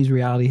is Bentley's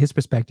reality, his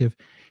perspective.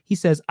 He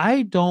says,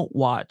 I don't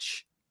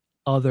watch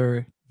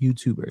other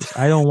YouTubers.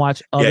 I don't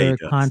watch other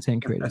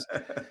content creators.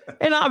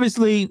 And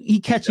obviously he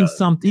catching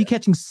some of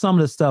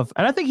the stuff.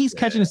 And I think he's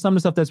catching some of the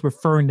stuff that's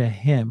referring to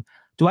him.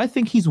 Do I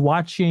think he's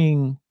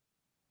watching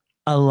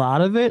a lot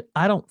of it?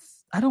 I don't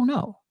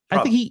know.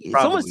 I think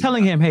someone's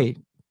telling him, hey,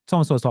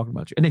 so-and-so is talking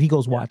about you. And then he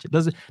goes watch it.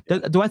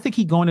 Do I think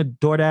he's going to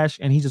DoorDash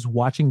and he's just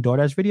watching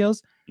DoorDash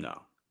videos?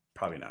 No,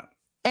 probably not.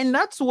 And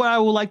that's what I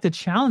would like to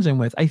challenge him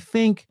with. I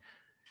think,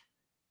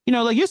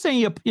 like you're saying,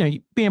 you're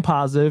being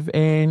positive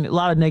and a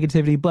lot of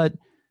negativity, but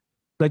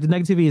like the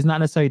negativity is not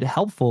necessarily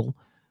helpful.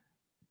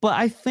 But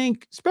I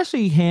think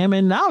especially him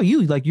and now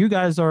you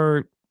guys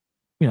are,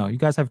 you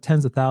guys have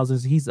tens of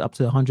thousands. He's up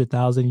to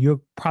 100,000. You're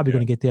probably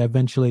going to get there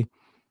eventually.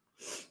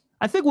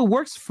 I think what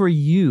works for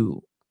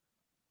you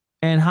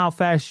and how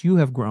fast you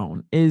have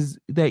grown is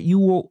that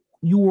you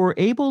were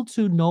able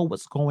to know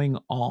what's going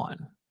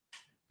on.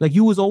 Like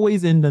you was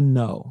always in the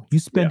know. You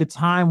spend the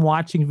time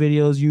watching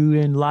videos, you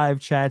in live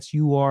chats,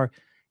 you are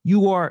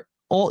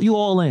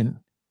all in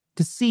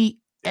to see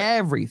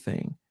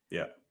everything.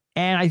 Yeah.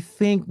 And I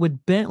think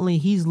with Bentley,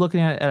 he's looking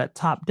at a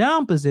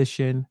top-down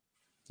position.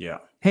 Yeah.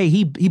 Hey,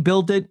 he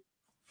built it.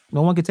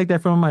 No one can take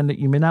that from him.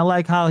 You may not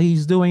like how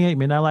he's doing it. You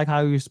may not like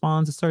how he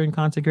responds to certain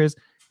content creators.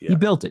 Yeah. He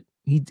built it.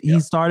 He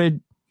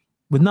started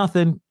with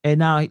nothing, and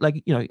now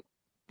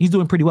he's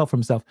doing pretty well for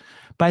himself.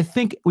 But I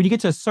think when you get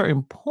to a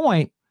certain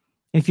point,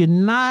 if you're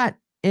not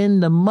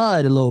in the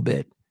mud a little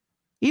bit,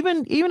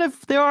 even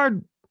if there are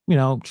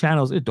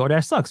channels,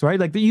 DoorDash sucks, right?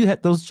 Like you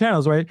had those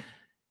channels, right?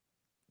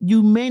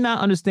 You may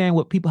not understand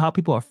how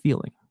people are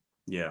feeling.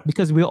 Yeah,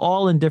 because we're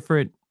all in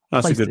different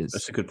places.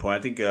 That's a good point.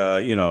 I think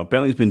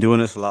Bentley's been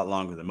doing this a lot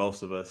longer than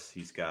most of us.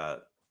 He's got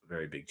a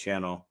very big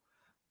channel.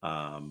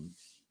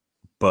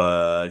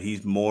 But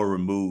he's more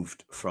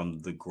removed from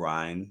the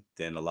grind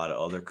than a lot of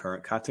other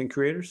current content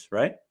creators,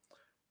 right?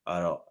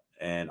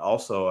 And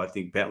also, I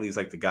think Bentley's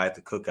like the guy at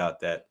the cookout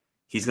that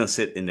he's going to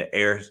sit in the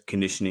air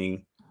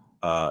conditioning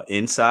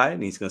inside,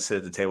 and he's going to sit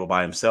at the table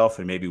by himself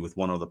and maybe with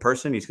one other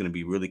person. He's going to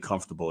be really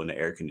comfortable in the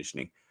air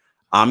conditioning.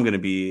 I'm going to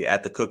be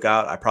at the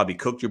cookout. I probably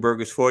cooked your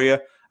burgers for you.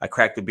 I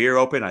cracked the beer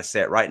open. I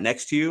sat right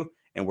next to you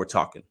and we're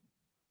talking.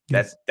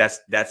 That's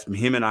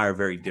him and I are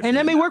very different. And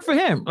that may work for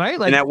him, right?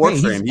 Like, and that worked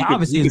for him. He could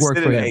work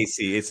sit for in him.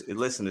 the AC.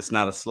 Listen, it's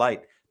not a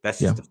slight. That's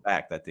just a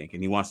fact, I think.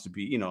 And he wants to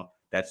be,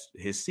 that's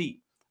his seat.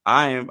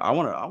 I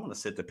want to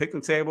sit at the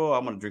picnic table. I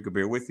want to drink a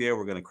beer with you.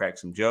 We're going to crack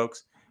some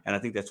jokes. And I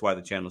think that's why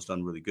the channel's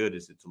done really good,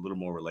 is it's a little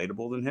more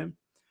relatable than him.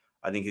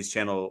 I think his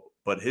channel's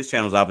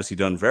obviously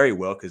done very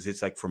well because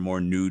it's like for more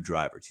new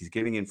drivers. He's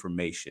giving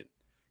information.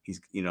 He's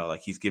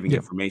giving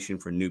information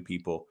for new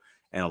people,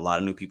 and a lot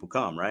of new people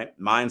come, right?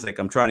 Mine's like,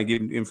 I'm trying to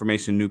give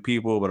information to new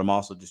people, but I'm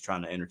also just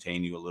trying to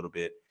entertain you a little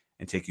bit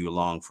and take you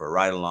along for a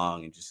ride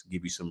along and just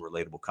give you some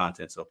relatable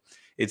content. So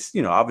it's,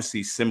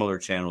 obviously similar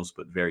channels,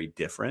 but very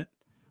different.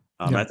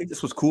 And I think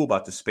this was cool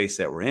about the space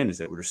that we're in, is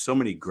that there's so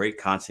many great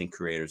content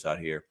creators out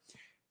here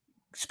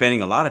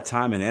spending a lot of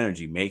time and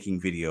energy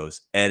making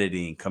videos,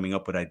 editing, coming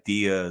up with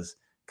ideas,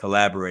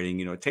 collaborating.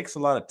 It takes a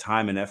lot of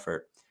time and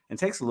effort, and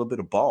takes a little bit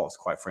of balls,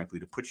 quite frankly,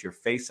 to put your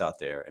face out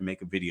there and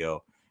make a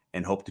video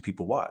and hope that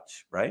people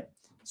watch, right?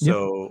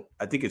 So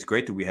I think it's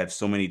great that we have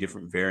so many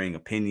different varying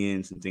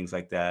opinions and things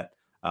like that.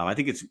 I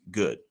think it's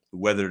good.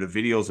 Whether the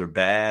videos are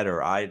bad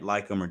or I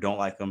like them or don't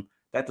like them,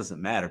 that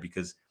doesn't matter,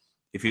 because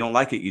if you don't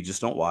like it, you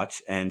just don't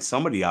watch. And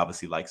somebody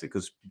obviously likes it,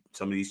 because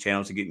some of these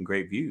channels are getting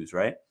great views,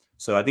 right?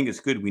 So I think it's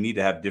good. We need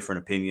to have different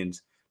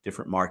opinions,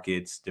 different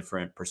markets,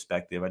 different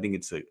perspective. I think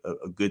it's a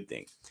good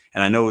thing.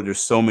 And I know there's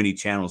so many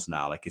channels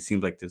now. Like, it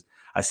seems like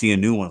I see a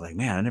new one, like,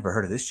 man, I never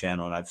heard of this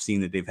channel. And I've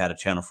seen that they've had a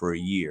channel for a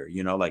year,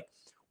 like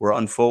we're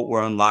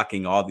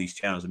unlocking all these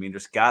channels. I mean,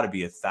 there's got to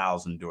be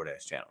 1,000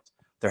 DoorDash channels.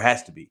 There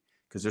has to be,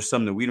 because there's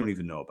some that we don't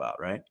even know about,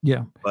 right?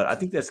 Yeah. But I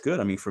think that's good.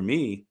 I mean, for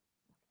me,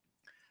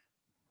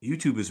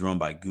 YouTube is run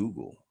by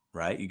Google,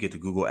 right? You get the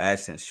Google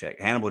AdSense check.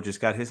 Hannibal just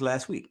got his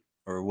last week,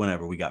 or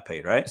whenever we got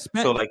paid, right?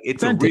 So like,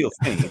 it's a real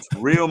thing. It's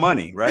real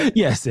money, right?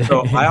 Yes.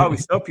 So I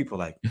always tell people,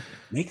 like,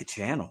 make a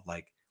channel,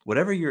 like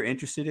whatever you're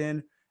interested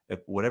in,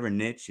 whatever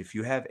niche, if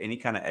you have any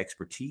kind of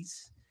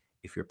expertise,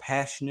 if you're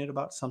passionate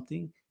about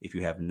something, if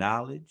you have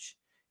knowledge,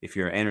 if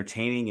you're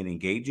entertaining and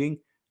engaging,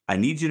 I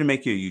need you to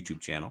make your YouTube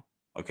channel.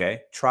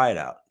 Okay. Try it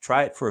out.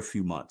 Try it for a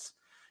few months.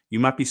 You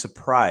might be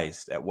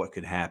surprised at what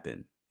could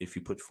happen if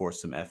you put forth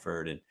some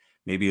effort, and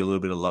maybe a little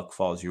bit of luck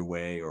falls your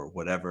way, or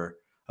whatever,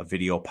 a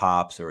video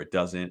pops or it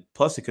doesn't.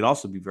 Plus, it can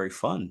also be very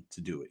fun to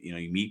do it.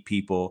 You meet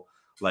people,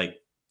 like,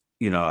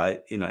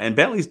 and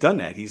Bentley's done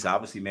that. He's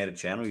obviously made a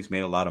channel. He's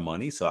made a lot of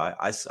money. So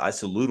I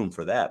salute him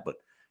for that. But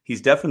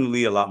he's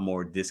definitely a lot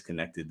more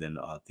disconnected than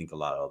I think a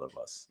lot of other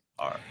of us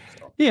are.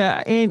 So.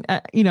 Yeah. And,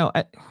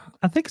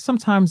 I think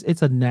sometimes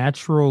it's a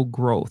natural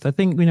growth. I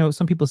think,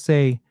 some people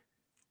say,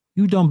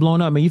 you done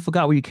blown up, man. You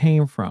forgot where you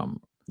came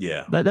from.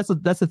 Yeah. That's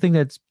the thing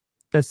that's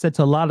said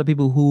to a lot of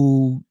people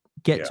who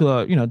get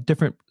to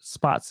different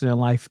spots in their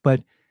life.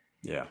 But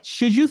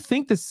should you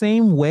think the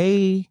same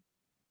way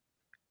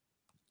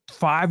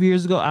 5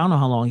 years ago? I don't know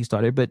how long he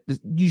started, but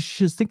you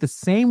should think the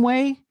same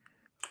way.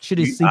 Should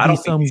it be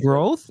some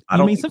growth?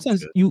 I mean,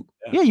 sometimes you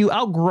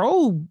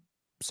outgrow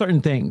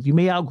certain things. You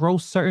may outgrow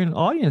certain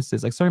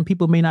audiences. Like, certain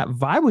people may not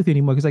vibe with you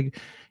anymore, because, like,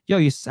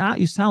 you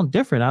sound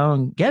different. I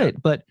don't get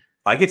it, but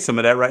I get some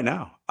of that right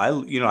now.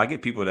 I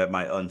get people that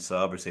might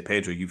unsub or say,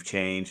 Pedro, you've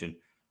changed. And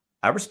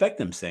I respect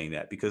them saying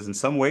that, because in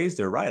some ways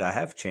they're right. I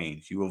have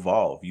changed. You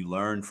evolve. You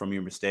learn from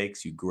your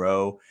mistakes. You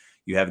grow.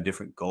 You have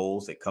different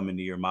goals that come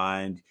into your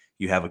mind.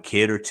 You have a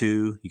kid or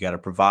two. You got to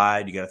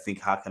provide. You got to think,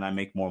 how can I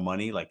make more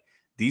money? Like,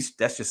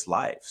 that's just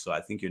life. So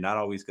I think you're not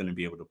always going to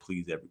be able to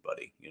please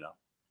everybody,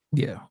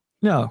 Yeah.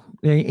 No,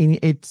 and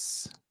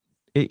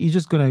you're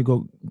just going to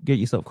go get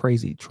yourself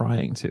crazy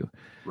trying to.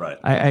 Right.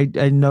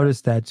 I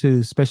noticed that too,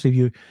 especially if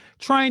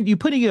you're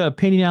putting your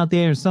opinion out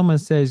there and someone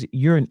says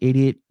you're an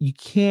idiot, you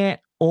can't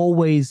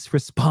always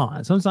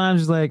respond.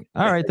 Sometimes it's like,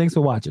 all right, thanks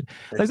for watching.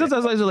 Like,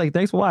 sometimes it's like,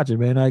 thanks for watching,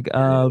 man. Like,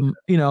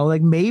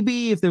 like,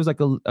 maybe if there was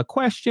like a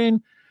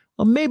question,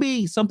 or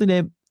maybe something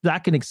that I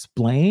can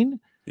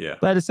explain. Yeah.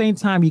 But at the same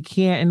time, you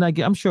can't. And, like,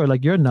 I'm sure,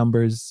 like, your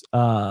numbers,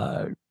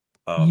 you're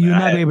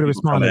not able to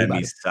respond to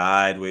everybody.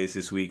 Sideways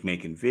this week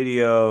making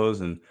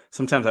videos, and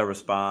sometimes I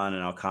respond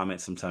and I'll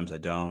comment. Sometimes I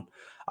don't.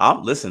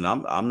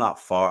 I'm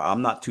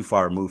not too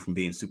far removed from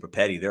being super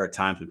petty. There are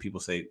times when people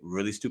say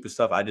really stupid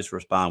stuff. I just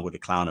respond with a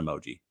clown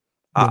emoji.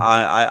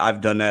 Yeah.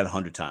 I've done that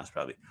 100 times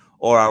probably.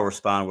 Or I'll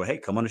respond with, hey,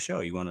 come on the show.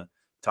 You want to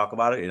talk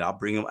about it? And I'll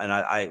bring them, and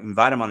I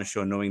invite them on the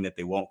show knowing that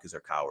they won't, because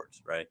they're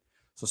cowards, right?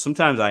 So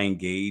sometimes I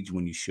engage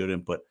when you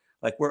shouldn't, but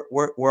like,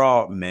 we're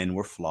all men.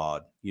 We're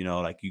flawed.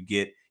 Like,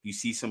 you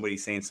see somebody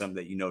saying something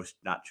that is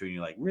not true, and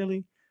you're like,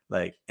 really?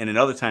 Like, and then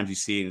other times you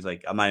see it, and it's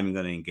like, I'm not even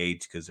going to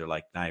engage, because they're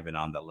like not even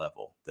on the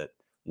level that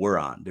we're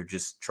on. They're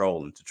just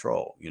trolling to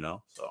troll,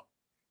 So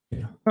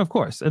yeah, of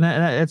course, and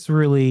that's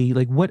really,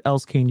 like, what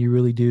else can you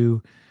really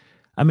do?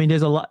 I mean,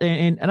 there's a lot,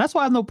 and that's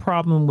why I have no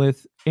problem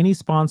with any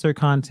sponsored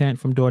content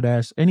from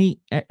DoorDash, any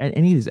of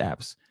these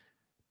apps.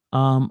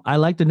 I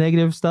like the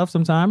negative stuff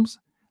sometimes.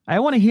 I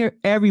want to hear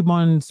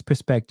everyone's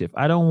perspective.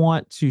 I don't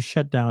want to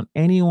shut down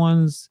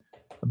anyone's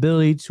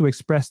ability to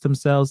express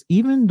themselves,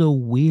 even the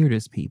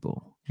weirdest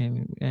people.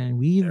 And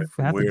we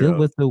have to deal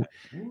with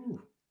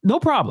no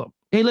problem.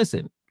 Hey,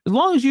 listen, as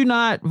long as you're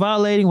not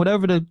violating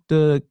whatever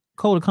the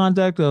code of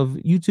conduct of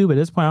YouTube at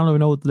this point, I don't even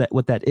know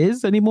what that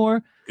is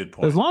anymore. Good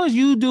point. But as long as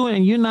you do it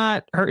and you're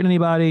not hurting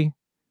anybody,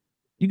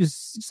 you can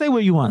say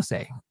what you want to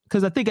say.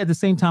 Because I think at the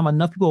same time,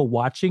 enough people are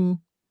watching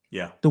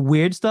the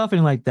weird stuff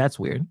and like, that's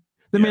weird.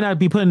 They may not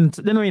be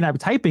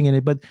typing in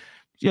it, but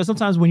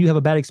sometimes when you have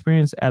a bad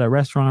experience at a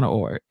restaurant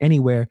or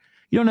anywhere,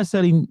 you don't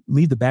necessarily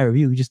leave the bad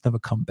review. You just never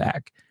come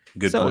back.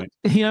 Good point.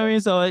 You know what I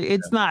mean? So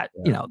it's not,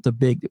 the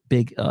big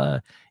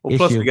well, issue.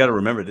 Plus we got to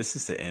remember, this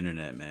is the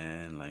internet,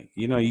 man. Like,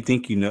 you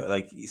think,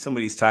 like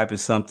somebody's typing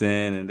something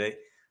and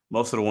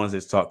most of the ones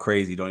that talk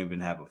crazy don't even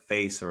have a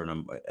face or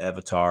an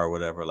avatar or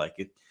whatever.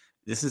 Like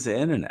this is the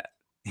internet.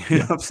 You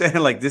know what I'm saying?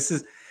 Like it's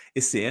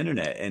the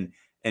internet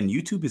and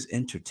YouTube is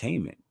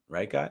entertainment,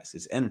 right, guys?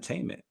 It's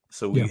entertainment.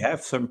 So we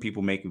have certain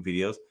people making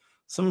videos.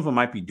 Some of them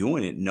might be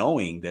doing it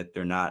knowing that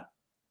they're not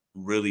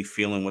really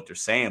feeling what they're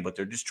saying, but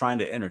they're just trying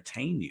to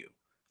entertain you.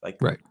 Like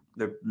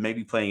they're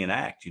maybe playing an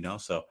act,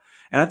 So,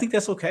 and I think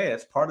that's okay.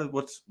 That's part of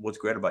what's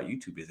great about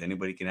YouTube is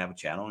anybody can have a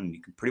channel and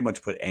you can pretty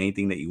much put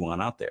anything that you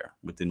want out there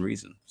within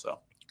reason. So.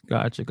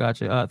 Gotcha.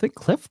 I think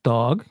Cliff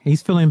Dog,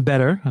 he's feeling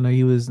better. I know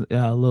he was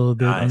a little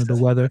bit under the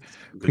weather.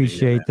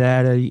 Appreciate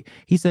that.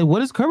 He said,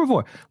 "What is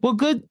Herbivore?" Well,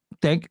 good.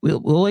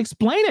 We'll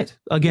explain it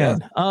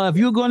again. If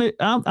you're going to,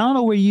 I don't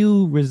know where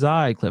you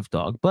reside, Cliff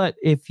Dog, but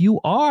if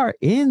you are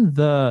in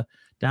the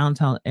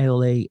downtown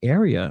LA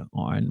area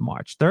on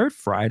March 3rd,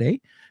 Friday,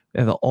 we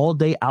have an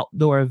all-day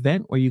outdoor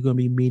event where you're going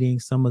to be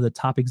meeting some of the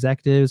top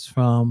executives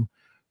from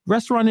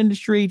restaurant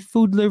industry,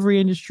 food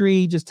delivery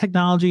industry, just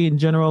technology in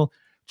general,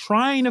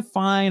 trying to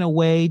find a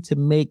way to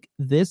make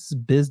this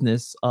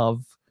business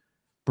of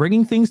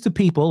bringing things to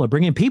people or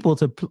bringing people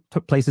to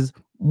places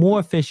more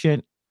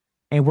efficient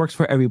and works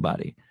for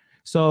everybody.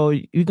 So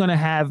you're going to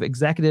have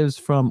executives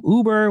from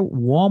Uber,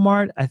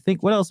 Walmart. I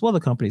think what else? What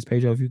other companies,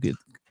 Pedro, if you could?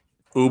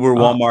 Uber,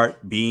 Walmart,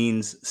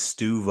 Beans,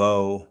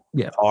 Stuvo,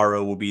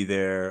 Paro will be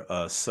there.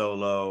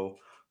 Solo.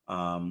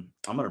 I'm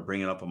going to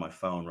bring it up on my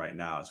phone right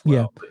now as well.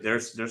 Yeah. But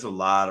there's a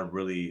lot of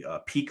really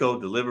Pico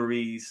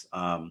deliveries.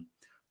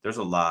 There's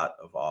a lot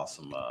of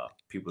awesome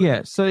people.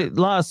 Yeah, so a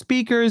lot of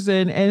speakers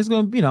and it's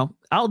going to be,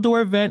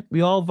 outdoor event. We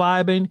all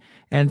vibing.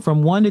 And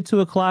from 1 to 2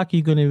 o'clock,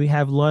 you're going to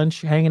have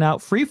lunch, hanging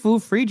out, free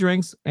food, free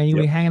drinks. And you'll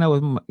be hanging out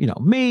with,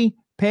 me,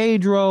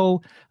 Pedro,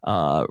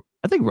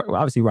 I think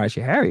obviously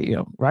Rideshare Harry,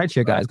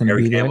 Rideshare guy is going to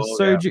be there.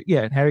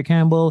 Sergio, Harry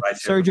Campbell,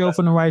 Sergio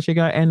from the Rideshare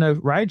guy, and the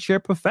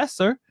Rideshare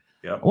professor.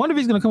 I wonder if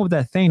he's going to come with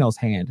that Thanos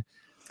hand.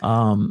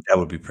 That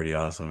would be pretty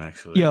awesome,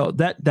 actually.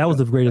 That was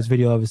the greatest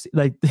video I've ever seen.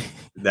 Like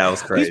that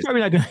was crazy. He's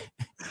probably not gonna.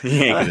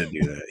 He ain't gonna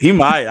do that. He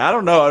might. I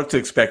don't know what to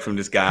expect from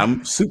this guy.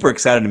 I'm super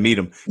excited to meet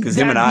him because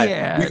him and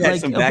I.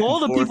 Like of all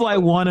the people I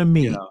want to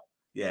meet.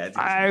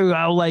 I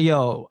was like,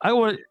 I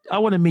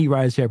want to meet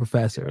Rideshare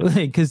Professor,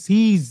 because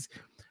he's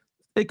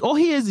like, all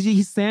he is,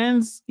 he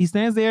stands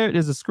there.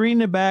 There's a screen in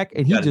the back,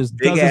 and he just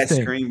big does ass his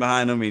thing. screen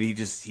behind him, and he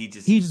just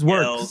yells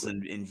works,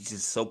 and he's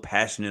just so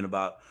passionate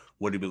about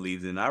what he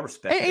believes in. I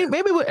respect it.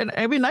 Maybe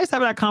it'd be nice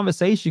having that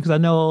conversation because I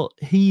know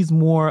he's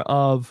more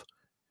of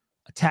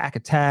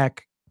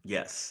attack.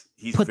 Yes,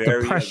 he's put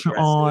very the pressure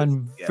aggressive.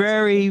 on,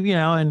 very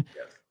and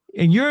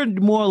you're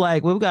more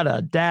like, well, we got to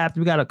adapt.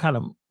 We got to kind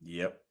of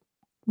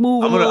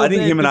move. I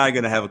think him and I are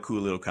gonna have a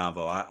cool little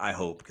convo. I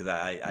hope, because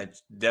I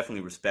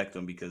definitely respect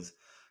him because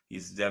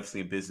he's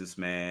definitely a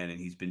businessman and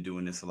he's been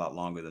doing this a lot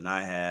longer than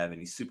I have, and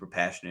he's super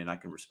passionate, and I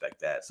can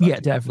respect that. So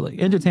definitely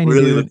entertaining.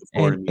 Really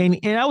dude.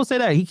 And I would say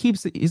that he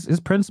keeps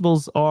his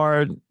principles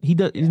are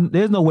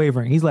there's no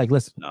wavering. He's like,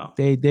 listen,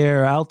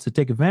 they're out to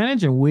take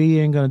advantage, and we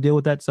ain't gonna deal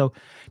with that. So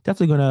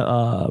definitely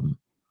gonna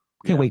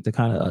can't wait to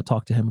kind of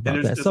talk to him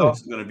about that. There's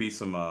also gonna be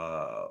some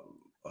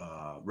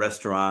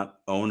restaurant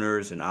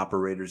owners and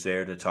operators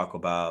there to talk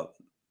about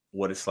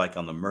what it's like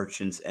on the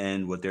merchant's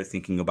end, what they're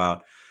thinking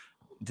about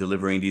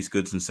delivering these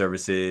goods and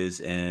services,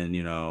 and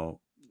in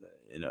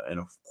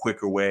a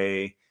quicker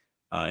way,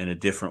 in a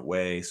different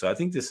way. So I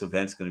think this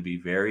event's going to be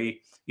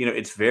very,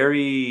 it's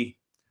very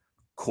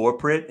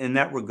corporate in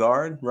that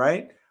regard,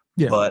 right?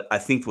 Yeah. But I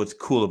think what's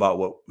cool about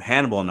what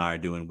Hannibal and I are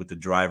doing with the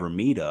driver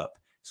meetup.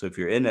 So if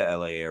you're in the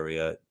LA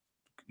area,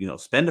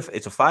 it's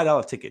a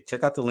 $5 ticket.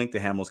 Check out the link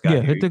that Hannibal's got.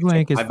 Yeah, hit the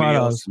link. It's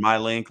 $5. My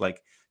link,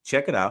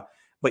 check it out.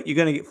 But you're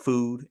gonna get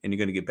food and you're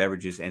gonna get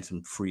beverages and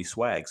some free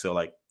swag. So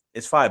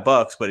it's $5,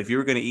 but if you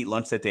were going to eat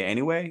lunch that day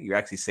anyway, you're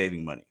actually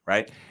saving money,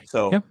 right?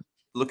 So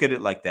look at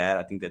it like that.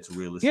 I think that's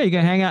realistic. Yeah, you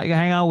can hang out. You can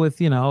hang out with,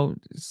 hanging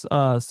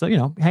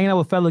out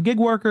with fellow gig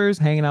workers,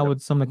 hanging out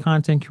with some of the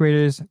content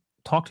creators.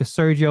 Talk to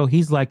Sergio.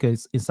 He's like a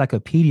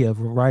encyclopedia of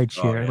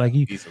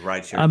rideshare. He's a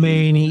rideshare. I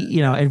mean,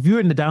 and if you're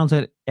in the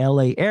downtown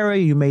LA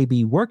area, you may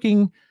be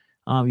working,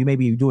 you may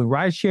be doing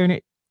ride sharing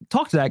it.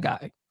 Talk to that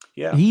guy.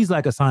 Yeah, he's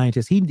like a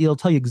scientist. He'll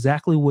tell you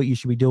exactly what you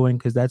should be doing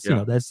because that's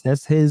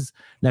that's his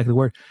neck of the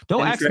word.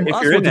 Don't ask him us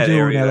what to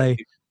do in LA.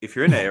 If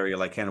you're in that area,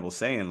 like Hannibal's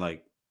saying,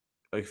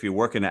 if you're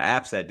working the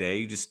apps that day,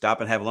 you just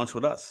stop and have lunch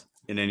with us.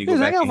 and then you go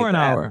back hang out for an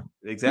hour.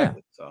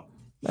 Exactly. Yeah. So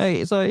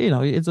hey, so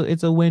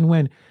it's a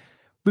win-win.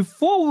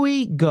 Before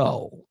we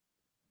go,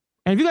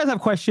 and if you guys have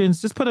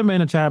questions, just put them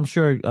in the chat. I'm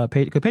sure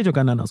because Pedro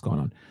got nothing else going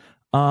on.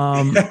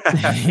 Like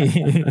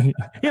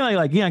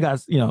yeah,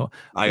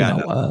 I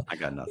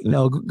got nothing.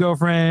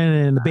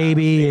 Girlfriend and the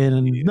baby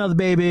and another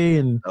baby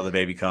and another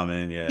baby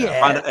coming.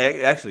 Yeah.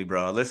 Actually,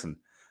 bro, listen,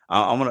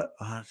 I'm gonna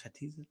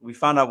we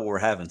found out what we're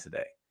having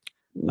today.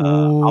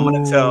 I'm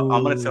gonna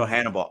tell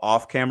Hannibal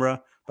off camera,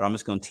 but I'm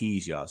just gonna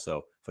tease y'all.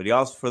 So for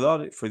those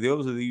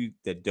of you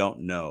that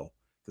don't know,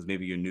 because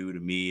maybe you're new to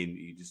me and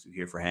you just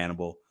here for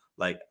Hannibal,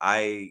 like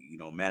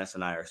Manus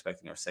and I are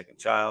expecting our second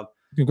child.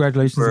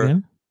 Congratulations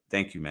again.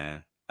 Thank you,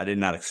 man. I did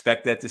not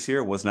expect that this year.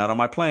 It was not on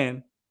my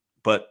plan,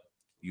 but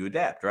you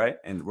adapt, right?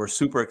 And we're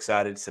super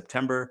excited.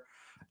 September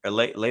or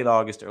late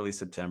August, early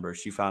September,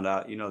 she found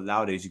out,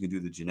 nowadays you can do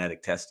the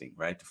genetic testing,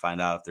 right? To find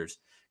out if there's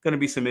going to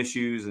be some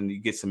issues and you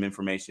get some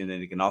information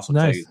and it can also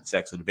tell you the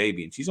sex of the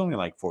baby. And she's only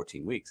like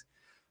 14 weeks.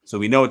 So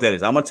we know what that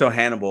is. I'm going to tell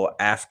Hannibal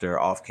after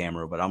off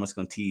camera, but I'm just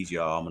going to tease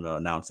y'all. I'm going to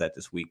announce that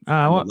this week.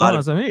 Let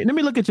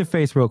me look at your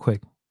face real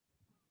quick.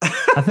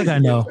 I think I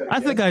know.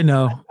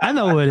 I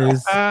know what it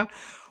is.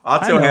 I'll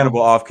tell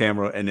Hannibal off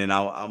camera, and then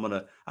I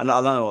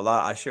know a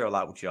lot. I share a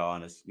lot with y'all,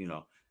 and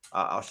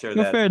I'll share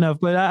that. Fair enough,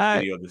 but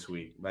video this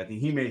week. I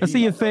think I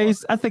see your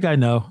face. I think I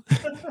know.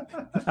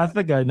 I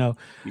think I know.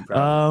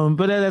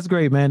 But that's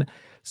great, man.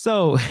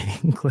 So,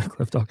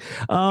 Cliff talk.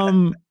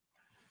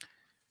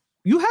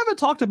 You haven't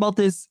talked about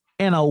this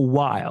in a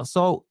while,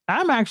 so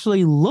I'm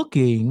actually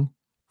looking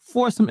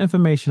for some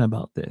information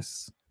about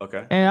this.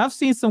 Okay. And I've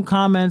seen some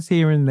comments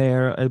here and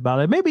there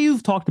about it. Maybe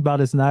you've talked about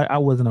this, and I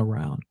wasn't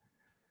around.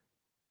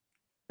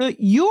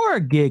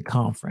 Your gig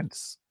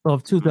conference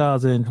of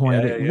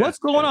 2020. What's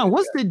going on?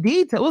 What's the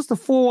detail? What's the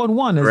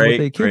 411? Is what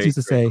the kids used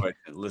to say.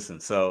 Question. Listen,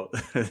 so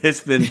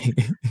it's been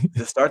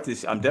to start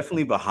this. I'm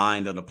definitely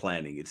behind on the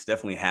planning. It's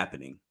definitely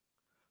happening,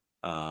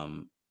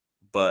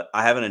 but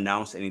I haven't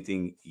announced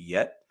anything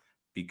yet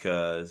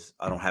because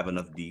I don't have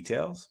enough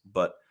details.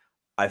 But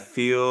I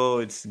feel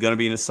it's going to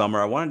be in the summer.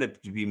 I wanted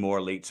it to be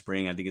more late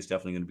spring. I think it's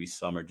definitely going to be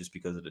summer just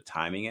because of the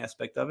timing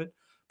aspect of it.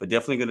 But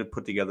definitely going to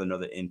put together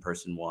another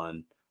in-person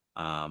one.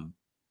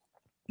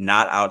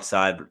 Not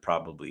outside, but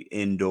probably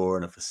indoor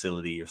in a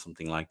facility or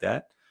something like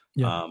that.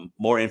 Yeah.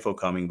 More info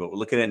coming, but we're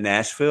looking at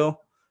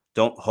Nashville.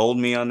 Don't hold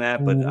me on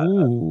that, but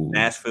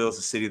Nashville is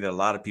a city that a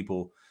lot of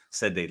people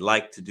said they'd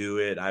like to do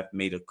it. I've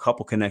made a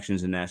couple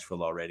connections in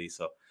Nashville already,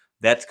 so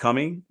that's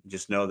coming.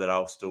 Just know that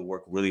I'll still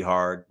work really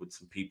hard with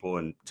some people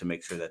and to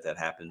make sure that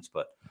happens.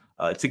 But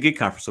it's a gig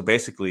conference. So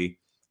basically,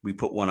 we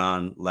put one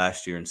on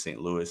last year in St.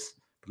 Louis.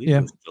 I believe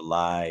it was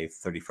July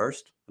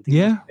 31st.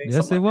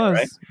 Yes, it was.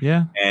 Right?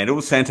 Yeah. And it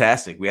was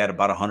fantastic. We had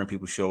about 100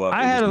 people show up.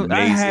 I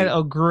had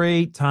a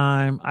great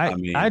time.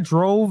 I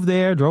drove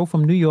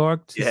from New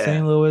York to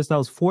St. Louis. That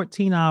was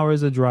 14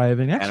 hours of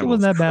driving. Actually,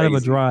 wasn't that bad of a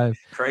drive.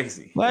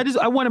 Crazy. But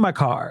I wanted my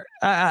car.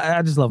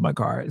 I just love my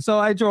car. So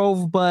I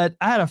drove, but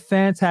I had a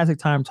fantastic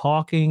time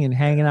talking and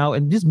hanging out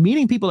and just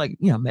meeting people I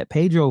met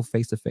Pedro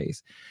face to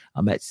face.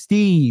 I met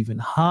Steve and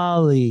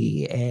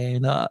Holly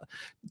and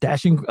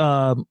Dashing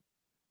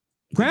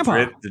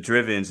Grandpa, the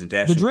Drivens and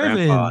Dashing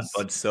Grandpa, and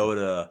Bud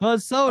Soda. Bud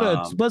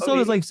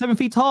Soda's like 7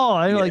 feet tall.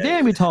 I was like,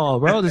 damn, he tall,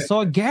 bro. I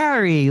saw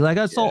Gary. Like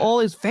I saw all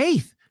his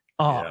Faith.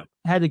 I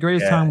had the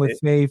greatest time with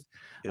Faith.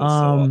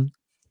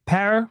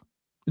 Para,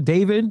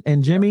 David,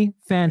 and Jimmy,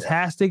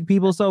 fantastic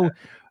people. So,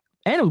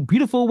 and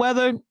beautiful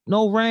weather,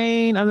 no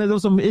rain. I mean, there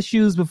was some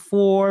issues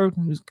before.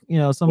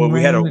 Some.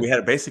 We had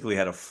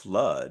a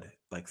flood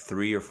like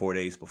 3 or 4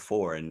 days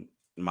before in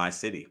my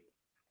city.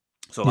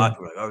 So a lot of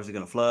people were like, is it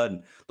going to flood?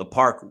 And the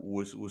park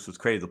was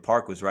crazy. The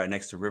park was right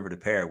next to River de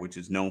Pere, which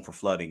is known for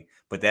flooding.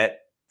 But that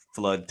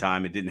flood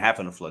time, it didn't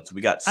happen to flood. So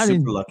we got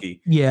super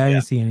lucky. Yeah, I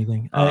didn't see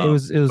anything. It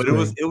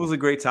was a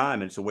great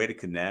time, and it's a way to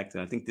connect.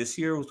 And I think this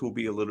year will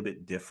be a little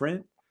bit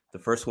different. The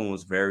first one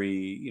was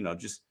very,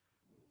 just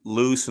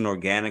loose and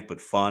organic, but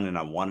fun. And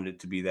I wanted it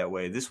to be that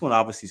way. This one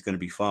obviously is going to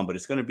be fun, but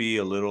it's going to be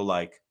a little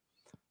like,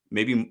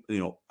 maybe,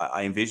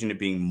 I envision it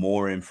being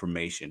more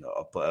information,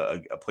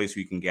 a place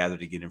where you can gather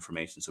to get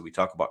information. So we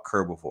talk about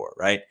Herbivore,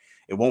 right?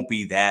 It won't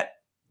be that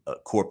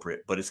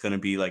corporate, but it's going to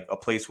be like a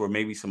place where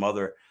maybe some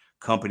other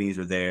companies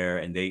are there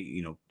and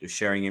they're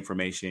sharing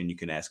information. You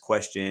can ask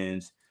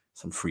questions,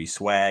 some free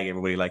swag.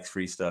 Everybody likes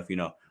free stuff,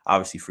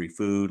 obviously free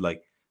food.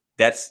 Like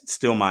that's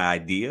still my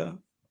idea.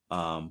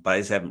 But I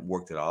just haven't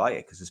worked it all out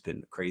yet because it's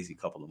been a crazy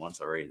couple of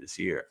months already this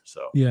year.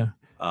 So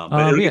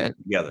but it'll get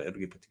put together. It'll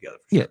get put together.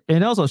 For sure.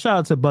 And also shout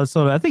out to Bud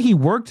Soda. I think he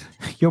worked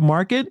your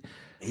market.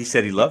 He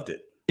said he loved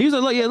it. He was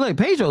like, look,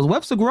 Pedro's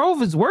Webster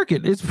Grove is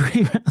working. It's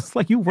pretty. It's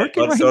like you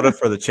working. Bud Soda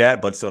for the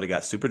chat. Bud Soda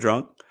got super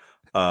drunk.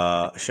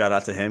 Shout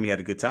out to him. He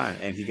had a good time,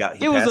 and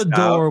it was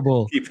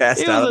adorable. He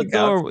passed out. It was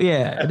adorable.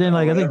 Yeah, and then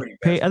I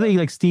think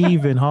like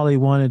Steve and Holly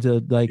wanted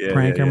to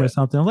prank him or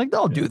something. I'm like,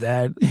 don't do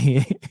that.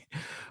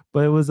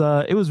 But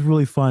it was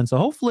really fun. So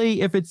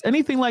hopefully, if it's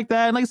anything like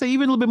that, and like I say,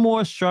 even a little bit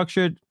more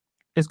structured,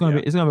 It's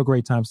gonna be a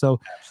great time. So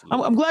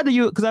I'm glad that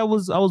because I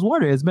was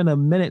wondering. It's been a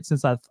minute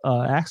since I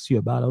asked you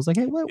about it. I was like,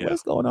 hey,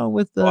 what's going on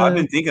with the? Well, I've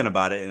been thinking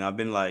about it, and I've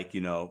been like,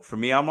 for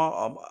me,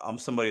 I'm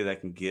somebody that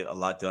can get a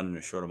lot done in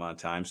a short amount of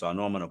time. So I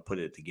know I'm gonna put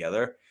it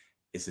together.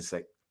 It's just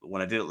like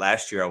when I did it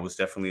last year, I was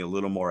definitely a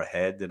little more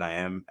ahead than I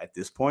am at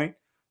this point,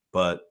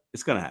 but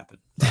it's gonna happen.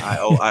 I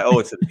owe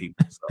it to the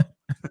people. So.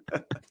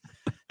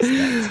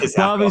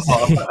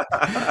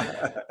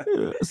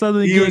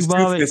 Southern he was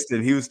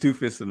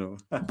two-fisting them.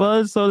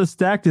 But so the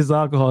stacked is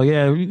alcohol.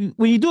 Yeah,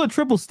 when you do a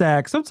triple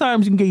stack,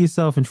 sometimes you can get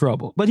yourself in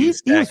trouble. But he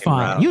was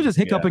fine. He was just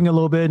hiccuping a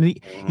little bit, and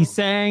he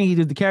sang. He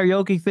did the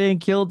karaoke thing,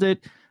 killed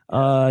it.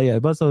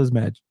 But so was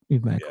mad.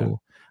 He's mad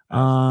cool.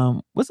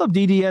 What's up,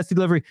 DDS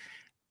Delivery?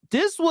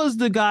 This was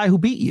the guy who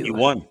beat you. He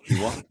won.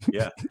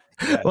 Yeah.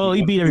 Well,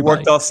 he beat everybody. He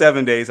worked all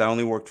 7 days. I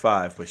only worked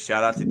 5. But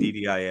shout out to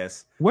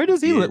DDIS. Where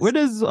does he live? Where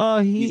does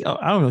he?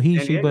 I don't know.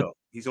 But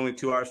he's only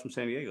 2 hours from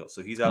San Diego,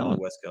 so he's out on the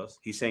West Coast.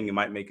 He's saying he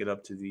might make it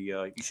up to the.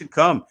 You should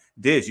come,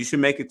 Diz. You should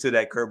make it to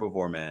that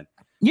Herbivore, man.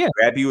 Yeah,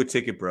 grab you a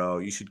ticket, bro.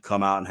 You should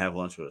come out and have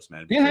lunch with us,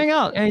 man. Yeah, hang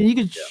out, and you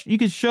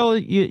could show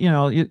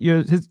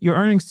your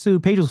earnings to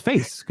Pedro's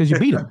face because you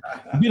beat him.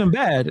 You beat him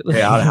bad.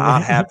 Yeah, I'll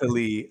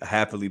happily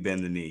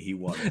bend the knee. He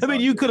won. I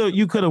mean, you could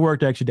have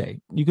worked extra day.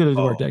 You could have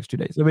worked extra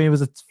days. I mean, it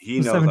was a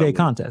 7-day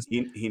contest.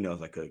 He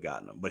knows I could have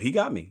gotten him, but he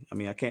got me. I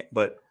mean, I can't.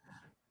 But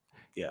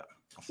yeah.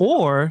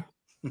 Or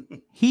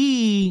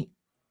he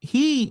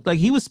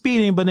was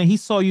speeding, but then he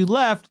saw you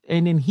left,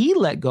 and then he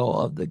let go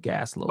of the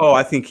gas load. Oh,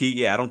 I think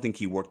I don't think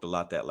he worked a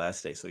lot that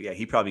last day. So yeah,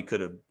 he probably could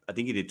have. I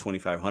think he did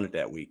 2,500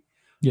 that week.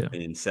 Yeah,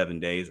 in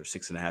 7 days or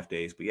 6.5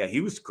 days. But yeah, he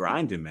was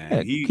grinding, man.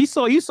 Yeah, he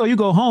saw you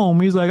go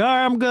home. He's like, all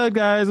right, I'm good,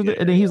 guys. And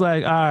then he's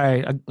like, all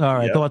right,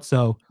 yep. Thought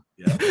so.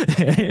 Yeah,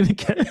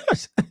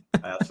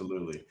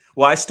 absolutely.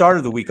 Well, I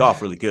started the week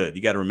off really good.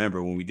 You got to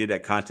remember when we did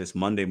that contest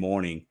Monday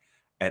morning.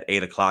 At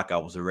 8 o'clock, I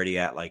was already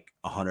at like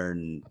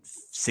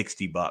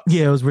 $160.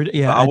 Yeah, it was.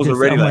 Yeah, I was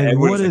already like,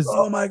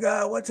 oh my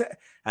god, what's that?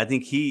 I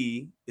think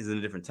he is in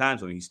a different time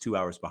zone. He's 2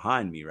 hours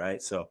behind me,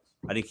 right? So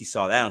I think he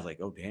saw that. I was like,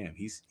 oh damn,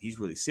 he's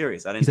really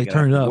serious. I didn't think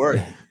I'd have to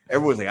worry.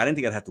 Everyone's like, I didn't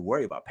think I'd have to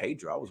worry about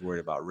Pedro. I was worried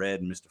about Red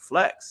and Mr.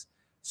 Flex.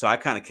 So I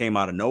kind of came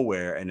out of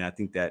nowhere, and I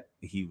think that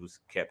he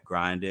kept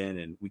grinding,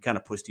 and we kind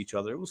of pushed each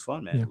other. It was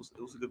fun, man. Yeah. It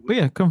was a good week. But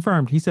yeah,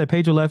 confirmed. He said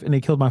Pedro left, and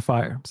they killed my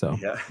fire. So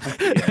yeah.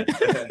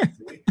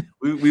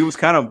 We was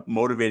kind of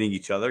motivating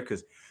each other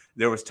because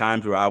there was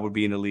times where I would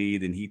be in the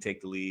lead and he'd take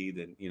the lead,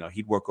 and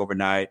he'd work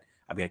overnight.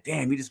 I'd be like,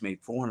 "Damn, you just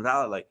made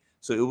 $400!" Like,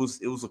 so it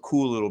was a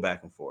cool little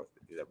back and forth.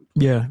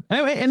 Yeah,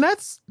 anyway, and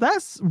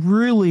that's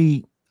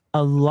really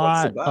a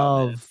lot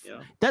of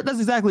that. That's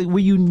exactly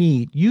what you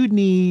need. You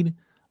need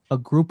a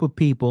group of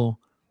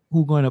people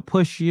who are going to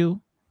push you.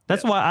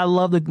 That's why I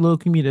love the little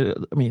community.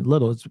 I mean,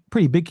 it's a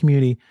pretty big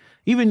community,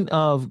 even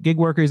of gig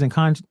workers and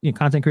content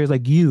creators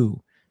like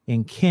you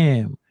and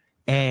Kim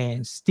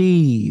and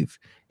Steve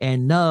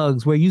and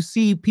Nugs, where you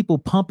see people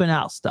pumping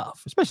out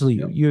stuff, especially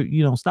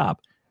you don't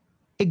stop.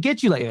 It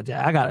gets you like,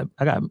 I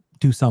gotta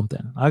do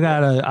something. I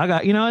got,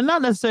 and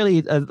not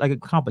necessarily like a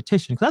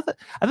competition. Because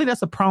I think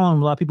that's a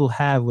problem a lot of people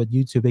have with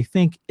YouTube. They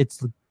think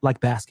it's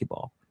like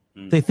basketball.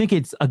 They think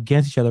it's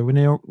against each other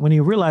when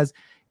you realize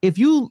if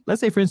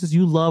let's say, for instance,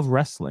 you love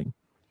wrestling,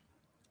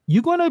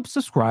 you're going to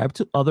subscribe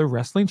to other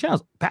wrestling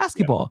channels.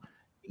 Basketball.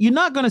 You're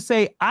not going to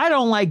say, I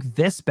don't like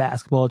this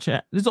basketball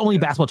channel. This is the only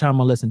basketball channel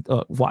I'm going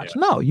to watch.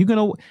 Yeah. No, you're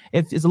going to,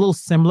 if it's a little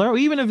similar, or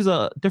even if it's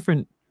a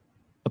different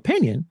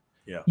opinion,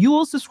 you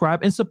will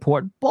subscribe and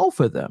support both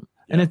of them.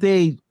 Yeah. And if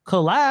they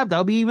collab,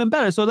 that'll be even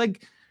better. So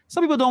like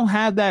some people don't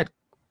have that,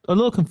 a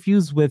little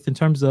confused with in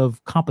terms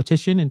of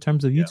competition, in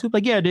terms of YouTube.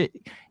 Like,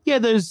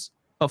 there's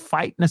a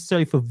fight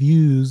necessarily for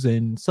views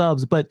and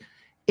subs, but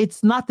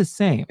it's not the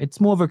same.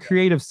 It's more of a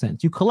creative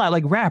sense. You collab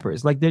like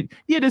rappers. Like,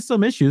 there's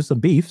some issues,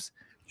 some beefs.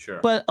 Sure.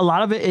 But a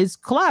lot of it is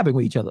collabing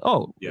with each other.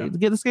 Oh, let's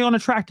get on a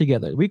track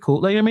together. We cool.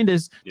 Like, I mean,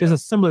 there's a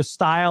similar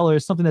style or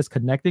something that's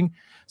connecting.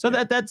 So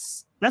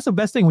that's the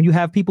best thing when you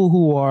have people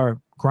who are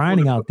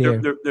grinding out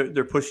there.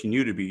 They're pushing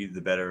you to be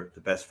the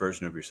best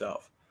version of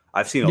yourself.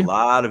 I've seen a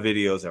lot of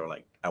videos that were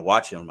like, I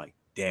watch it, I'm like,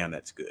 damn,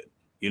 that's good.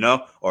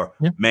 Or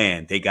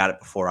man, they got it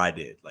before I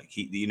did. Like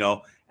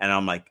and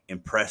I'm like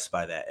impressed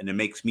by that. And it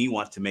makes me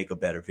want to make a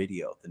better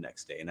video the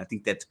next day. And I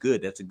think that's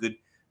good. That's a good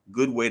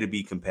way to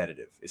be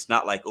competitive. It's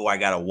not like, oh, I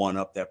got to one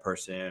up that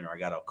person or I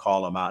got to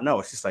call them out. No,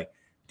 it's just like,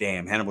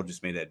 damn, Hannibal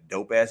just made that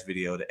dope ass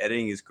video. The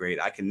editing is great.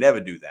 I can never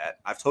do that.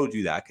 I've told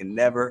you that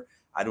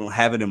I don't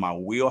have it in my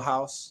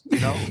wheelhouse.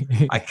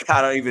 I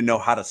don't even know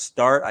how to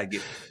start.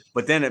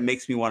 But then it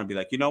makes me want to be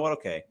like, you know what?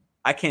 Okay,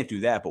 I can't do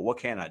that, but what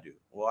can I do?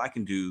 Well, I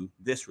can do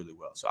this really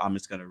well. So I'm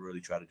just going to really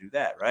try to do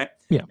that. Right.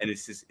 Yeah. And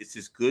it's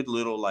this good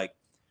little, like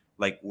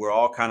we're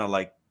all kind of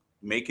like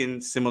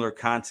making similar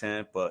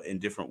content, but in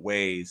different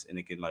ways. And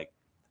it can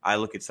I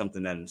look at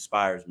something that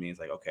inspires me. It's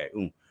like, okay.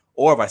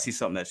 Or if I see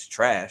something that's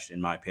trash,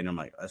 in my opinion, I'm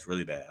like, that's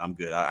really bad. I'm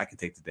good. I can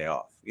take the day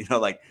off.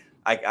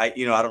 I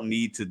don't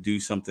need to do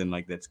something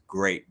like that's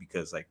great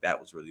because that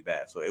was really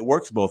bad. So it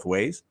works both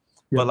ways.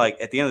 Yeah.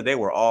 But at the end of the day,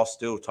 we're all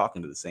still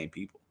talking to the same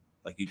people.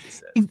 like you just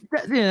said.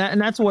 Yeah, and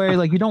that's where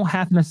like you don't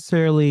have to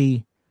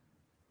necessarily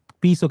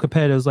be so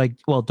competitive. It's like,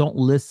 well, don't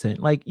listen.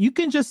 Like you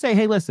can just say,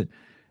 hey, listen,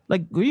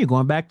 like you're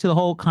going back to the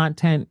whole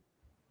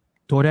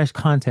DoorDash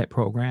content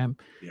program.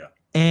 Yeah.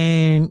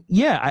 And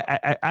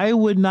yeah, I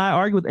would not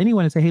argue with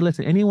anyone and say, hey,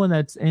 listen, anyone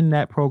that's in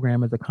that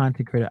program as a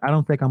content creator, I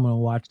don't think I'm going to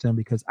watch them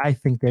because I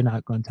think they're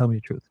not going to tell me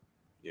the truth.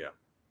 Yeah.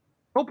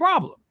 No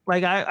problem.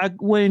 Like I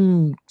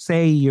wouldn't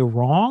say you're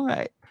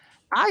wrong.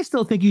 I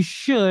still think you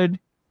should,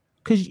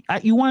 because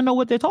you want to know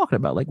what they're talking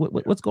about. Like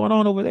what's going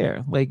on over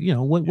there? Like, you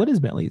know, what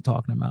is Bentley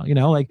talking about? You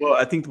know, like, well,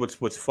 I think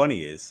what's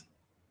funny is,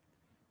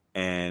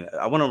 and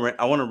I want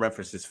to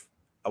reference this.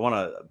 I want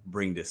to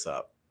bring this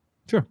up.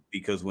 Sure.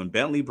 Because when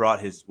Bentley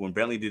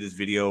did his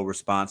video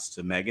response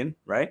to Megan,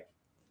 right?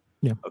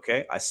 Yeah.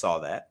 Okay. I saw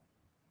that.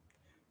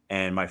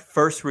 And my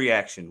first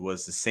reaction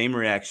was the same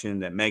reaction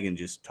that Megan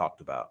just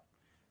talked about.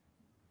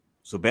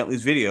 So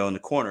Bentley's video in the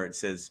corner, it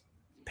says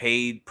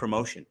paid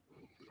promotion.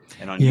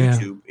 And on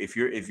YouTube, if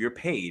you're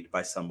paid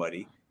by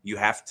somebody, you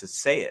have to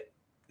say it.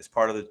 It's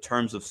part of the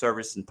terms of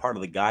service and part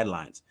of the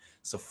guidelines.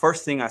 So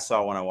first thing I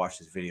saw when I watched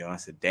this video, and I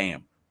said,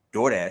 damn,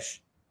 DoorDash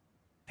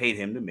paid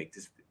him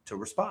to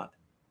respond,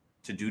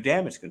 to do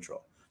damage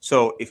control.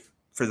 So if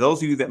for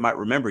those of you that might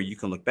remember, you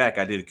can look back.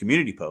 I did a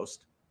community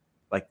post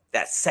like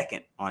that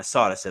second when I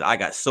saw it. I said, I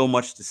got so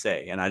much to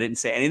say. And I didn't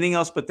say anything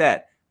else but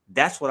that.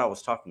 That's what I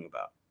was talking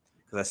about.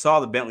 Because I saw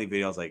the Bentley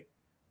video. I was like,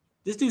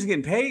 this dude's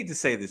getting paid to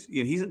say this.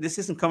 You know, this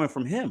isn't coming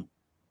from him.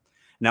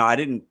 Now, I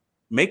didn't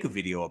make a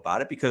video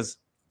about it because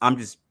I'm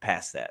just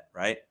past that,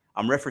 right?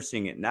 I'm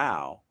referencing it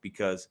now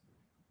because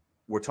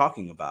we're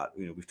talking about,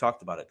 you know, we've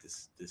talked about it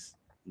this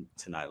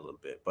tonight a little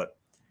bit. But,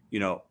 you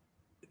know,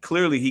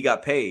 clearly he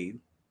got paid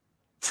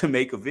to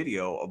make a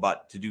video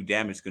to do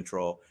damage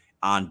control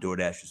on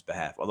DoorDash's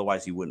behalf.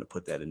 Otherwise, he wouldn't have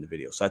put that in the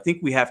video. So I think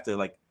we have to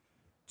like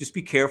just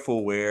be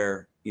careful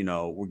where, you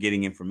know, we're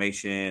getting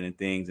information and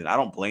things. And I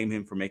don't blame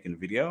him for making the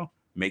video,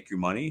 make your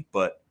money.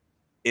 But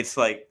it's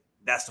like,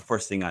 that's the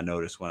first thing I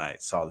noticed when I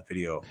saw the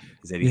video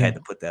is that he had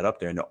to put that up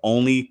there. And the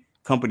only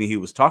company he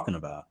was talking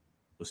about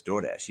was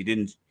DoorDash. He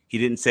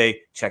didn't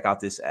say, check out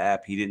this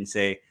app. He didn't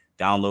say,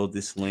 download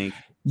this link.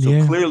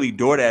 So clearly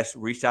DoorDash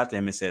reached out to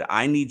him and said,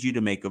 I need you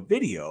to make a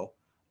video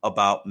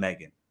about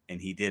Megan.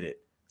 And he did it.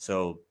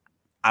 So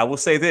I will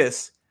say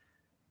this,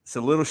 it's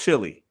a little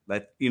shilly.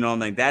 Like, you know,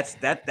 like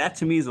that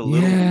to me is a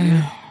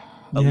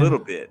little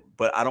bit,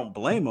 but I don't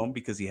blame him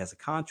because he has a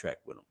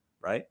contract with him.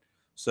 Right.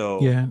 So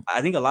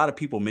I think a lot of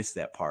people miss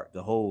that part.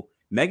 The whole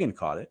Megan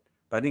caught it,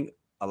 but I think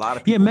a lot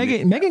of people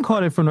Megan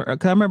caught it from her.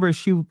 Cause I remember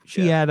she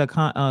had a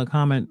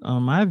comment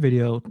on my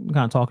video kind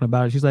of talking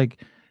about it. She's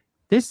like,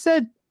 this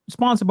said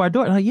sponsored by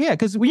DoorDash. Like, yeah,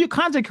 because when you're a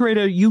content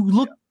creator, you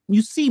look,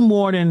 you see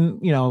more than,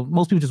 you know,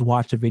 most people just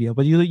watch the video,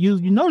 but you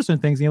notice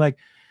certain things and you're like,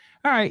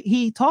 all right,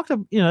 he talked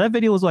to, you know, that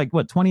video was like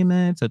what, 20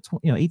 minutes or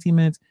 18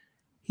 minutes.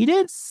 He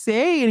didn't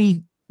say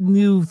any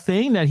new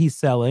thing that he's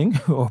selling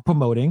or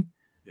promoting.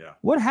 Yeah.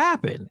 What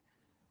happened?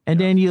 And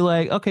then you're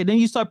like, okay, then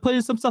you start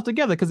putting some stuff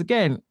together. Because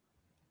again,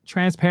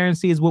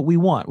 transparency is what we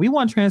want. We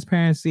want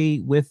transparency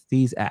with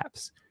these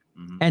apps.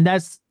 Mm-hmm. And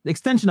that's the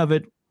extension of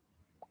it,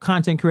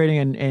 content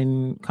creating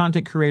and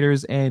content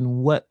creators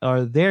and what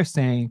are they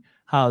saying,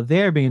 how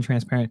they're being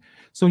transparent.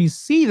 So you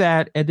see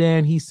that, and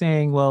then he's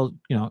saying, well,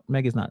 you know,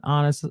 Megan's not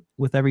honest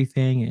with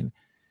everything, and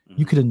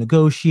you could have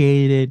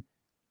negotiated.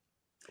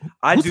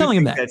 Who's telling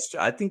him that?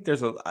 I think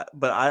there's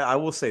but I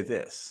will say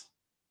this.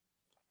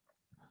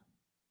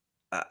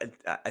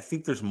 I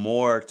think there's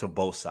more to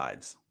both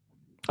sides.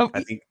 Oh,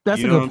 I think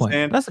that's a good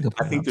point. That's a good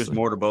point. I think there's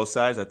more to both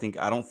sides.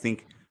 I don't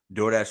think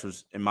DoorDash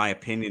was, in my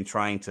opinion,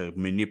 trying to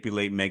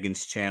manipulate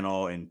Megan's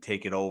channel and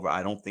take it over.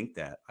 I don't think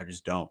that. I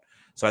just don't.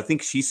 So I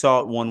think she saw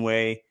it one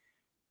way.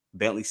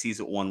 Bentley sees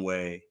it one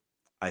way.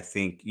 I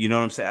think, you know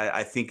what I'm saying?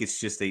 I think it's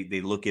just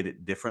they look at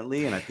it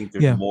differently. And I think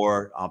there's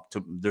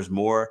there's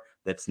more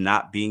that's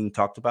not being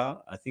talked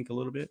about, I think, a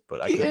little bit.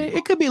 But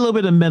it could be a little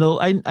bit in the middle.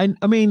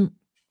 I mean,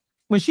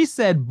 when she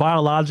said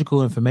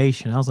biological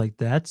information, I was like,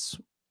 that's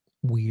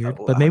weird.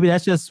 But maybe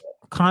that's just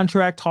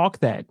contract talk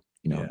that,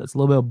 you know, that's a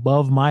little bit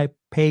above my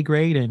pay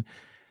grade.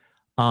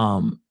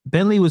 And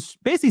Bentley was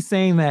basically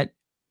saying that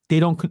they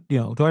don't, you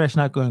know, DoorDash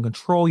not going to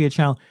control your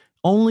channel,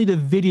 only the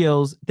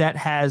videos that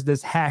has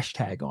this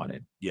hashtag on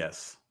it.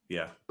 Yes.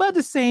 Yeah. But at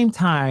the same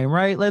time,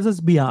 right? Let's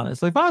just be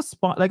honest. Like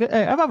if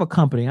I have a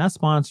company, I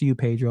sponsor you,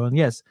 Pedro, and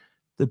yes,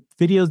 the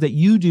videos that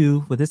you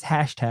do with this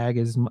hashtag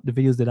is the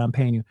videos that I'm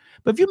paying you.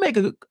 But if you make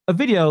a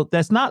video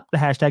that's not the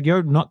hashtag,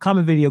 your not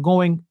common video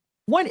going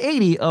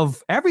 180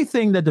 of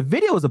everything that the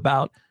video is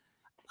about,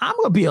 I'm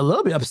gonna be a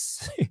little bit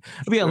upset.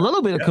 I'll be a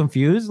little bit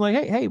confused. Like,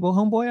 hey, well,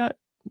 homeboy,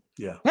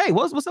 hey,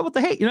 what's up with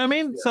the hate? You know what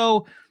I mean?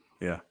 So,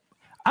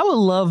 I would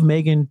love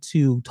Megan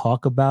to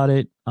talk about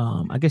it.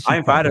 I guess I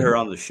invited her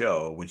on the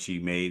show when she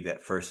made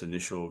that first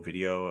initial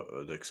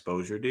video, the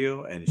exposure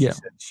deal, and she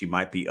said she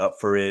might be up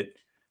for it,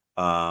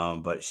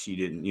 but she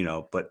didn't. You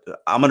know, but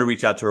I'm gonna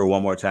reach out to her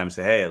one more time and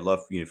say, hey, I'd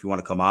love if you want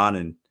to come on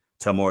and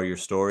tell more of your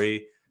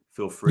story.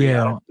 feel free.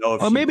 Yeah. I don't know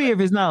if or maybe if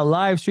it's not a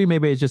live stream,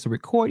 maybe it's just a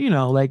record.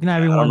 Like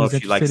not everyone is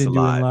interested in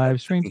doing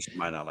live streams. I think she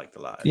might not like the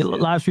live. Yeah,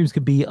 live streams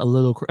could be a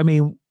little. I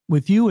mean,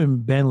 with you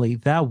and Bentley,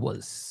 that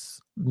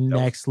was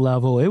next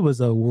level. It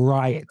was a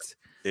riot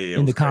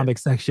in the comic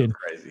section.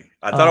 Crazy.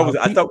 I thought it was.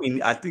 I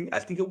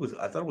think it was.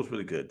 I thought it was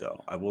really good,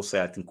 though. I will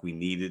say, I think we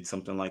needed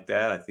something like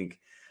that. I think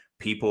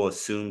people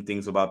assume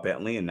things about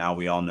Bentley, and now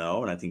we all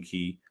know. And I think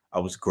I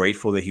was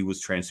grateful that he was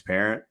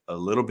transparent a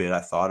little bit. I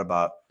thought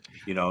about,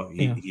 he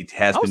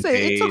has been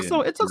paid.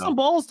 It took some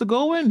balls to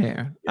go in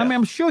there. Yeah. I mean,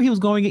 I'm sure he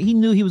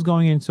knew he was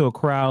going into a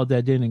crowd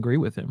that didn't agree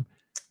with him.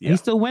 Yeah. He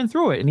still went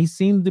through it, and he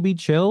seemed to be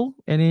chill.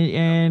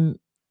 And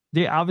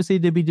there obviously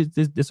there'd be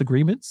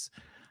disagreements.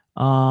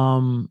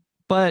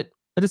 But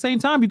at the same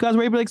time, you guys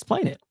were able to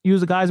explain it. You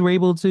the guys were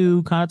able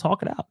to kind of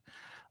talk it out.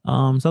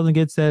 Southern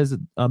Good says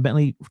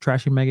Bentley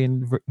trashing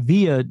Megan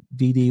via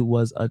DD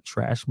was a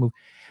trash move.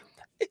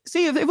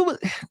 See, if it was,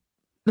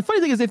 the funny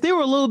thing is, if they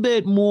were a little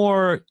bit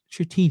more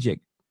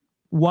strategic,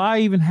 why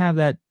even have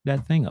that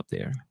thing up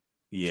there?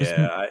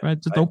 Yeah,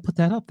 just don't put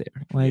that up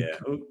there. Like,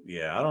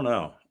 yeah, I don't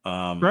know.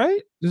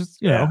 Right?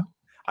 Just you know,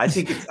 I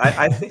think it's.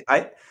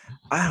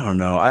 I don't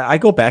know. I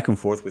go back and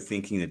forth with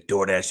thinking that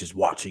DoorDash is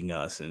watching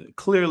us, and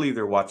clearly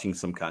they're watching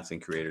some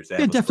content creators.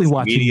 They're definitely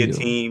watching media you.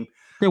 Team.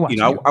 They're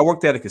watching. I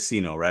worked at a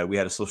casino, right? We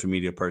had a social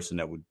media person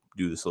that would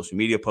do the social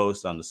media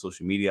posts on the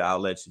social media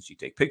outlets, and she'd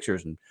take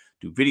pictures and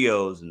do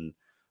videos and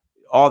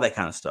all that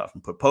kind of stuff,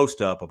 and put posts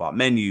up about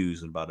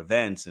menus and about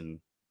events and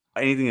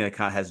anything that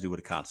kind of has to do with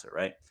a concert,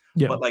 right?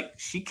 Yeah. But like,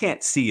 she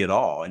can't see it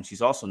all, and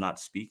she's also not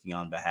speaking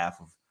on behalf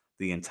of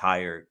the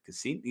entire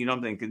casino. You know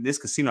what I'm saying? This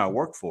casino I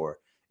work for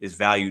is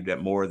valued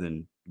at more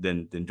than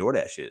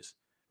DoorDash is,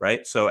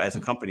 right? So as a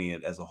company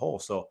as a whole,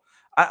 so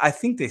I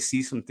think they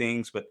see some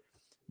things, but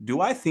do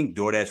I think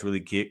DoorDash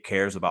really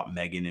cares about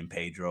Megan and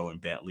Pedro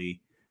and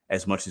Bentley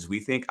as much as we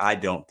think? I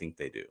don't think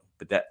they do,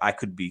 but that I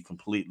could be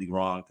completely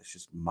wrong. That's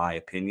just my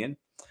opinion.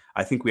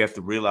 I think we have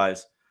to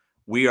realize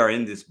we are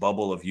in this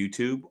bubble of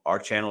YouTube. Our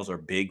channels are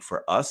big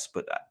for us,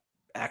 but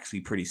actually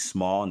pretty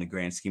small in the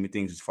grand scheme of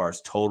things as far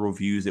as total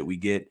views that we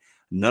get.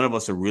 None of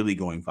us are really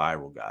going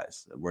viral,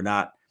 guys. We're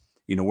not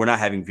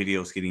having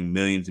videos getting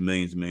millions and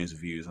millions and millions of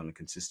views on a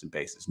consistent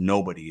basis.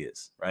 Nobody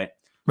is, right?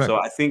 So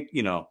I think,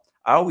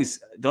 I always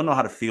don't know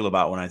how to feel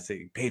about when I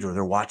say, Pedro,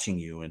 they're watching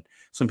you. And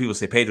some people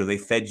say, Pedro, they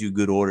fed you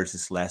good orders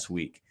this last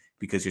week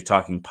because you're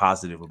talking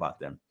positive about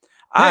them.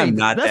 I'm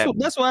not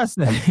that's what I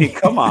said. I mean,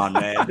 come on,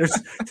 man.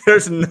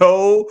 There's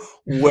no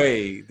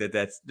way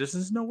this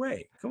is no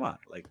way. Come on.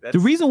 Like the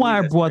reason why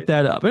I brought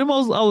that up, and I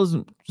was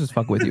just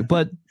fucking with you,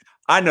 but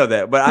I know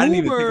that, but I didn't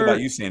even think about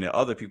you saying it.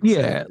 Other people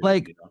say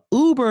it,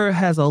 Uber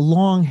has a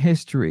long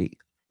history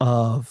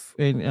of,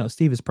 and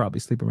Steve is probably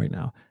sleeping right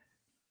now.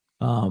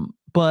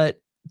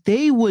 But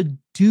they would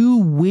do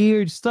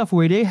weird stuff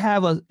where they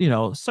have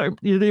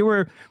they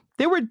were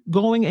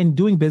going and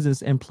doing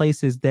business in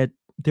places that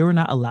they were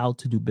not allowed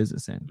to do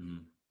business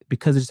in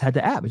because it just had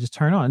the app. It just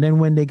turned on. And then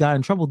when they got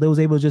in trouble, they was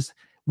able to just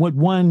with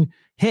one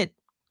hit,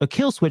 a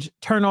kill switch,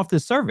 turn off the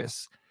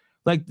service.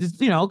 Like,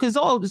 because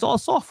it's all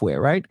software,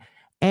 right?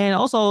 And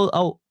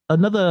also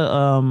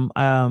another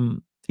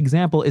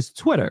example is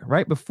Twitter,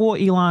 right? Before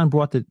Elon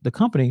brought the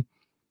company,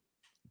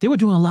 they were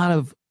doing a lot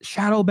of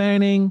shadow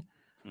banning,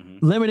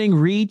 limiting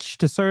reach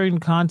to certain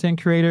content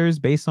creators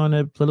based on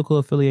their political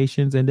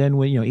affiliations. And then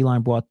when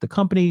Elon brought the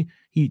company,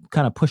 he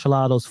kind of pushed a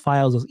lot of those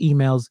files, those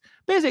emails,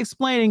 basically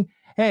explaining,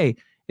 hey,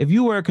 if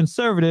you were a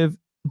conservative,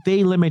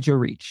 they limit your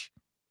reach.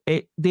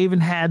 They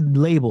even had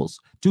labels,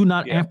 do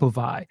not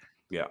amplify.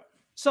 Yeah.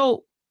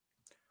 So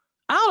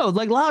I don't know,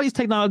 like a lot of these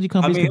technology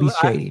companies could be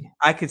shady.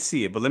 I could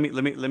see it, but let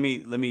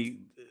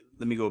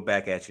me go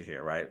back at you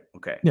here, right?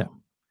 Okay. Yeah.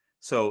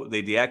 So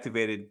they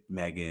deactivated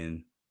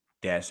Megan,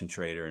 Dash and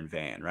Trader and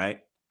Van,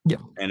 right? Yeah.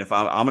 And if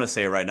I'm going to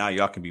say it right now,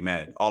 y'all can be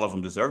mad. All of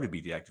them deserve to be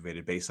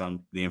deactivated based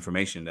on the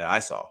information that I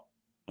saw.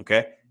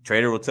 Okay.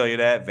 Trader will tell you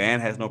that. Van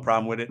has no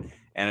problem with it.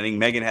 And I think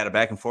Megan had a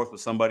back and forth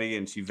with somebody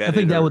and she vetted. I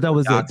think that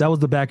was it. That was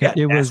the back end.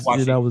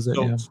 That was it.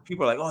 So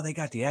people are like, oh, they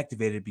got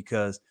deactivated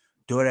because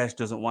DoorDash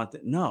doesn't want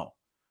that. No,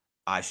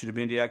 I should have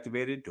been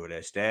deactivated.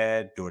 DoorDash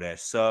dad, DoorDash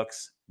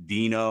sucks,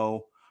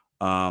 Dino.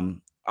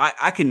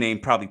 I can name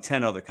probably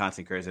 10 other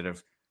content creators that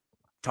have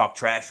talk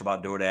trash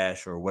about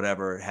DoorDash or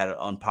whatever, had an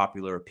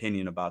unpopular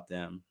opinion about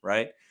them,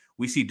 right?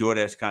 We see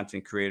DoorDash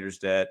content creators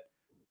that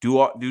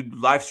do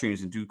live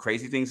streams and do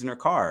crazy things in their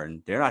car,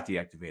 and they're not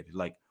deactivated.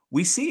 Like,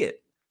 we see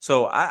it.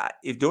 So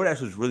if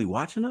DoorDash was really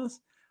watching us,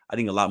 I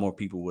think a lot more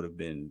people would have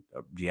been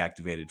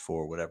deactivated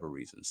for whatever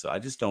reason. So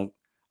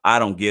I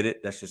don't get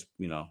it. That's just,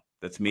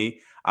 that's me.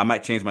 I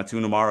might change my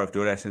tune tomorrow if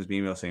DoorDash sends me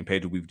an email saying,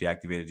 Pedro, we've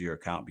deactivated your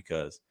account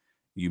because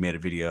you made a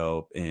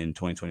video in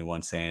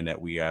 2021 saying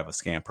that we have a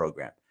scam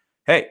program.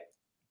 Hey,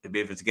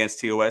 if it's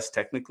against TOS,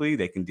 technically,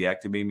 they can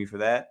deactivate me for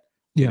that.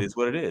 Yeah. It is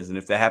what it is. And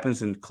if that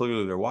happens, then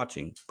clearly they're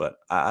watching. But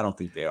I don't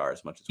think they are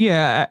as much as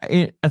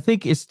I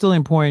think it's still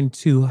important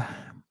to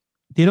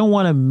they don't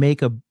want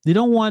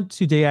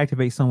to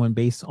deactivate someone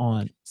based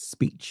on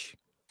speech,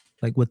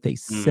 like what they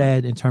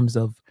said in terms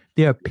of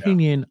their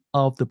opinion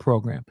of the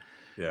program.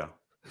 Yeah.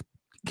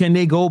 Can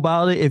they go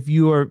about it if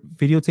you are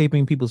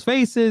videotaping people's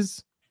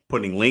faces?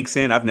 Putting links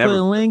in? I've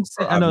never. Links.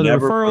 I know the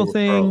referral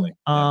thing.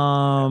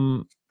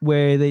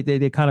 Where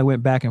they kind of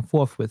went back and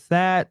forth with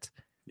that.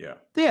 Yeah.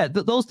 Yeah.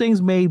 Those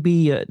things may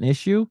be an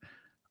issue.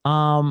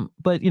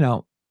 But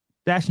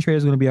Dash and Trader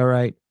is going to be all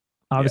right.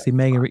 Obviously,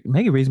 Megan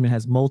Reisman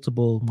has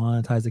multiple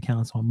monetized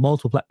accounts on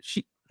multiple platforms.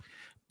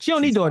 She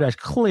don't need DoorDash,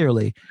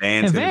 clearly.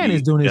 And Van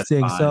is doing his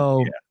thing. Fine.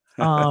 So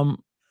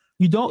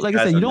you don't, like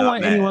I said, you don't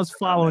want anyone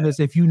following this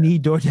if you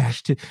need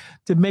DoorDash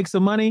to make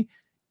some money.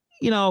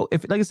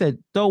 If, like I said,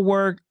 don't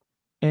work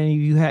and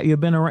you've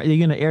been around,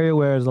 you're in an area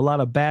where there's a lot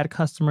of bad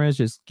customers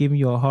just giving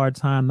you a hard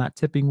time, not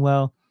tipping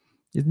well.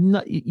 You're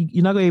not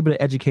going to be able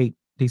to educate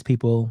these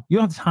people. You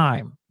don't have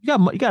time. You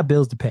got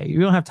bills to pay. You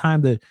don't have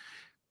time to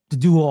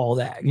do all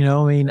that.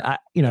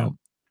 The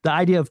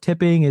idea of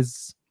tipping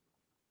is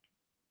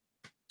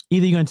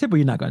either you're going to tip or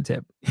you're not going to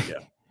tip. Yeah.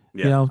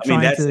 Yeah. I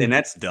mean,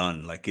 that's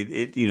done. Like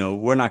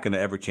we're not going to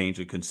ever change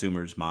the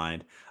consumer's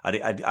mind.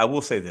 I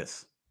will say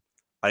this.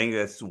 I think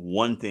that's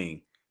one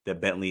thing that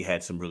Bentley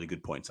had some really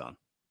good points on,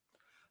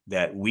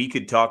 that we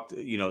could talk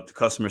to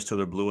customers till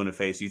they're blue in the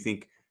face. You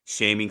think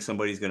shaming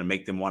somebody's going to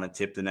make them want to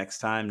tip the next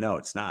time? No,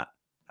 it's not.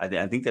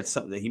 I think that's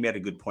something that he made a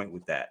good point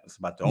with that. It's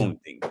about the only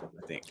thing,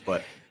 I think,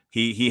 but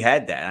he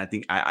had that. And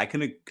I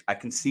think I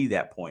can see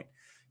that point,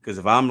 because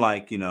if I'm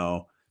like,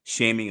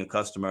 shaming a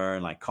customer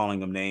and like calling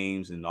them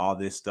names and all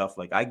this stuff,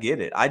 like I get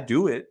it. I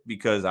do it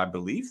because I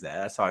believe that.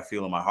 That's how I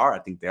feel in my heart.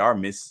 I think they are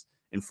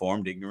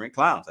misinformed, ignorant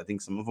clowns. I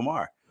think some of them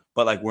are,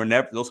 but like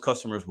those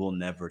customers will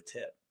never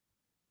tip.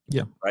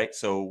 Yeah. Right.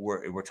 So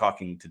we're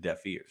talking to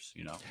deaf ears,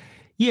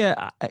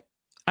 Yeah.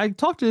 I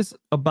talked to this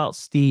about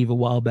Steve a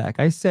while back.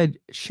 I said,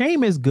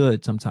 shame is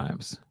good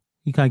sometimes.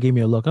 He kind of gave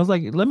me a look. I was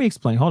like, let me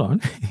explain. Hold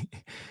on.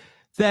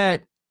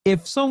 That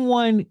if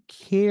someone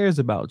cares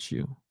about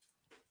you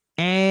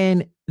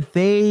and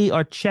they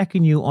are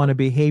checking you on a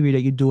behavior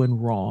that you're doing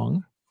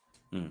wrong,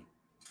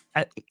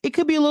 it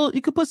could be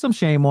you could put some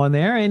shame on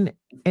there. And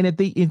if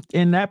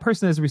that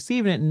person is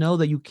receiving it, know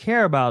that you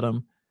care about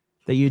them,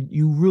 that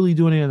you really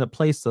doing it in a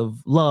place of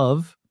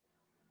love.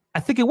 I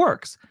think it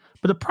works.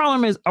 But the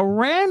problem is a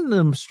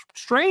random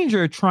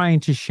stranger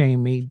trying to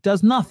shame me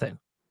does nothing.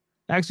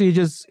 Actually,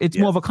 it's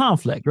more of a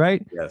conflict,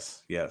 right?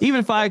 Yes. Even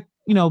if I,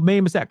 made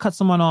a mistake, cut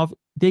someone off,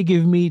 they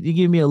give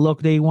me a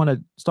look, they want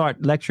to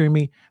start lecturing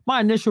me.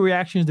 My initial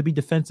reaction is to be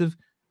defensive.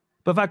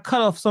 But if I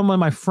cut off someone,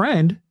 my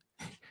friend,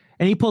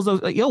 and he pulls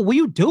up, like, yo, what are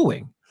you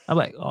doing? I'm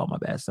like, oh, my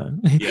bad, son.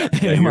 Yeah,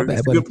 my bad,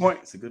 it's a good point.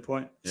 It's a good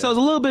point. Yeah. So it's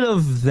a little bit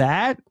of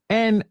that.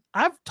 And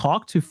I've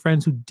talked to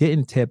friends who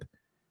didn't tip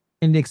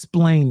and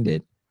explained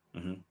it.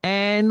 Mm-hmm.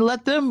 And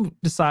let them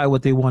decide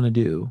what they want to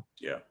do.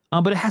 Yeah.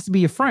 But it has to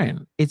be a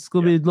friend. It's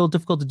going to be a little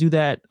difficult to do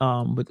that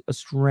with a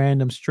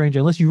random stranger,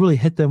 unless you really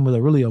hit them with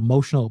a really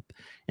emotional,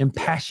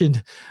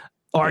 impassioned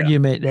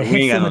argument that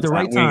hits them at the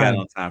right time. We ain't got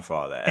no time for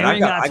all that. And I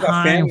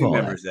got family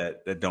members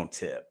that don't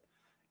tip.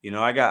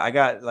 I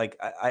got like,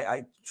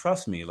 I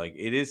trust me, like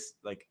it is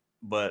like,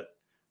 but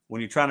when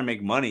you're trying to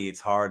make money,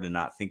 it's hard to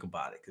not think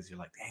about it, because you're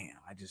like, damn,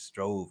 I just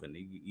drove and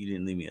you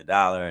didn't leave me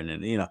 $1. And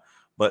then,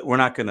 but we're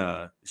not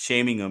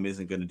shaming them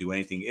isn't going to do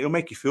anything. It'll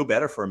make you feel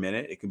better for a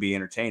minute. It can be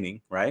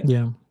entertaining, right?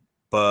 Yeah.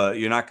 But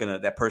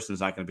that person's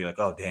not going to be like,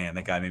 oh, damn,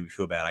 that guy made me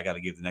feel bad. I got to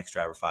give the next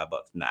driver $5.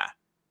 Nah,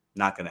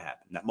 not going to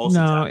happen. Most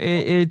of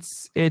the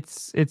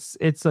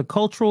time. It's a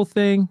cultural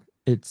thing.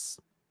 It's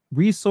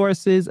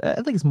resources. I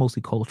think it's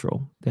mostly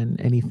cultural than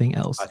anything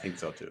else. I think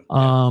so too.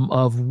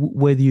 Of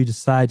whether you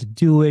decide to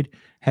do it.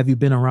 Have you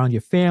been around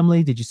your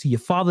family? Did you see your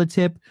father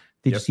tip?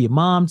 Did you see your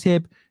mom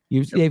tip?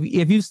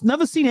 If you've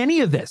never seen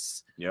any of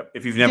this,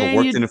 if you've never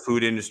worked in the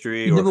food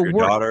industry,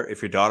 or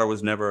if your daughter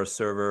was never a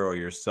server, or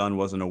your son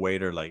wasn't a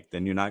waiter,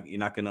 then you're not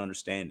going to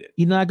understand it.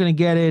 You're not going to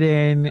get it,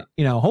 and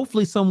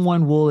hopefully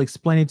someone will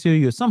explain it to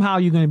you. Somehow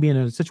you're going to be in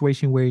a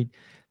situation where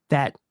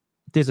that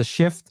there's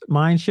a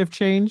mind shift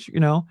change.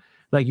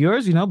 Like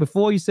yours.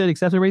 Before you said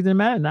acceptance rate didn't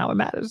matter, now it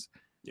matters.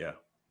 Yeah.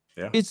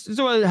 It's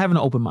sort of having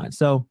an open mind.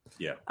 So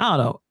I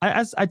don't know.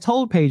 I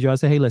told Pedro, I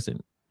said, hey,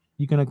 listen.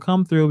 You're going to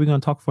come through. We're going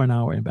to talk for an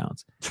hour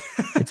inbounds.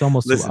 It's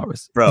almost 2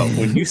 hours. Bro,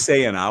 when you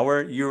say an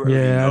hour,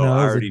 I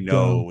already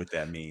know what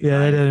that means. Yeah,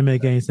 that doesn't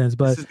make any sense.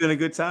 But this has been a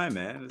good time,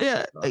 man.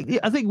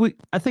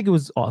 I think it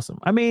was awesome.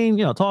 I mean,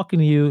 talking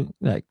to you,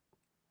 like,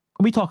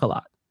 we talk a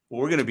lot.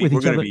 Well, we're gonna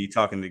be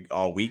talking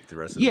all week the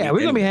rest of the week. We're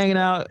gonna be hanging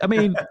out. I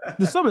mean,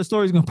 some of the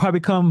stories are gonna probably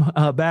come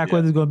back.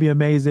 Whether it's gonna be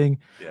amazing,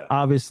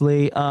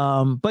 obviously.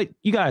 But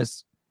you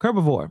guys,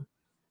 Herbivore,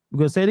 we're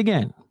gonna say it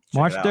again.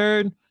 March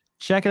 3rd.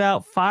 Check it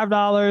out.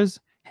 $5.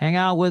 Hang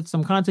out with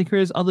some content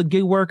creators, other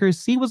gig workers.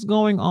 See what's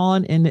going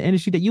on in the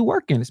industry that you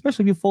work in,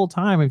 especially if you're full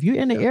time. If you're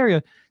in the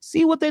area,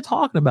 see what they're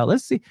talking about.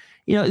 Let's see.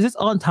 Is this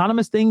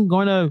autonomous thing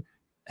going to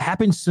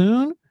happen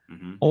soon,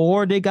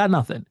 or they got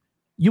nothing?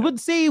 You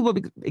would see what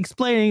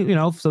explaining.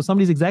 So some of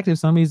these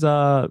executives, some of these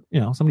some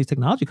of these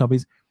technology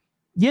companies,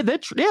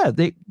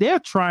 they're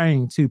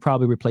trying to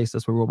probably replace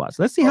us with robots.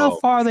 Let's see how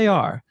far they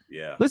are.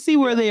 Yeah. Let's see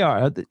where they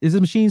are. Is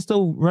the machine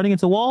still running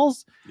into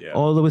walls? Yeah.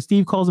 Or what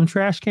Steve calls them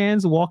trash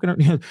cans,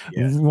 wandering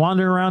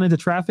around into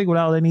traffic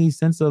without any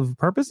sense of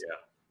purpose? Yeah.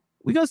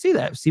 We gotta see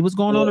that. See what's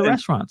going on in the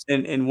restaurants.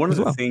 And one of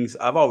the things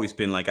I've always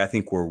been like, I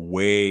think we're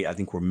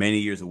many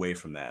years away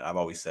from that. I've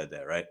always said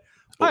that, right?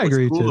 But I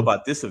agree what's cool too.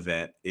 about this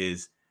event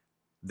is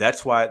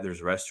that's why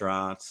there's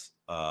restaurants,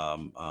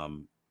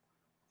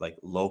 like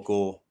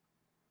local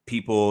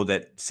people,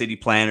 that city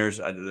planners.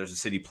 There's a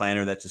city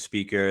planner that's a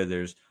speaker.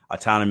 There's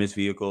autonomous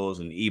vehicles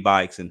and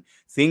e-bikes and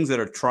things that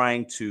are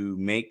trying to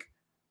make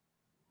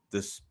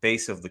the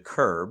space of the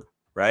curb,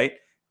 right,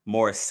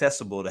 more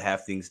accessible to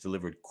have things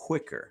delivered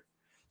quicker.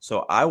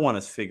 So I want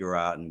to figure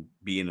out and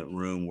be in a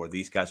room where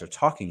these guys are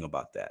talking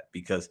about that,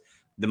 because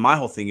my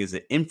whole thing is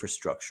the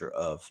infrastructure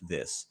of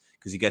this,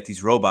 because you got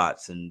these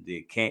robots and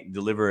they can't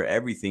deliver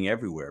everything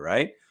everywhere,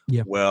 right?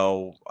 Yeah.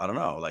 Well, I don't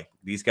know. Like,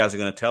 these guys are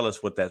going to tell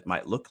us what that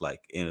might look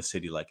like in a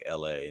city like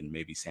LA and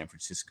maybe San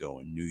Francisco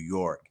and New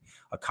York,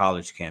 a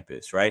college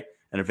campus, right?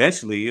 And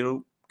eventually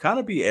it'll kind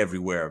of be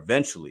everywhere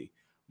eventually.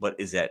 But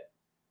is that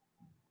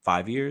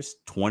 5 years,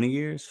 20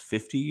 years,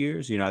 50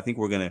 years? You know, I think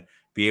we're going to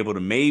be able to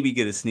maybe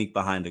get a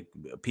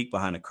peek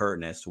behind the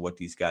curtain as to what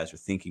these guys are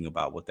thinking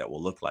about what that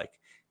will look like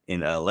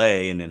in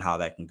LA, and then how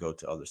that can go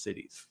to other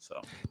cities.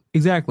 So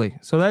exactly.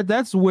 So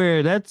that's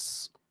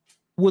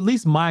at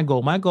least my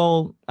goal. My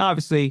goal,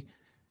 obviously,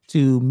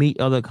 to meet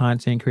other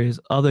content creators,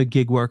 other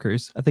gig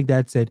workers. I think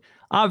that's it.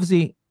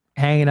 Obviously,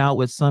 hanging out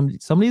with some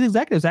of these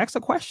executives, ask the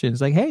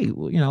questions like, hey,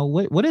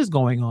 what is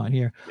going on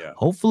here? Yeah.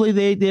 Hopefully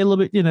they're a little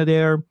bit,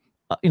 they're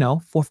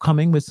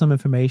forthcoming with some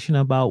information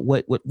about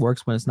what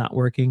works when it's not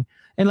working.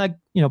 And like,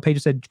 Pedro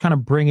said, kind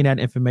of bringing that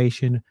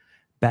information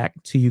back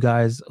to you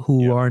guys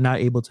who are not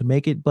able to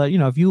make it. But,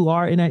 if you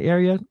are in that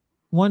area,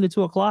 1 to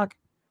 2 o'clock,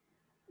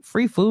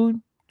 free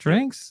food,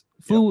 drinks,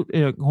 food,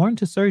 according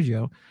to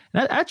Sergio.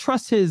 And I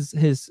trust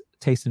his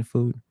taste in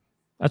food.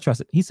 I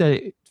trust it. He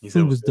said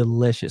food was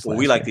delicious. Well,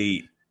 we like to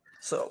eat.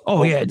 So,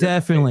 yeah,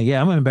 definitely.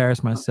 Yeah, I'm gonna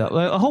embarrass myself.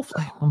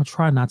 Hopefully, I'm gonna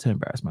try not to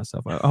embarrass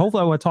myself.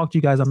 Hopefully, when I talk to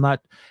you guys, I'm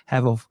not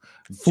have a food.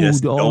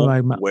 Just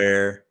don't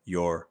wear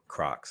your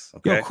Crocs.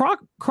 Okay. Yo,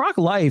 Croc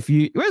life.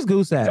 Where's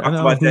Goose at? I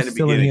know Goose's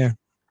still in here.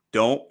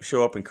 Don't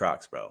show up in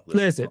Crocs, bro.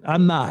 Listen,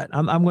 I'm not.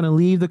 I'm gonna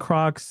leave the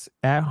Crocs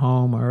at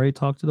home. I already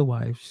talked to the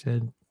wife. She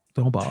said,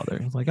 don't bother.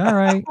 I was like, all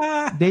right.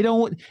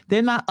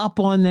 They're not up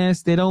on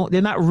this. They're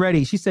not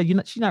ready. She said,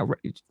 she's not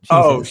ready.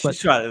 She's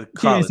trying to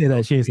She didn't say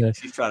that. She didn't say that.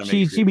 She's trying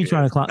to she be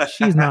trying to clown.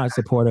 She's not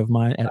supportive of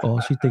mine at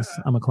all. She thinks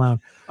I'm a clown.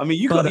 I mean,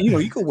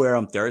 you could wear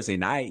them Thursday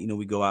night.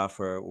 We go out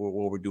for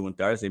what we're doing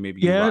Thursday.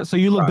 Maybe so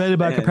you look better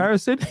by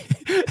comparison.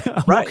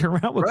 Right.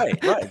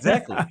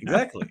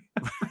 Exactly.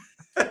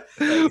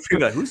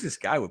 Like, who's this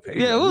guy with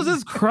Pedro? Yeah, who's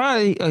this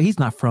cry? He's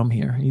not from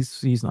here.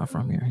 He's not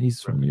from here.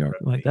 He's from New York.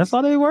 Like, that's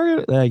how they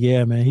work.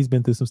 Yeah, man. He's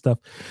been through some stuff.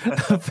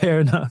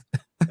 Fair enough.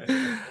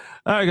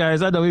 All right,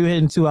 guys. I know we were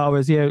hitting 2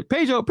 hours here.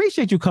 Pedro,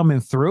 appreciate you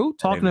coming through,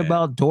 talking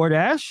about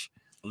DoorDash.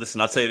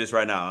 Listen, I'll tell you this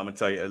right now. I'm gonna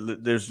tell you,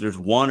 there's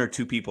 1 or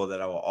 2 people that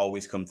I will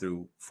always come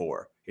through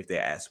for if they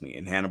ask me,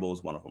 and Hannibal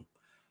is one of them.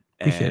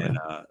 Appreciate it.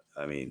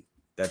 I mean,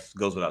 that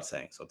goes without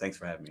saying. So thanks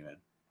for having me, man.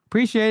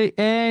 Appreciate it.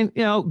 And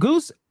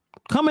Goose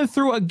coming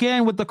through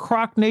again with the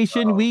Croc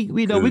Nation.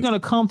 We're gonna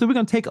come through. We're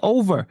gonna take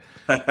over.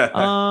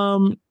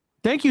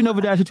 Thank you, Nova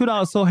Dash, for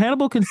 $2. So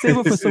Hannibal can save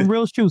it for some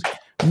real shoes.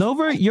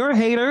 Nova, you're a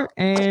hater,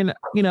 and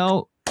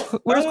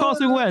where's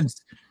Carson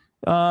Wentz?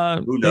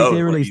 Who knows?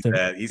 They released him.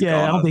 I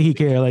don't think he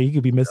cares. Like, he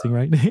could be missing,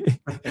 right?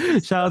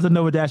 Shout out to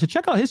Nova Dash.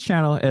 Check out his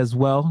channel as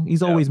well.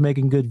 He's always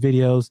making good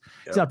videos.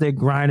 He's out there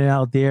grinding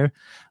out there.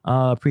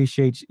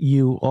 Appreciate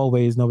you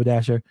always, Nova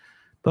Dasher.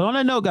 But on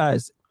that note,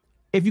 guys,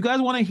 if you guys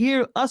want to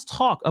hear us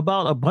talk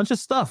about a bunch of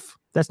stuff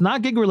that's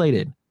not gig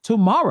related,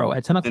 tomorrow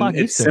at 10 o'clock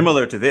It's Eastern.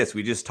 Similar to this.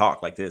 We just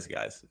talk like this,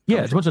 guys.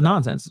 It's a bunch of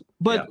nonsense,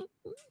 but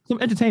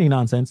some entertaining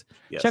nonsense.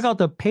 Yes. Check out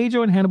the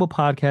Pedro and Hannibal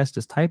podcast.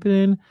 Just type it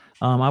in.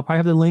 I'll probably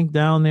have the link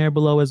down there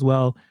below as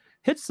well.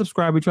 Hit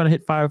subscribe. We're trying to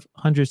hit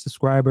 500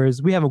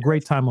 subscribers. We have a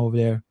great time over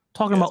there.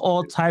 Talking about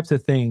all types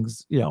of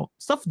things,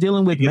 stuff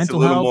dealing with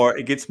mental health.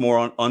 It gets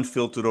more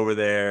unfiltered over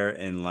there,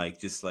 and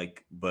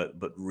but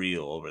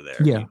real over there.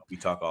 Yeah, we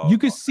talk all. You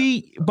could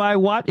see by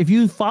what, if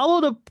you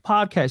follow the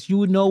podcast, you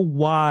would know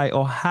why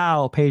or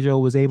how Pedro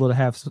was able to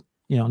have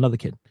another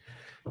kid.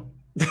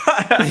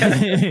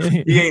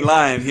 He ain't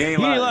lying.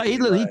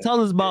 He tells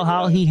us about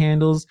how he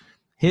handles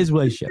his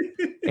relationship,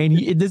 and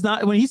it does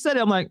not. When he said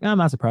it, I'm like, I'm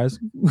not surprised.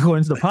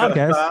 Going to the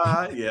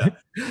podcast,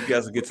 you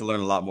guys will get to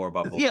learn a lot more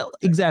about both. Yeah,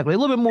 exactly, a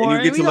little bit more.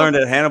 And you get to learn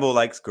that Hannibal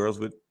likes girls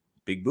with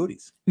big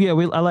booties. Yeah,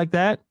 I like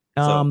that.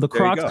 The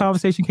Crocs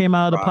conversation came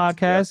out of the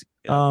podcast.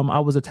 I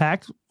was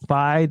attacked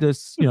by the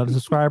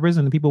subscribers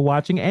and the people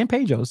watching, and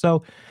Pedro.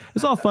 So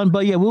it's all fun.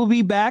 But we'll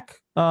be back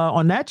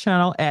on that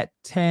channel at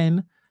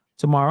 10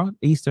 tomorrow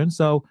Eastern.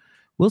 So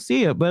we'll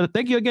see you. But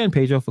thank you again,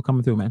 Pedro, for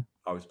coming through, man.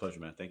 Always a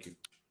pleasure, man. Thank you.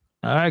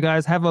 All right,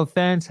 guys. Have a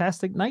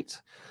fantastic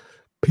night.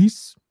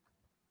 Peace.